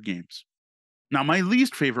 traditional card games. Now, my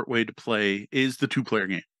least favorite way to play is the 2-player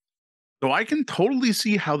game. So I can totally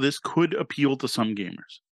see how this could appeal to some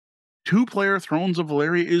gamers. 2-player Thrones of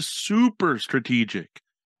Valeria is super strategic,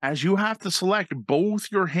 as you have to select both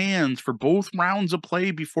your hands for both rounds of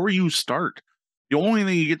play before you start. The only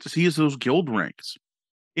thing you get to see is those guild ranks.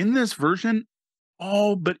 In this version,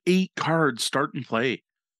 all but 8 cards start in play,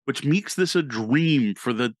 which makes this a dream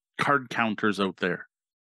for the card counters out there.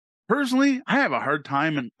 Personally, I have a hard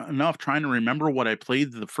time enough trying to remember what I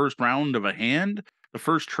played the first round of a hand, the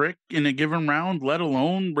first trick in a given round, let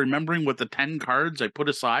alone remembering what the 10 cards I put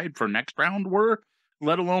aside for next round were,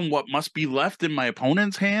 let alone what must be left in my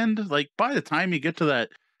opponent's hand. Like, by the time you get to that,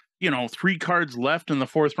 3 cards left in the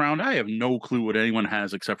 4th round, I have no clue what anyone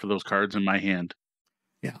has except for those cards in my hand.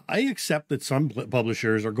 Yeah, I accept that some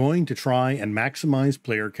publishers are going to try and maximize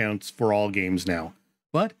player counts for all games now,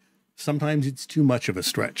 but sometimes it's too much of a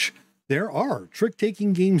stretch. There are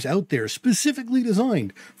trick-taking games out there specifically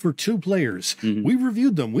designed for 2 players. Mm-hmm. We've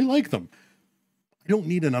reviewed them. We like them. I don't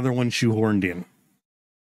need another one shoehorned in.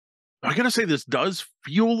 I gotta say, this does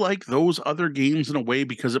feel like those other games in a way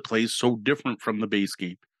because it plays so different from the base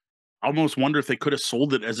game. I almost wonder if they could have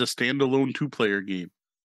sold it as a standalone 2-player game.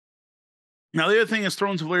 Now, the other thing is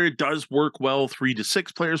Thrones of Valeria does work well 3 to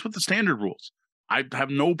 6 players with the standard rules. I have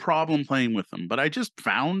no problem playing with them, but I just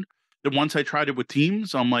found that once I tried it with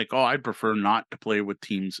teams, I'm like, oh, I'd prefer not to play with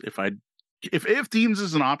teams. If teams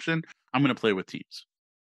is an option, I'm going to play with teams.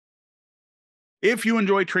 If you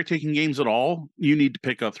enjoy trick-taking games at all, you need to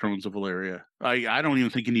pick up Thrones of Valeria. I don't even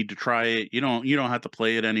think you need to try it. You don't have to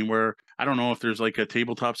play it anywhere. I don't know if there's like a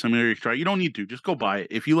tabletop simulator you can try. You don't need to. Just go buy it.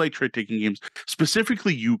 If you like trick-taking games,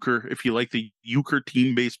 specifically euchre, if you like the euchre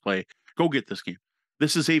team-based play, go get this game.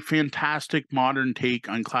 This is a fantastic modern take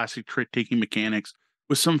on classic trick-taking mechanics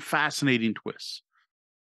with some fascinating twists.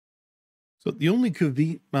 So the only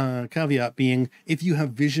caveat being if you have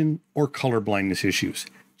vision or color blindness issues.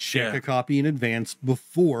 Check a copy in advance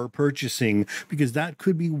before purchasing, because that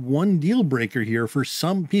could be one deal breaker here for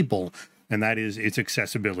some people, and that is its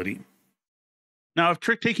accessibility. Now, if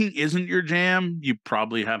trick-taking isn't your jam, you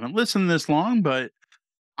probably haven't listened this long, but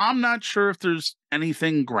I'm not sure if there's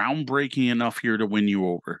anything groundbreaking enough here to win you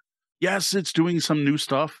over. Yes, it's doing some new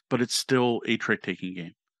stuff, but it's still a trick-taking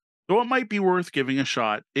game. So it might be worth giving a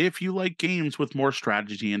shot if you like games with more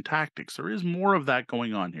strategy and tactics. There is more of that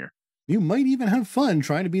going on here. You might even have fun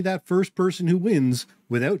trying to be that first person who wins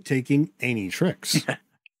without taking any tricks.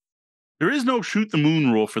 There is no shoot the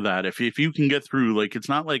moon rule for that. If you can get through, like, it's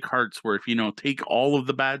not like hearts where if take all of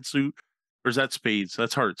the bad suit, or is that spades?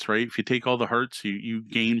 That's hearts, right? If you take all the hearts, you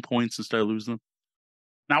gain points instead of losing them.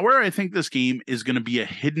 Now, where I think this game is going to be a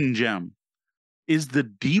hidden gem is the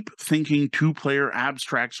deep thinking 2-player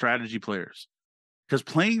abstract strategy players. Because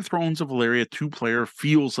playing Thrones of Valeria 2-player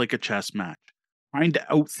feels like a chess match, trying to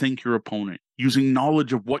outthink your opponent, using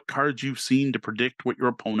knowledge of what cards you've seen to predict what your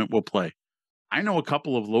opponent will play. I know a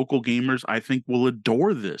couple of local gamers I think will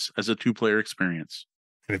adore this as a 2-player experience.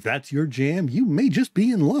 And if that's your jam, you may just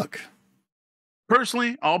be in luck.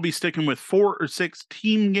 Personally, I'll be sticking with 4 or 6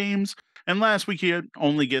 team games. Unless we can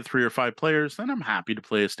only get 3 or 5 players, then I'm happy to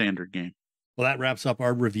play a standard game. Well, that wraps up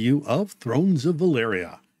our review of Thrones of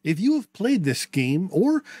Valeria. If you have played this game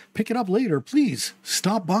or pick it up later, please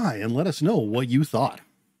stop by and let us know what you thought.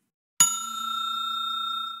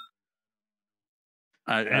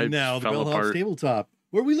 And now the Bellhop's Tabletop,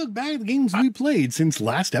 where we look back at the games we played since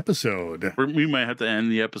last episode. We might have to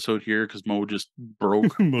end the episode here because Mo just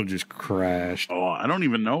broke. Mo just crashed. Oh, I don't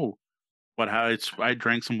even know I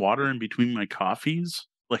drank some water in between my coffees.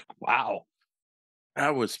 Like, wow,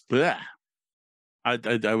 that was bleh.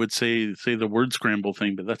 I would say the word scramble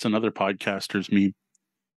thing, but that's another podcaster's meme.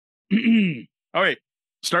 All right,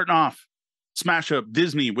 starting off, smash up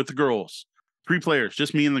Disney with the girls. 3 players,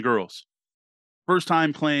 just me and the girls. First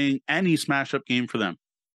time playing any smash up game for them.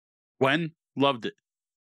 Gwen loved it.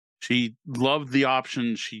 She loved the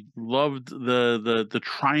options. She loved the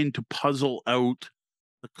trying to puzzle out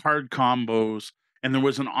the card combos. And there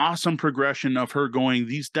was an awesome progression of her going,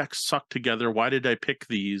 these decks suck together. Why did I pick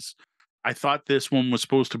these? I thought this one was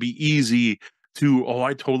supposed to be easy to,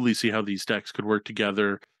 I totally see how these decks could work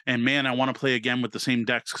together. And man, I want to play again with the same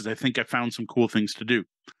decks because I think I found some cool things to do.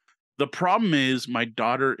 The problem is my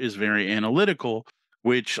daughter is very analytical,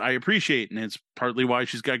 which I appreciate. And it's partly why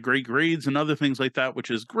she's got great grades and other things like that,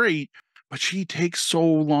 which is great. But she takes so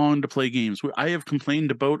long to play games. I have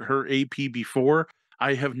complained about her AP before.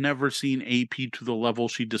 I have never seen AP to the level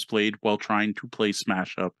she displayed while trying to play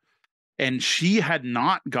Smash Up. And she had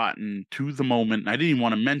not gotten to the moment, and I didn't even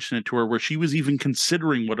want to mention it to her, where she was even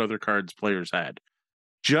considering what other cards players had.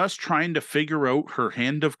 Just trying to figure out her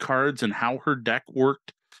hand of cards and how her deck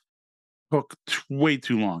worked took way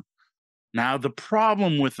too long. Now, the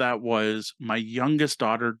problem with that was my youngest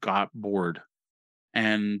daughter got bored.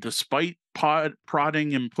 And despite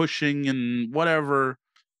prodding and pushing and whatever,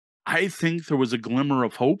 I think there was a glimmer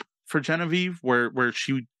of hope for Genevieve where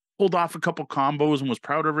she pulled off a couple combos and was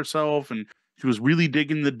proud of herself, and she was really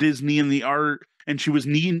digging the Disney and the art, and she was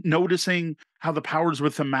noticing how the powers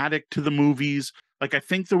were thematic to the movies. Like, I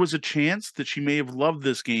think there was a chance that she may have loved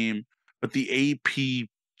this game, but the AP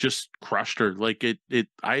just crushed her. Like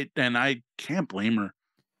I can't blame her.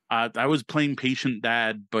 I was playing patient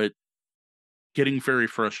dad, but getting very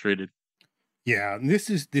frustrated. Yeah,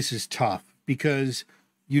 this is tough because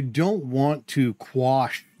you don't want to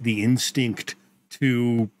quash the instinct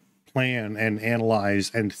to plan and analyze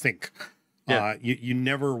and think. Yeah. You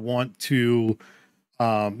never want to,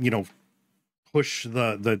 push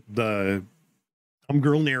the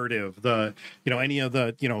girl narrative, any of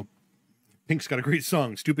the, Pink's got a great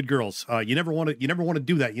song, Stupid Girls. You never want to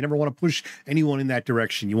do that. You never want to push anyone in that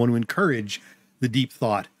direction. You want to encourage the deep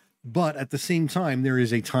thought, but at the same time, there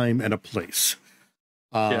is a time and a place.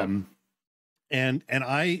 And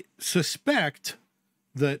I suspect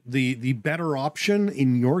that the better option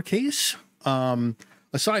in your case,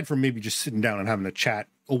 aside from maybe just sitting down and having a chat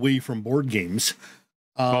away from board games,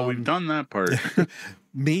 well, we've done that part,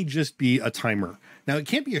 may just be a timer. Now, it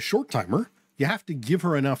can't be a short timer. You have to give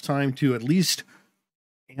her enough time to at least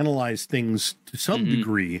analyze things to some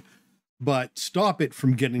degree, but stop it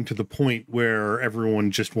from getting to the point where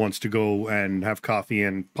everyone just wants to go and have coffee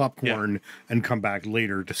and popcorn and come back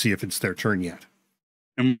later to see if it's their turn yet.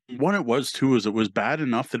 And what it was, too, is it was bad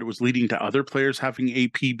enough that it was leading to other players having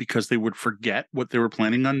AP because they would forget what they were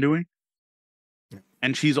planning on doing.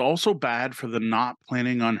 And she's also bad for the not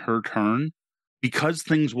planning on her turn because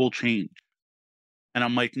things will change. And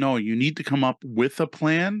I'm like, no, you need to come up with a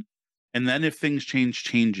plan. And then if things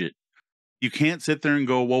change it. You can't sit there and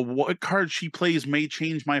go, well, what card she plays may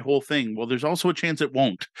change my whole thing. Well, there's also a chance it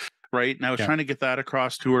won't. Right. And I was trying to get that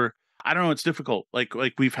across to her. I don't know. It's difficult. Like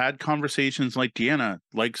we've had conversations like Deanna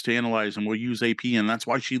likes to analyze and will use AP. And that's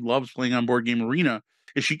why she loves playing on Board Game Arena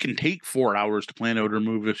is she can take 4 hours to plan out her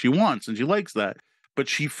move if she wants. And she likes that. But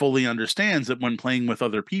she fully understands that when playing with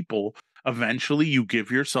other people, eventually you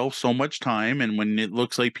give yourself so much time, and when it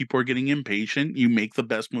looks like people are getting impatient, you make the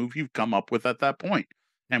best move you've come up with at that point.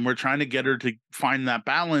 And we're trying to get her to find that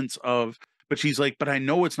balance of, but she's like, but I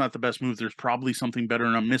know it's not the best move. There's probably something better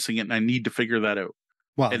and I'm missing it and I need to figure that out.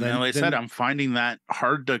 Well, and then, like I said, I'm finding that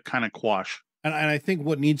hard to kind of quash. And I think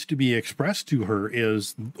what needs to be expressed to her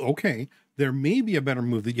is, okay, there may be a better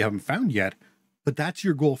move that you haven't found yet, but that's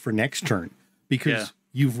your goal for next turn because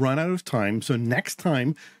you've run out of time. So next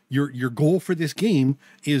time, your goal for this game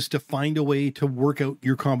is to find a way to work out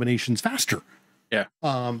your combinations faster. Yeah.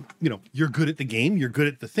 You're good at the game, you're good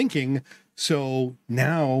at the thinking. So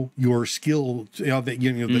now your skill,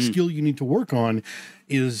 the skill you need to work on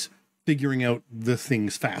is figuring out the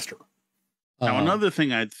things faster. Now, another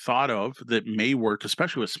thing I'd thought of that may work,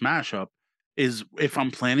 especially with Smash Up, is if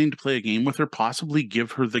I'm planning to play a game with her, possibly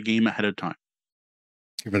give her the game ahead of time.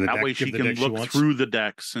 That way she can look through the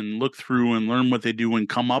decks and look through and learn what they do and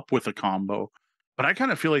come up with a combo. But I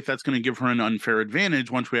kind of feel like that's going to give her an unfair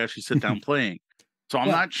advantage once we actually sit down playing. So I'm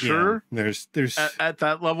not sure there's at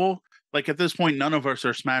that level. Like at this point, none of us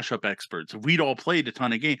are Smash Up experts. If we'd all played a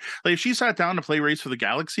ton of games, like if she sat down to play Race for the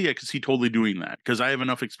Galaxy, I could see totally doing that because I have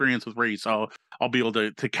enough experience with Race. I'll be able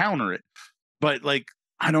to counter it. But like,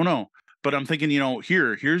 I don't know. But I'm thinking,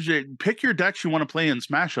 here's your pick your decks you want to play in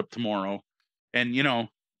Smash Up tomorrow, and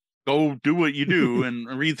go do what you do and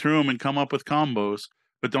read through them and come up with combos.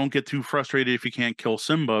 But don't get too frustrated if you can't kill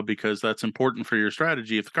Simba because that's important for your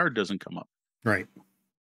strategy if the card doesn't come up. Right.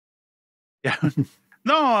 Yeah.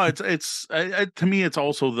 No, it's to me, it's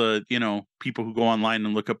also the, people who go online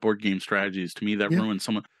and look up board game strategies. To me, that ruins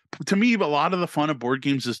someone. To me, a lot of the fun of board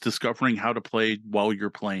games is discovering how to play while you're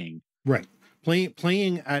playing. Right.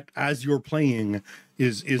 Playing as you're playing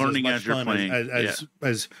is learning as much fun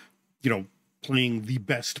as playing the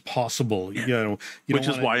best possible, which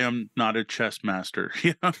is why I'm not a chess master.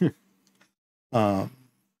 All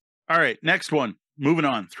right, next one. Moving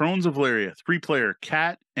on. Thrones of Valeria, 3-player,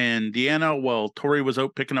 Kat and Deanna, while Tori was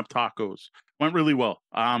out picking up tacos. Went really well.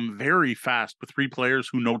 Very fast with 3 players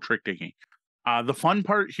who know trick taking. The fun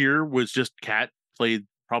part here was just Kat played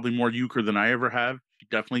probably more euchre than I ever have. She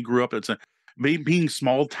definitely grew up. It's being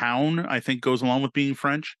small town, I think, goes along with being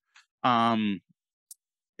French. And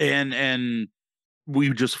we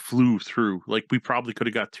just flew through. Like we probably could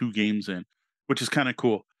have got 2 games in, which is kind of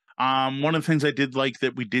cool. One of the things I did like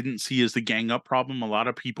that we didn't see is the gang up problem. A lot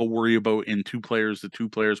of people worry about in 2 players, the 2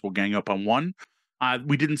 players will gang up on one.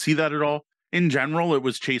 We didn't see that at all. In general, it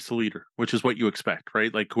was chase the leader, which is what you expect,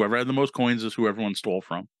 right? Like whoever had the most coins is who everyone stole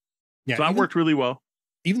from. Yeah, so that worked really well.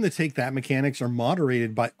 Even the take that mechanics are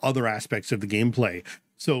moderated by other aspects of the gameplay.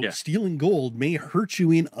 So stealing gold may hurt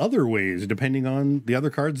you in other ways, depending on the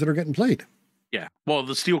other cards that are getting played. Yeah. Well,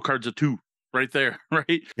 the steal card's a 2 right there,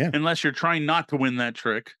 right? Yeah. Unless you're trying not to win that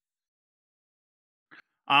trick.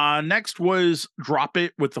 Next was Drop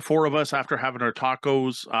It with the 4 of us after having our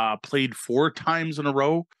tacos. Played 4 times in a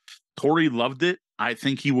row. Tori loved it. I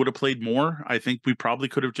think he would have played more. I think we probably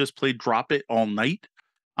could have just played Drop It all night.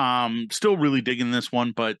 Still really digging this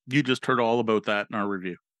one, but you just heard all about that in our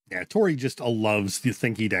review. Yeah, Tori just loves the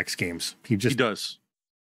Thinky Decks games. He does.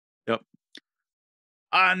 Yep.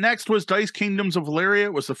 Next was Dice Kingdoms of Valeria.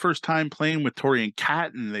 It was the first time playing with Tori and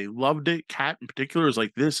Kat, and they loved it. Kat in particular is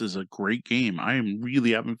like, this is a great game. I am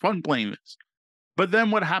really having fun playing this. But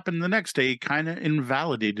then what happened the next day kind of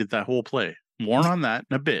invalidated that whole play. More on that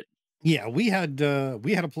in a bit. Yeah, we had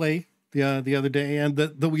a play the other day, and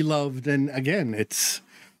that we loved, and again,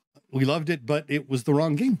 we loved it, but it was the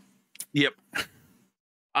wrong game. Yep.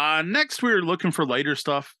 Next, we were looking for lighter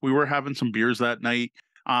stuff. We were having some beers that night.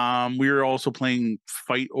 We were also playing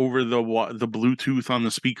fight over the Bluetooth on the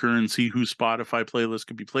speaker and see whose Spotify playlist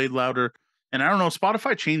could be played louder. And I don't know,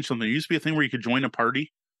 Spotify changed something. There used to be a thing where you could join a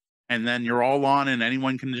party and then you're all on and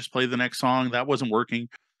anyone can just play the next song. That wasn't working.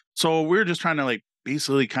 So we were just trying to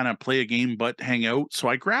basically kind of play a game but hang out. So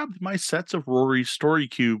I grabbed my sets of Rory's story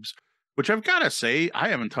cubes, which I've got to say, I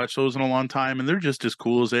haven't touched those in a long time, and they're just as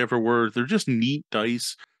cool as they ever were. They're just neat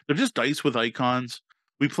dice. They're just dice with icons.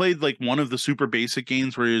 We played one of the super basic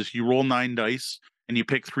games where you roll 9 dice and you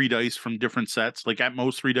pick 3 dice from different sets. Like at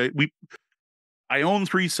most 3 dice. I own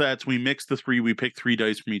 3 sets. We mixed the 3. We picked 3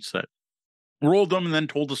 dice from each set. Rolled them and then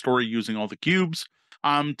told the story using all the cubes.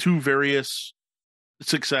 2 various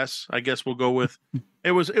success, I guess we'll go with.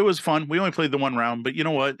 It was fun. We only played the 1 round, but you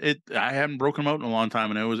know what? I haven't broken them out in a long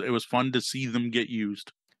time, and it was fun to see them get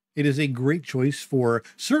used. It is a great choice for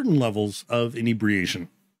certain levels of inebriation.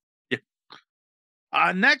 Yeah.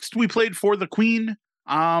 Next, we played For the Queen.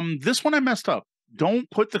 This one I messed up. Don't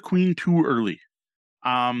put the Queen too early.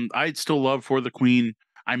 I'd still love For the Queen.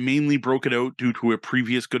 I mainly broke it out due to a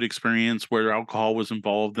previous good experience where alcohol was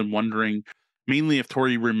involved and wondering mainly if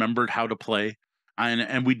Tori remembered how to play.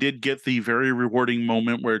 And we did get the very rewarding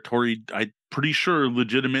moment where Tori, I'm pretty sure,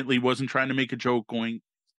 legitimately wasn't trying to make a joke going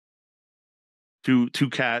to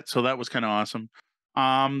Cat. So that was kind of awesome.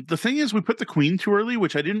 The thing is, we put the queen too early,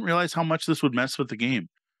 which I didn't realize how much this would mess with the game.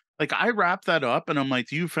 Like, I wrapped that up and I'm like,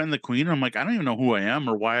 do you offend the queen? And I'm like, I don't even know who I am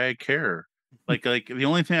or why I care. Like the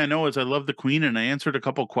only thing I know is I love the queen, and I answered a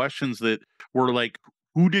couple questions that were like,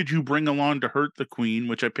 who did you bring along to hurt the queen?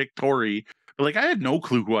 Which I picked Tori. But like, I had no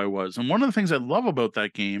clue who I was. And one of the things I love about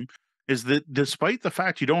that game is that despite the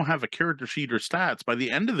fact you don't have a character sheet or stats, by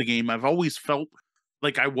the end of the game, I've always felt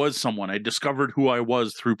like I was someone. I discovered who I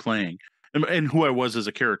was through playing, and who I was as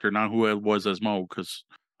a character, not who I was as Mo, because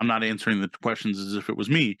I'm not answering the questions as if it was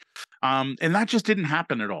me. And that just didn't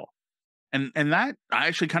happen at all. And that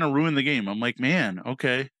actually kind of ruined the game. I'm like, man,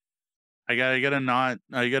 okay, I gotta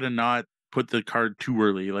not put the card too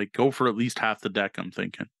early. Like, go for at least half the deck, I'm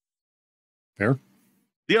thinking. Fair.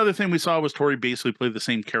 The other thing we saw was Tori basically play the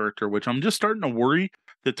same character, which I'm just starting to worry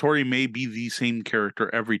that Tori may be the same character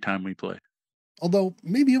every time we play. Although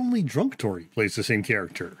maybe only drunk Tori plays the same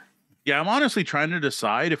character. Yeah, I'm honestly trying to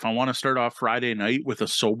decide if I want to start off Friday night with a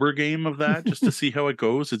sober game of that just to see how it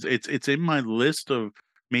goes. It's in my list of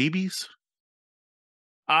maybes.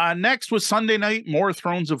 Next was Sunday night, more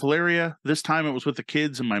Thrones of Valeria. This time it was with the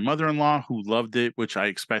kids and my mother-in-law, who loved it, which I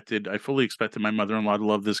expected. I fully expected my mother-in-law to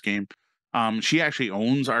love this game. She actually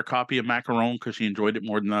owns our copy of Macaron because she enjoyed it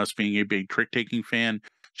more than us, being a big trick-taking fan.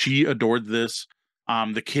 She adored this.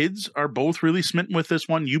 The kids are both really smitten with this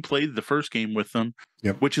one. You played the first game with them,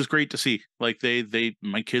 yep, which is great to see. Like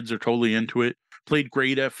my kids are totally into it. Played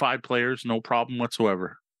great at 5 players, no problem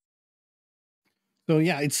whatsoever. So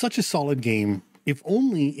yeah, it's such a solid game. If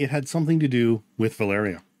only it had something to do with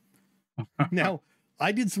Valeria. Now,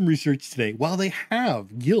 I did some research today. While they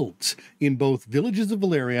have guilds in both Villages of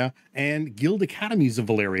Valeria and Guild Academies of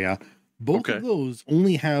Valeria, both of those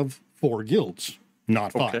only have 4 guilds,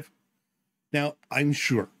 not 5. Okay. Now, I'm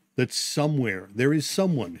sure that somewhere there is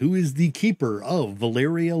someone who is the keeper of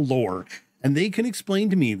Valeria lore, and they can explain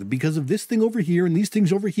to me that because of this thing over here and these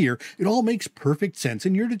things over here, it all makes perfect sense,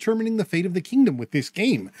 and you're determining the fate of the kingdom with this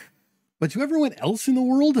game. But to everyone else in the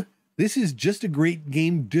world, this is just a great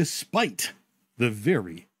game despite the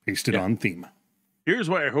very pasted-on theme. Here's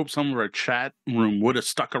why I hope some of our chat room would have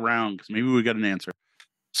stuck around, because maybe we got an answer.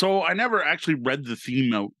 So I never actually read the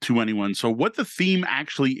theme out to anyone. So what the theme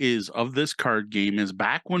actually is of this card game is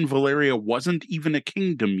back when Valeria wasn't even a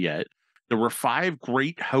kingdom yet, there were 5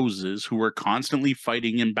 great houses who were constantly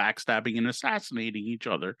fighting and backstabbing and assassinating each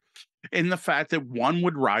other, in the fact that one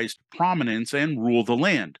would rise to prominence and rule the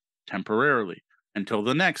land temporarily until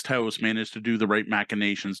the next house managed to do the right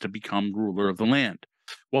machinations to become ruler of the land.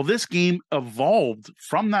 Well, this game evolved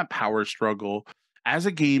from that power struggle as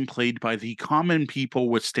a game played by the common people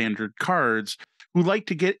with standard cards who like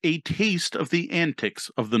to get a taste of the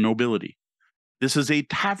antics of the nobility. This is a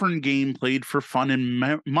tavern game played for fun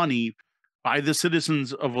and money by the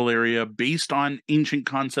citizens of Valeria based on ancient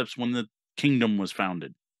concepts when the kingdom was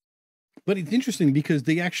founded. But it's interesting because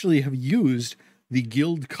they actually have used the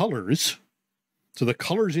guild colors. So the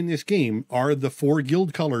colors in this game are the 4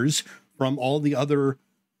 guild colors from all the other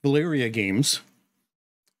Valeria games.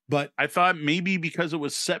 But I thought maybe because it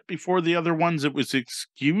was set before the other ones, it was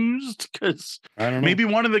excused, because I don't know. Maybe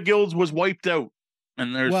one of the guilds was wiped out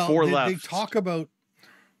and there's 4 left.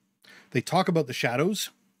 They talk about the Shadows,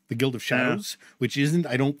 the Guild of Shadows, which isn't,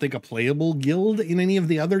 I don't think, a playable guild in any of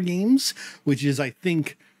the other games, which is, I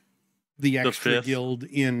think, the extra guild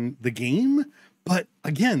in the game. But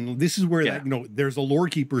again, this is where that, there's a lore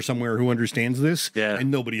keeper somewhere who understands this, and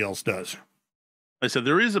nobody else does. I said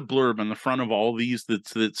there is a blurb on the front of all these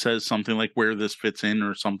that says something like where this fits in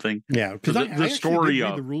or something. Yeah, because I story did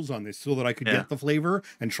read the rules on this so that I could get the flavor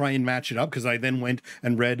and try and match it up. Because I then went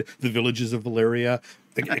and read the Villages of Valeria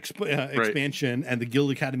expansion and the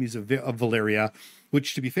Guild Academies of Valeria,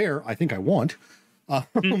 which, to be fair, I think I want. All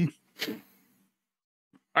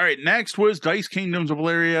right, next was Dice Kingdoms of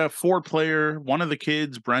Valeria, 4-player. One of the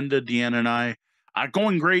kids, Brenda, Deanna, and I.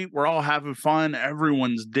 Going great. We're all having fun.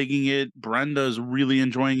 Everyone's digging it. Brenda's really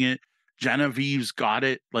enjoying it. Genevieve's got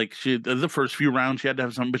it. Like, the first few rounds, she had to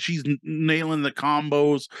have some, but she's nailing the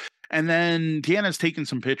combos. And then Deanna's taking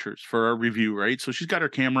some pictures for our review, right? So she's got her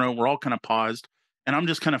camera. We're all kind of paused, and I'm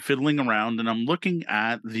just kind of fiddling around, and I'm looking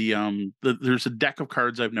at there's a deck of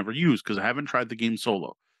cards I've never used because I haven't tried the game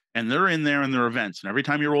solo. And they're in there in their events. And every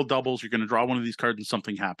time you roll doubles, you're going to draw one of these cards and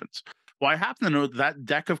something happens. Well, I happen to know that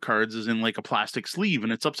deck of cards is in like a plastic sleeve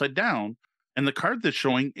and it's upside down. And the card that's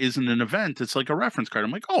showing isn't an event. It's like a reference card.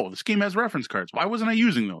 I'm like, oh, this game has reference cards. Why wasn't I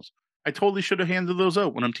using those? I totally should have handed those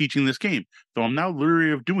out when I'm teaching this game, though I'm now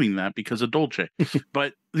leery of doing that because of Dolce.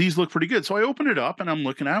 But these look pretty good. So I open it up and I'm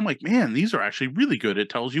looking at it. I'm like, man, these are actually really good. It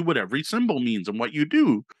tells you what every symbol means and what you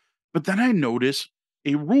do. But then I notice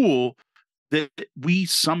a rule that we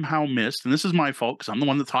somehow missed. And this is my fault because I'm the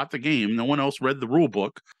one that taught the game. No one else read the rule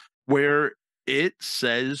book, where it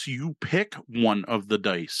says you pick one of the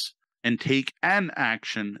dice and take an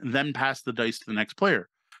action, then pass the dice to the next player.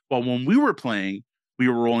 Well, when we were playing, we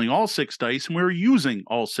were rolling all 6 dice and we were using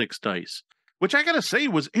all 6 dice, which I got to say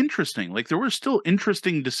was interesting. Like there were still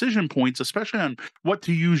interesting decision points, especially on what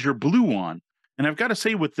to use your blue on. And I've got to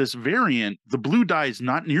say with this variant, the blue die is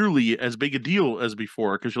not nearly as big a deal as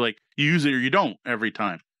before because you're like, you use it or you don't every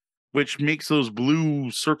time, which makes those blue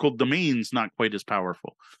circled domains not quite as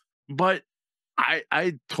powerful. But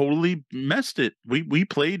I totally messed it. We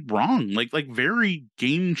played wrong, like very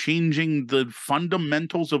game changing. The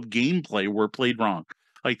fundamentals of gameplay were played wrong.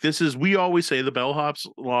 Like this is, we always say the Bellhop's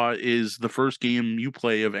law is the first game you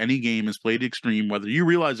play of any game is played extreme, whether you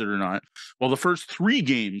realize it or not. Well, the first 3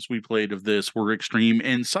 games we played of this were extreme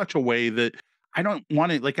in such a way that I don't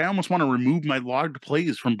want to, like, I almost want to remove my logged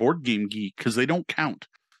plays from Board Game Geek because they don't count.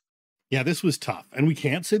 Yeah, this was tough. And we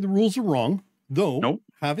can't say the rules are wrong, though. Nope.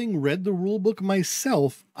 Having read the rule book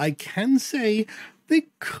myself, I can say they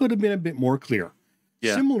could have been a bit more clear.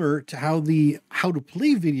 Yeah. Similar to how the how to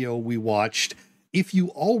play video we watched, if you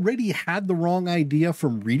already had the wrong idea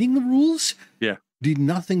from reading the rules, did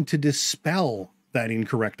nothing to dispel that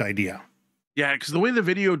incorrect idea. Yeah, because the way the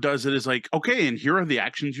video does it is like, okay, and here are the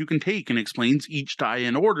actions you can take, and explains each die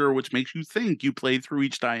in order, which makes you think you played through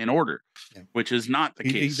each die in order, which is not the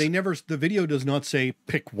case. The video does not say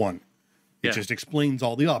pick one. It just explains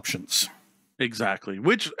all the options. Exactly.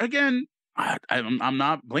 Which, again, I'm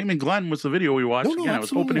not blaming Glenn with the video we watched. No, again, I was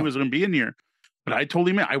hoping he was going to be in here. But I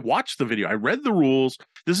totally meant, I watched the video. I read the rules.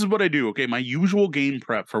 This is what I do. Okay, my usual game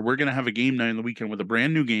prep for we're going to have a game night on the weekend with a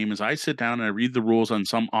brand new game is I sit down and I read the rules on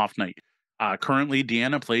some off night. Currently,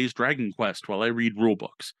 Deanna plays Dragon Quest while I read rule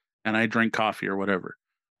books. And I drink coffee or whatever.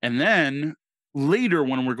 And then later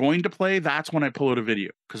when we're going to play, that's when I pull out a video.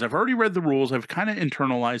 Because I've already read the rules. I've kind of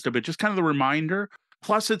internalized it, but just kind of the reminder.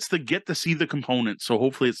 Plus, it's the get to see the components. So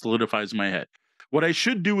hopefully it solidifies in my head. What I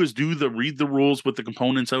should do is read the rules with the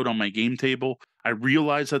components out on my game table. I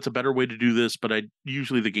realize that's a better way to do this, but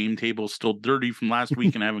usually the game table is still dirty from last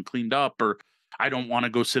week and I haven't cleaned up, or I don't want to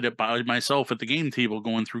go sit it by myself at the game table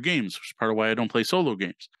going through games, which is part of why I don't play solo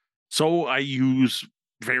games. So I use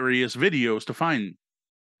various videos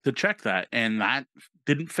to check that, and that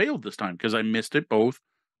didn't fail this time because I missed it both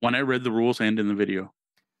when I read the rules and in the video.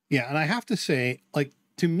 Yeah, and I have to say, like,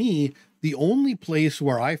 to me, the only place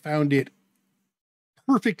where I found it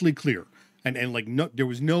perfectly clear and like there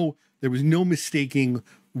was no mistaking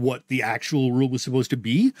what the actual rule was supposed to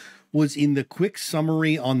be was in the quick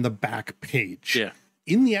summary on the back page. Yeah.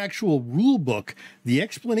 In the actual rule book, the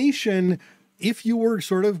explanation, if you were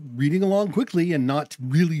sort of reading along quickly and not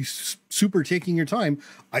really super taking your time,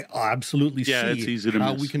 I absolutely see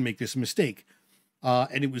how we can make this mistake.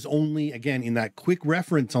 And it was only, again, in that quick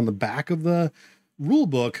reference on the back of the rule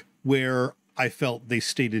book where I felt they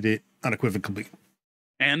stated it unequivocally.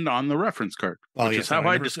 And on the reference card, which is how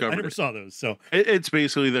I discovered it. I never saw those. So it's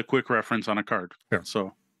basically the quick reference on a card. Fair.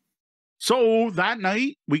 So that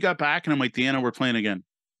night we got back and I'm like, Deanna, we're playing again.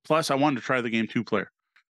 Plus I wanted to try the game 2-player.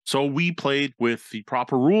 So we played with the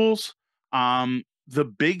proper rules. The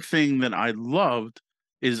big thing that I loved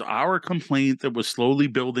is our complaint that was slowly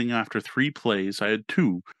building after 3 plays. I had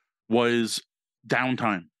 2 was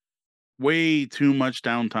downtime. Way too much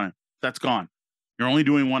downtime. That's gone. You're only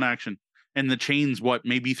doing 1 action. And the chain's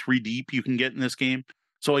maybe 3 deep you can get in this game.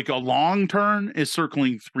 So like a long turn is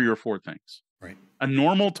circling 3 or 4 things. Right. A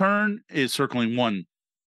normal turn is circling 1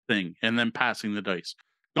 thing and then passing the dice.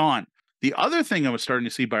 Gone. The other thing I was starting to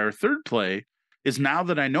see by our 3rd play is now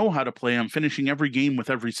that I know how to play, I'm finishing every game with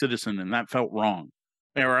every citizen, and that felt wrong.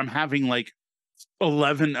 Or I'm having like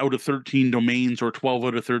 11 out of 13 domains or 12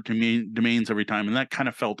 out of 13 domains every time, and that kind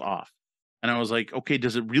of felt off. And I was like, okay,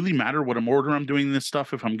 does it really matter what order I'm doing this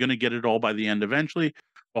stuff if I'm going to get it all by the end eventually?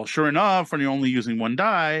 Well, sure enough, when you're only using 1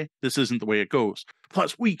 die, this isn't the way it goes.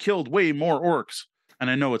 Plus, we killed way more orcs. And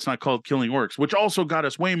I know it's not called killing orcs, which also got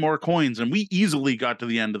us way more coins, and we easily got to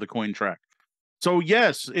the end of the coin track. So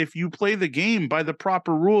yes, if you play the game by the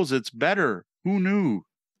proper rules, it's better. Who knew?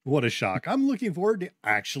 What a shock. I'm looking forward to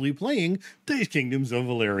actually playing Dice Kingdoms of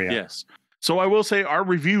Valeria. Yes. So I will say our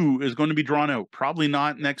review is going to be drawn out. Probably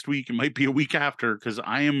not next week. It might be a week after, because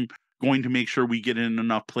I am going to make sure we get in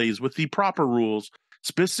enough plays with the proper rules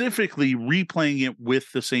specifically replaying it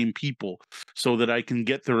with the same people so that I can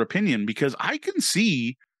get their opinion, because I can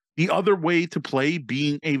see the other way to play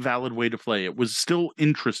being a valid way to play. It was still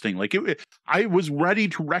interesting. Like I was ready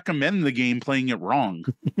to recommend the game playing it wrong.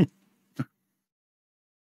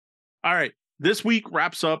 All right. This week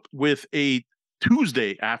wraps up with a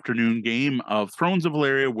Tuesday afternoon game of Thrones of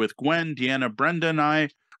Valeria with Gwen, Deanna, Brenda, and I,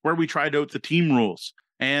 where we tried out the team rules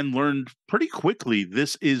and learned pretty quickly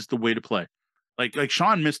this is the way to play. Like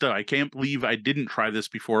Sean missed out. I can't believe I didn't try this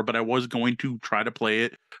before, but I was going to try to play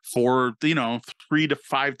it for, 3 to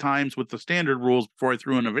 5 times with the standard rules before I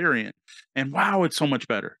threw in a variant. And wow, it's so much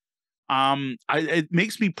better. It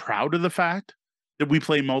makes me proud of the fact that we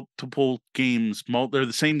play multiple games, they're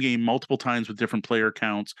the same game multiple times with different player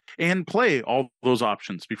counts, and play all those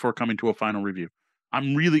options before coming to a final review.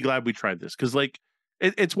 I'm really glad we tried this, because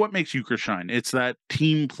it's what makes Euchre shine. It's that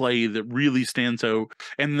team play that really stands out.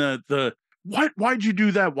 And the why'd you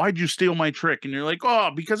do that? Why'd you steal my trick? And you're like, oh,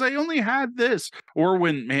 because I only had this. Or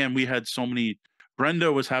when, man, we had so many,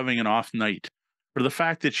 Brenda was having an off night for the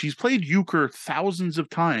fact that she's played Euchre thousands of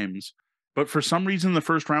times, but for some reason the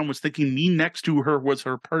first round was thinking me next to her was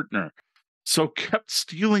her partner. So kept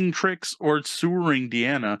stealing tricks or sewering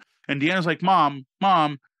Deanna. And Deanna's like, Mom,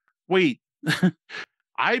 wait,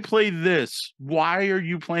 I played this. Why are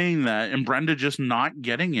you playing that? And Brenda just not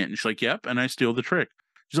getting it. And she's like, yep, and I steal the trick.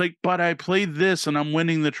 She's like, but I played this and I'm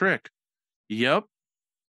winning the trick. Yep.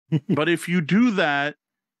 But if you do that,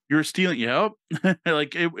 you're stealing. Yep.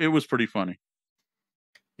 Like it was pretty funny.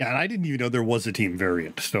 Yeah, and I didn't even know there was a team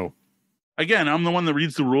variant. So again, I'm the one that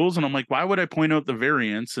reads the rules, and I'm like, why would I point out the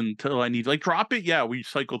variants until I need drop it? Yeah, we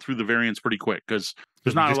cycle through the variants pretty quick because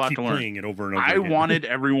there's not a lot to learn. Playing it over and over I again. wanted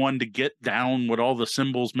everyone to get down what all the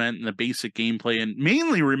symbols meant and the basic gameplay, and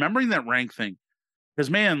mainly remembering that rank thing. Because,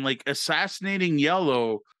 man, assassinating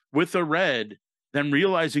yellow with a red, then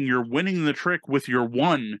realizing you're winning the trick with your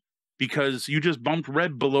 1 because you just bumped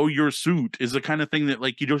red below your suit is the kind of thing that,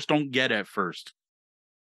 you just don't get at first.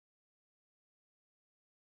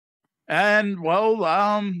 And, well,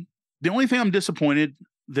 the only thing I'm disappointed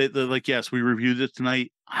that yes, we reviewed it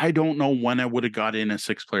tonight. I don't know when I would have got in a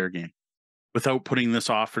 6-player game without putting this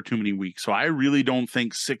off for too many weeks. So I really don't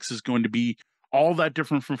think 6 is going to be all that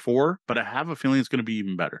different from 4, but I have a feeling it's going to be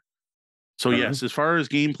even better. So yes, as far as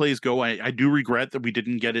gameplays go, I do regret that we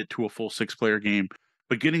didn't get it to a full 6-player game,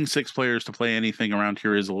 but getting 6 players to play anything around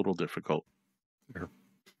here is a little difficult. Sure.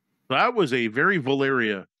 That was a very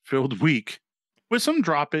Valeria-filled week with some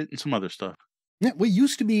Drop It and some other stuff. Yeah, we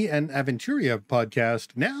used to be an Aventuria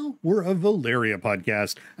podcast. Now we're a Valeria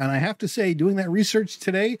podcast. And I have to say, doing that research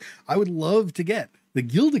today, I would love to get the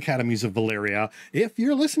Guild Academies of Valeria. If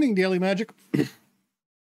you're listening, Daily Magic.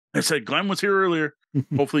 I said Glenn was here earlier.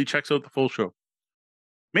 Hopefully he checks out the full show.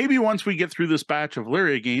 Maybe once we get through this batch of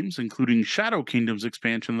Valeria games, including Shadow Kingdoms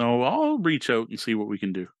expansion, though, I'll reach out and see what we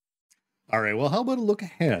can do. All right, well, how about a look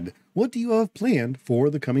ahead? What do you have planned for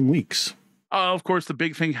the coming weeks? Of course, the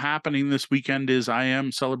big thing happening this weekend is I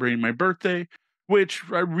am celebrating my birthday, which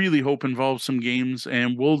I really hope involves some games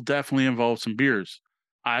and will definitely involve some beers.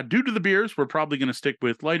 Due to the beers, we're probably going to stick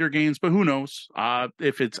with lighter games, but who knows?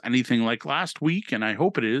 If it's anything like last week, and I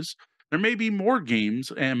hope it is, there may be more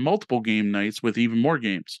games and multiple game nights with even more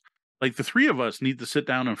games. Like the 3 of us need to sit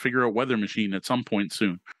down and figure out Weather Machine at some point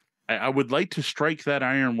soon. I would like to strike that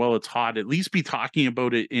iron while it's hot, at least be talking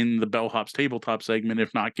about it in the BELLHOP'S tabletop segment,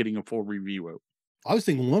 if not getting a full review out. I was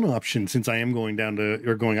thinking one option, since I am going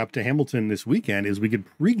up to Hamilton this weekend, is we could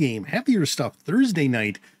pregame heavier stuff Thursday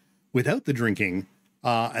night without the drinking.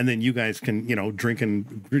 And then you guys can, drink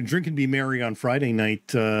and be merry on Friday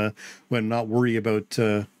night when not worry about.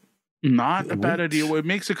 Not a bad idea. What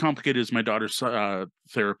makes it complicated is my daughter's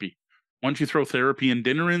therapy. Once you throw therapy and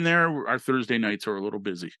dinner in there, our Thursday nights are a little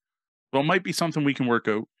busy. Well, it might be something we can work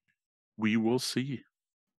out. We will see.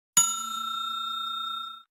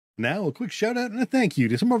 Now, a quick shout out and a thank you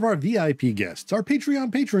to some of our VIP guests, our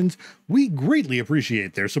Patreon patrons. We greatly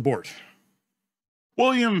appreciate their support.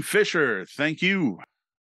 William Fisher, thank you.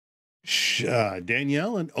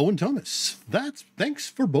 Danielle and Owen Thomas. Thanks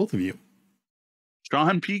for both of you.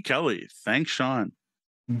 Sean P. Kelly, thanks, Sean.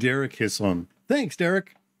 Derek Hisson, thanks,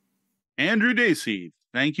 Derek. Andrew Dacey,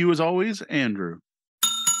 thank you as always, Andrew.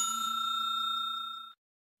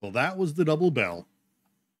 Well, that was the double bell.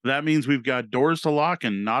 That means we've got doors to lock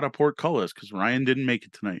and not a portcullis because Ryan didn't make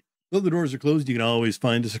it tonight. Though the doors are closed, you can always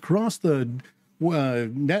find us across the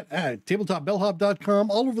net at tabletopbellhop.com.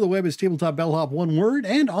 All over the web is Tabletop Bellhop, one word,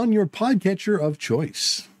 and on your podcatcher of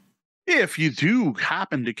choice. If you do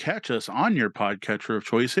happen to catch us on your podcatcher of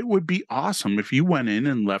choice, it would be awesome if you went in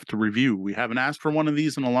and left a review. We haven't asked for one of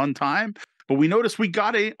these in a long time, but we noticed we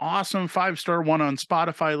got a awesome 5-star one on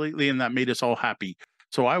Spotify lately, and that made us all happy.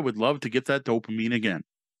 So I would love to get that dopamine again.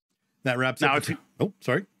 That wraps Now, up. Oh,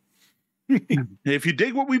 sorry. If you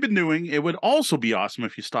dig what we've been doing, it would also be awesome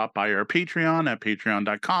if you stop by our Patreon at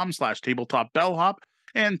patreon.com/tabletop bellhop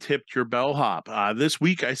and tipped your bellhop. This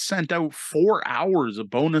week, I sent out 4 hours of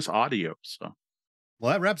bonus audio. So,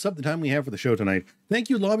 well, that wraps up the time we have for the show tonight. Thank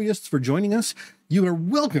you, lobbyists, for joining us. You are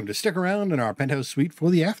welcome to stick around in our penthouse suite for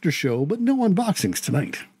the after show, but no unboxings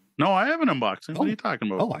tonight. No, I have an unboxing. What are you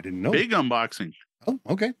talking about? Oh, I didn't know. Big unboxing. Oh,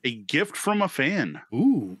 okay. A gift from a fan.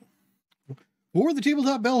 Ooh. For the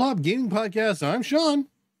Tabletop Bellhop Gaming Podcast, I'm Sean.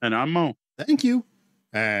 And I'm Mo. Thank you.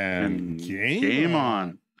 And game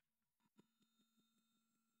on.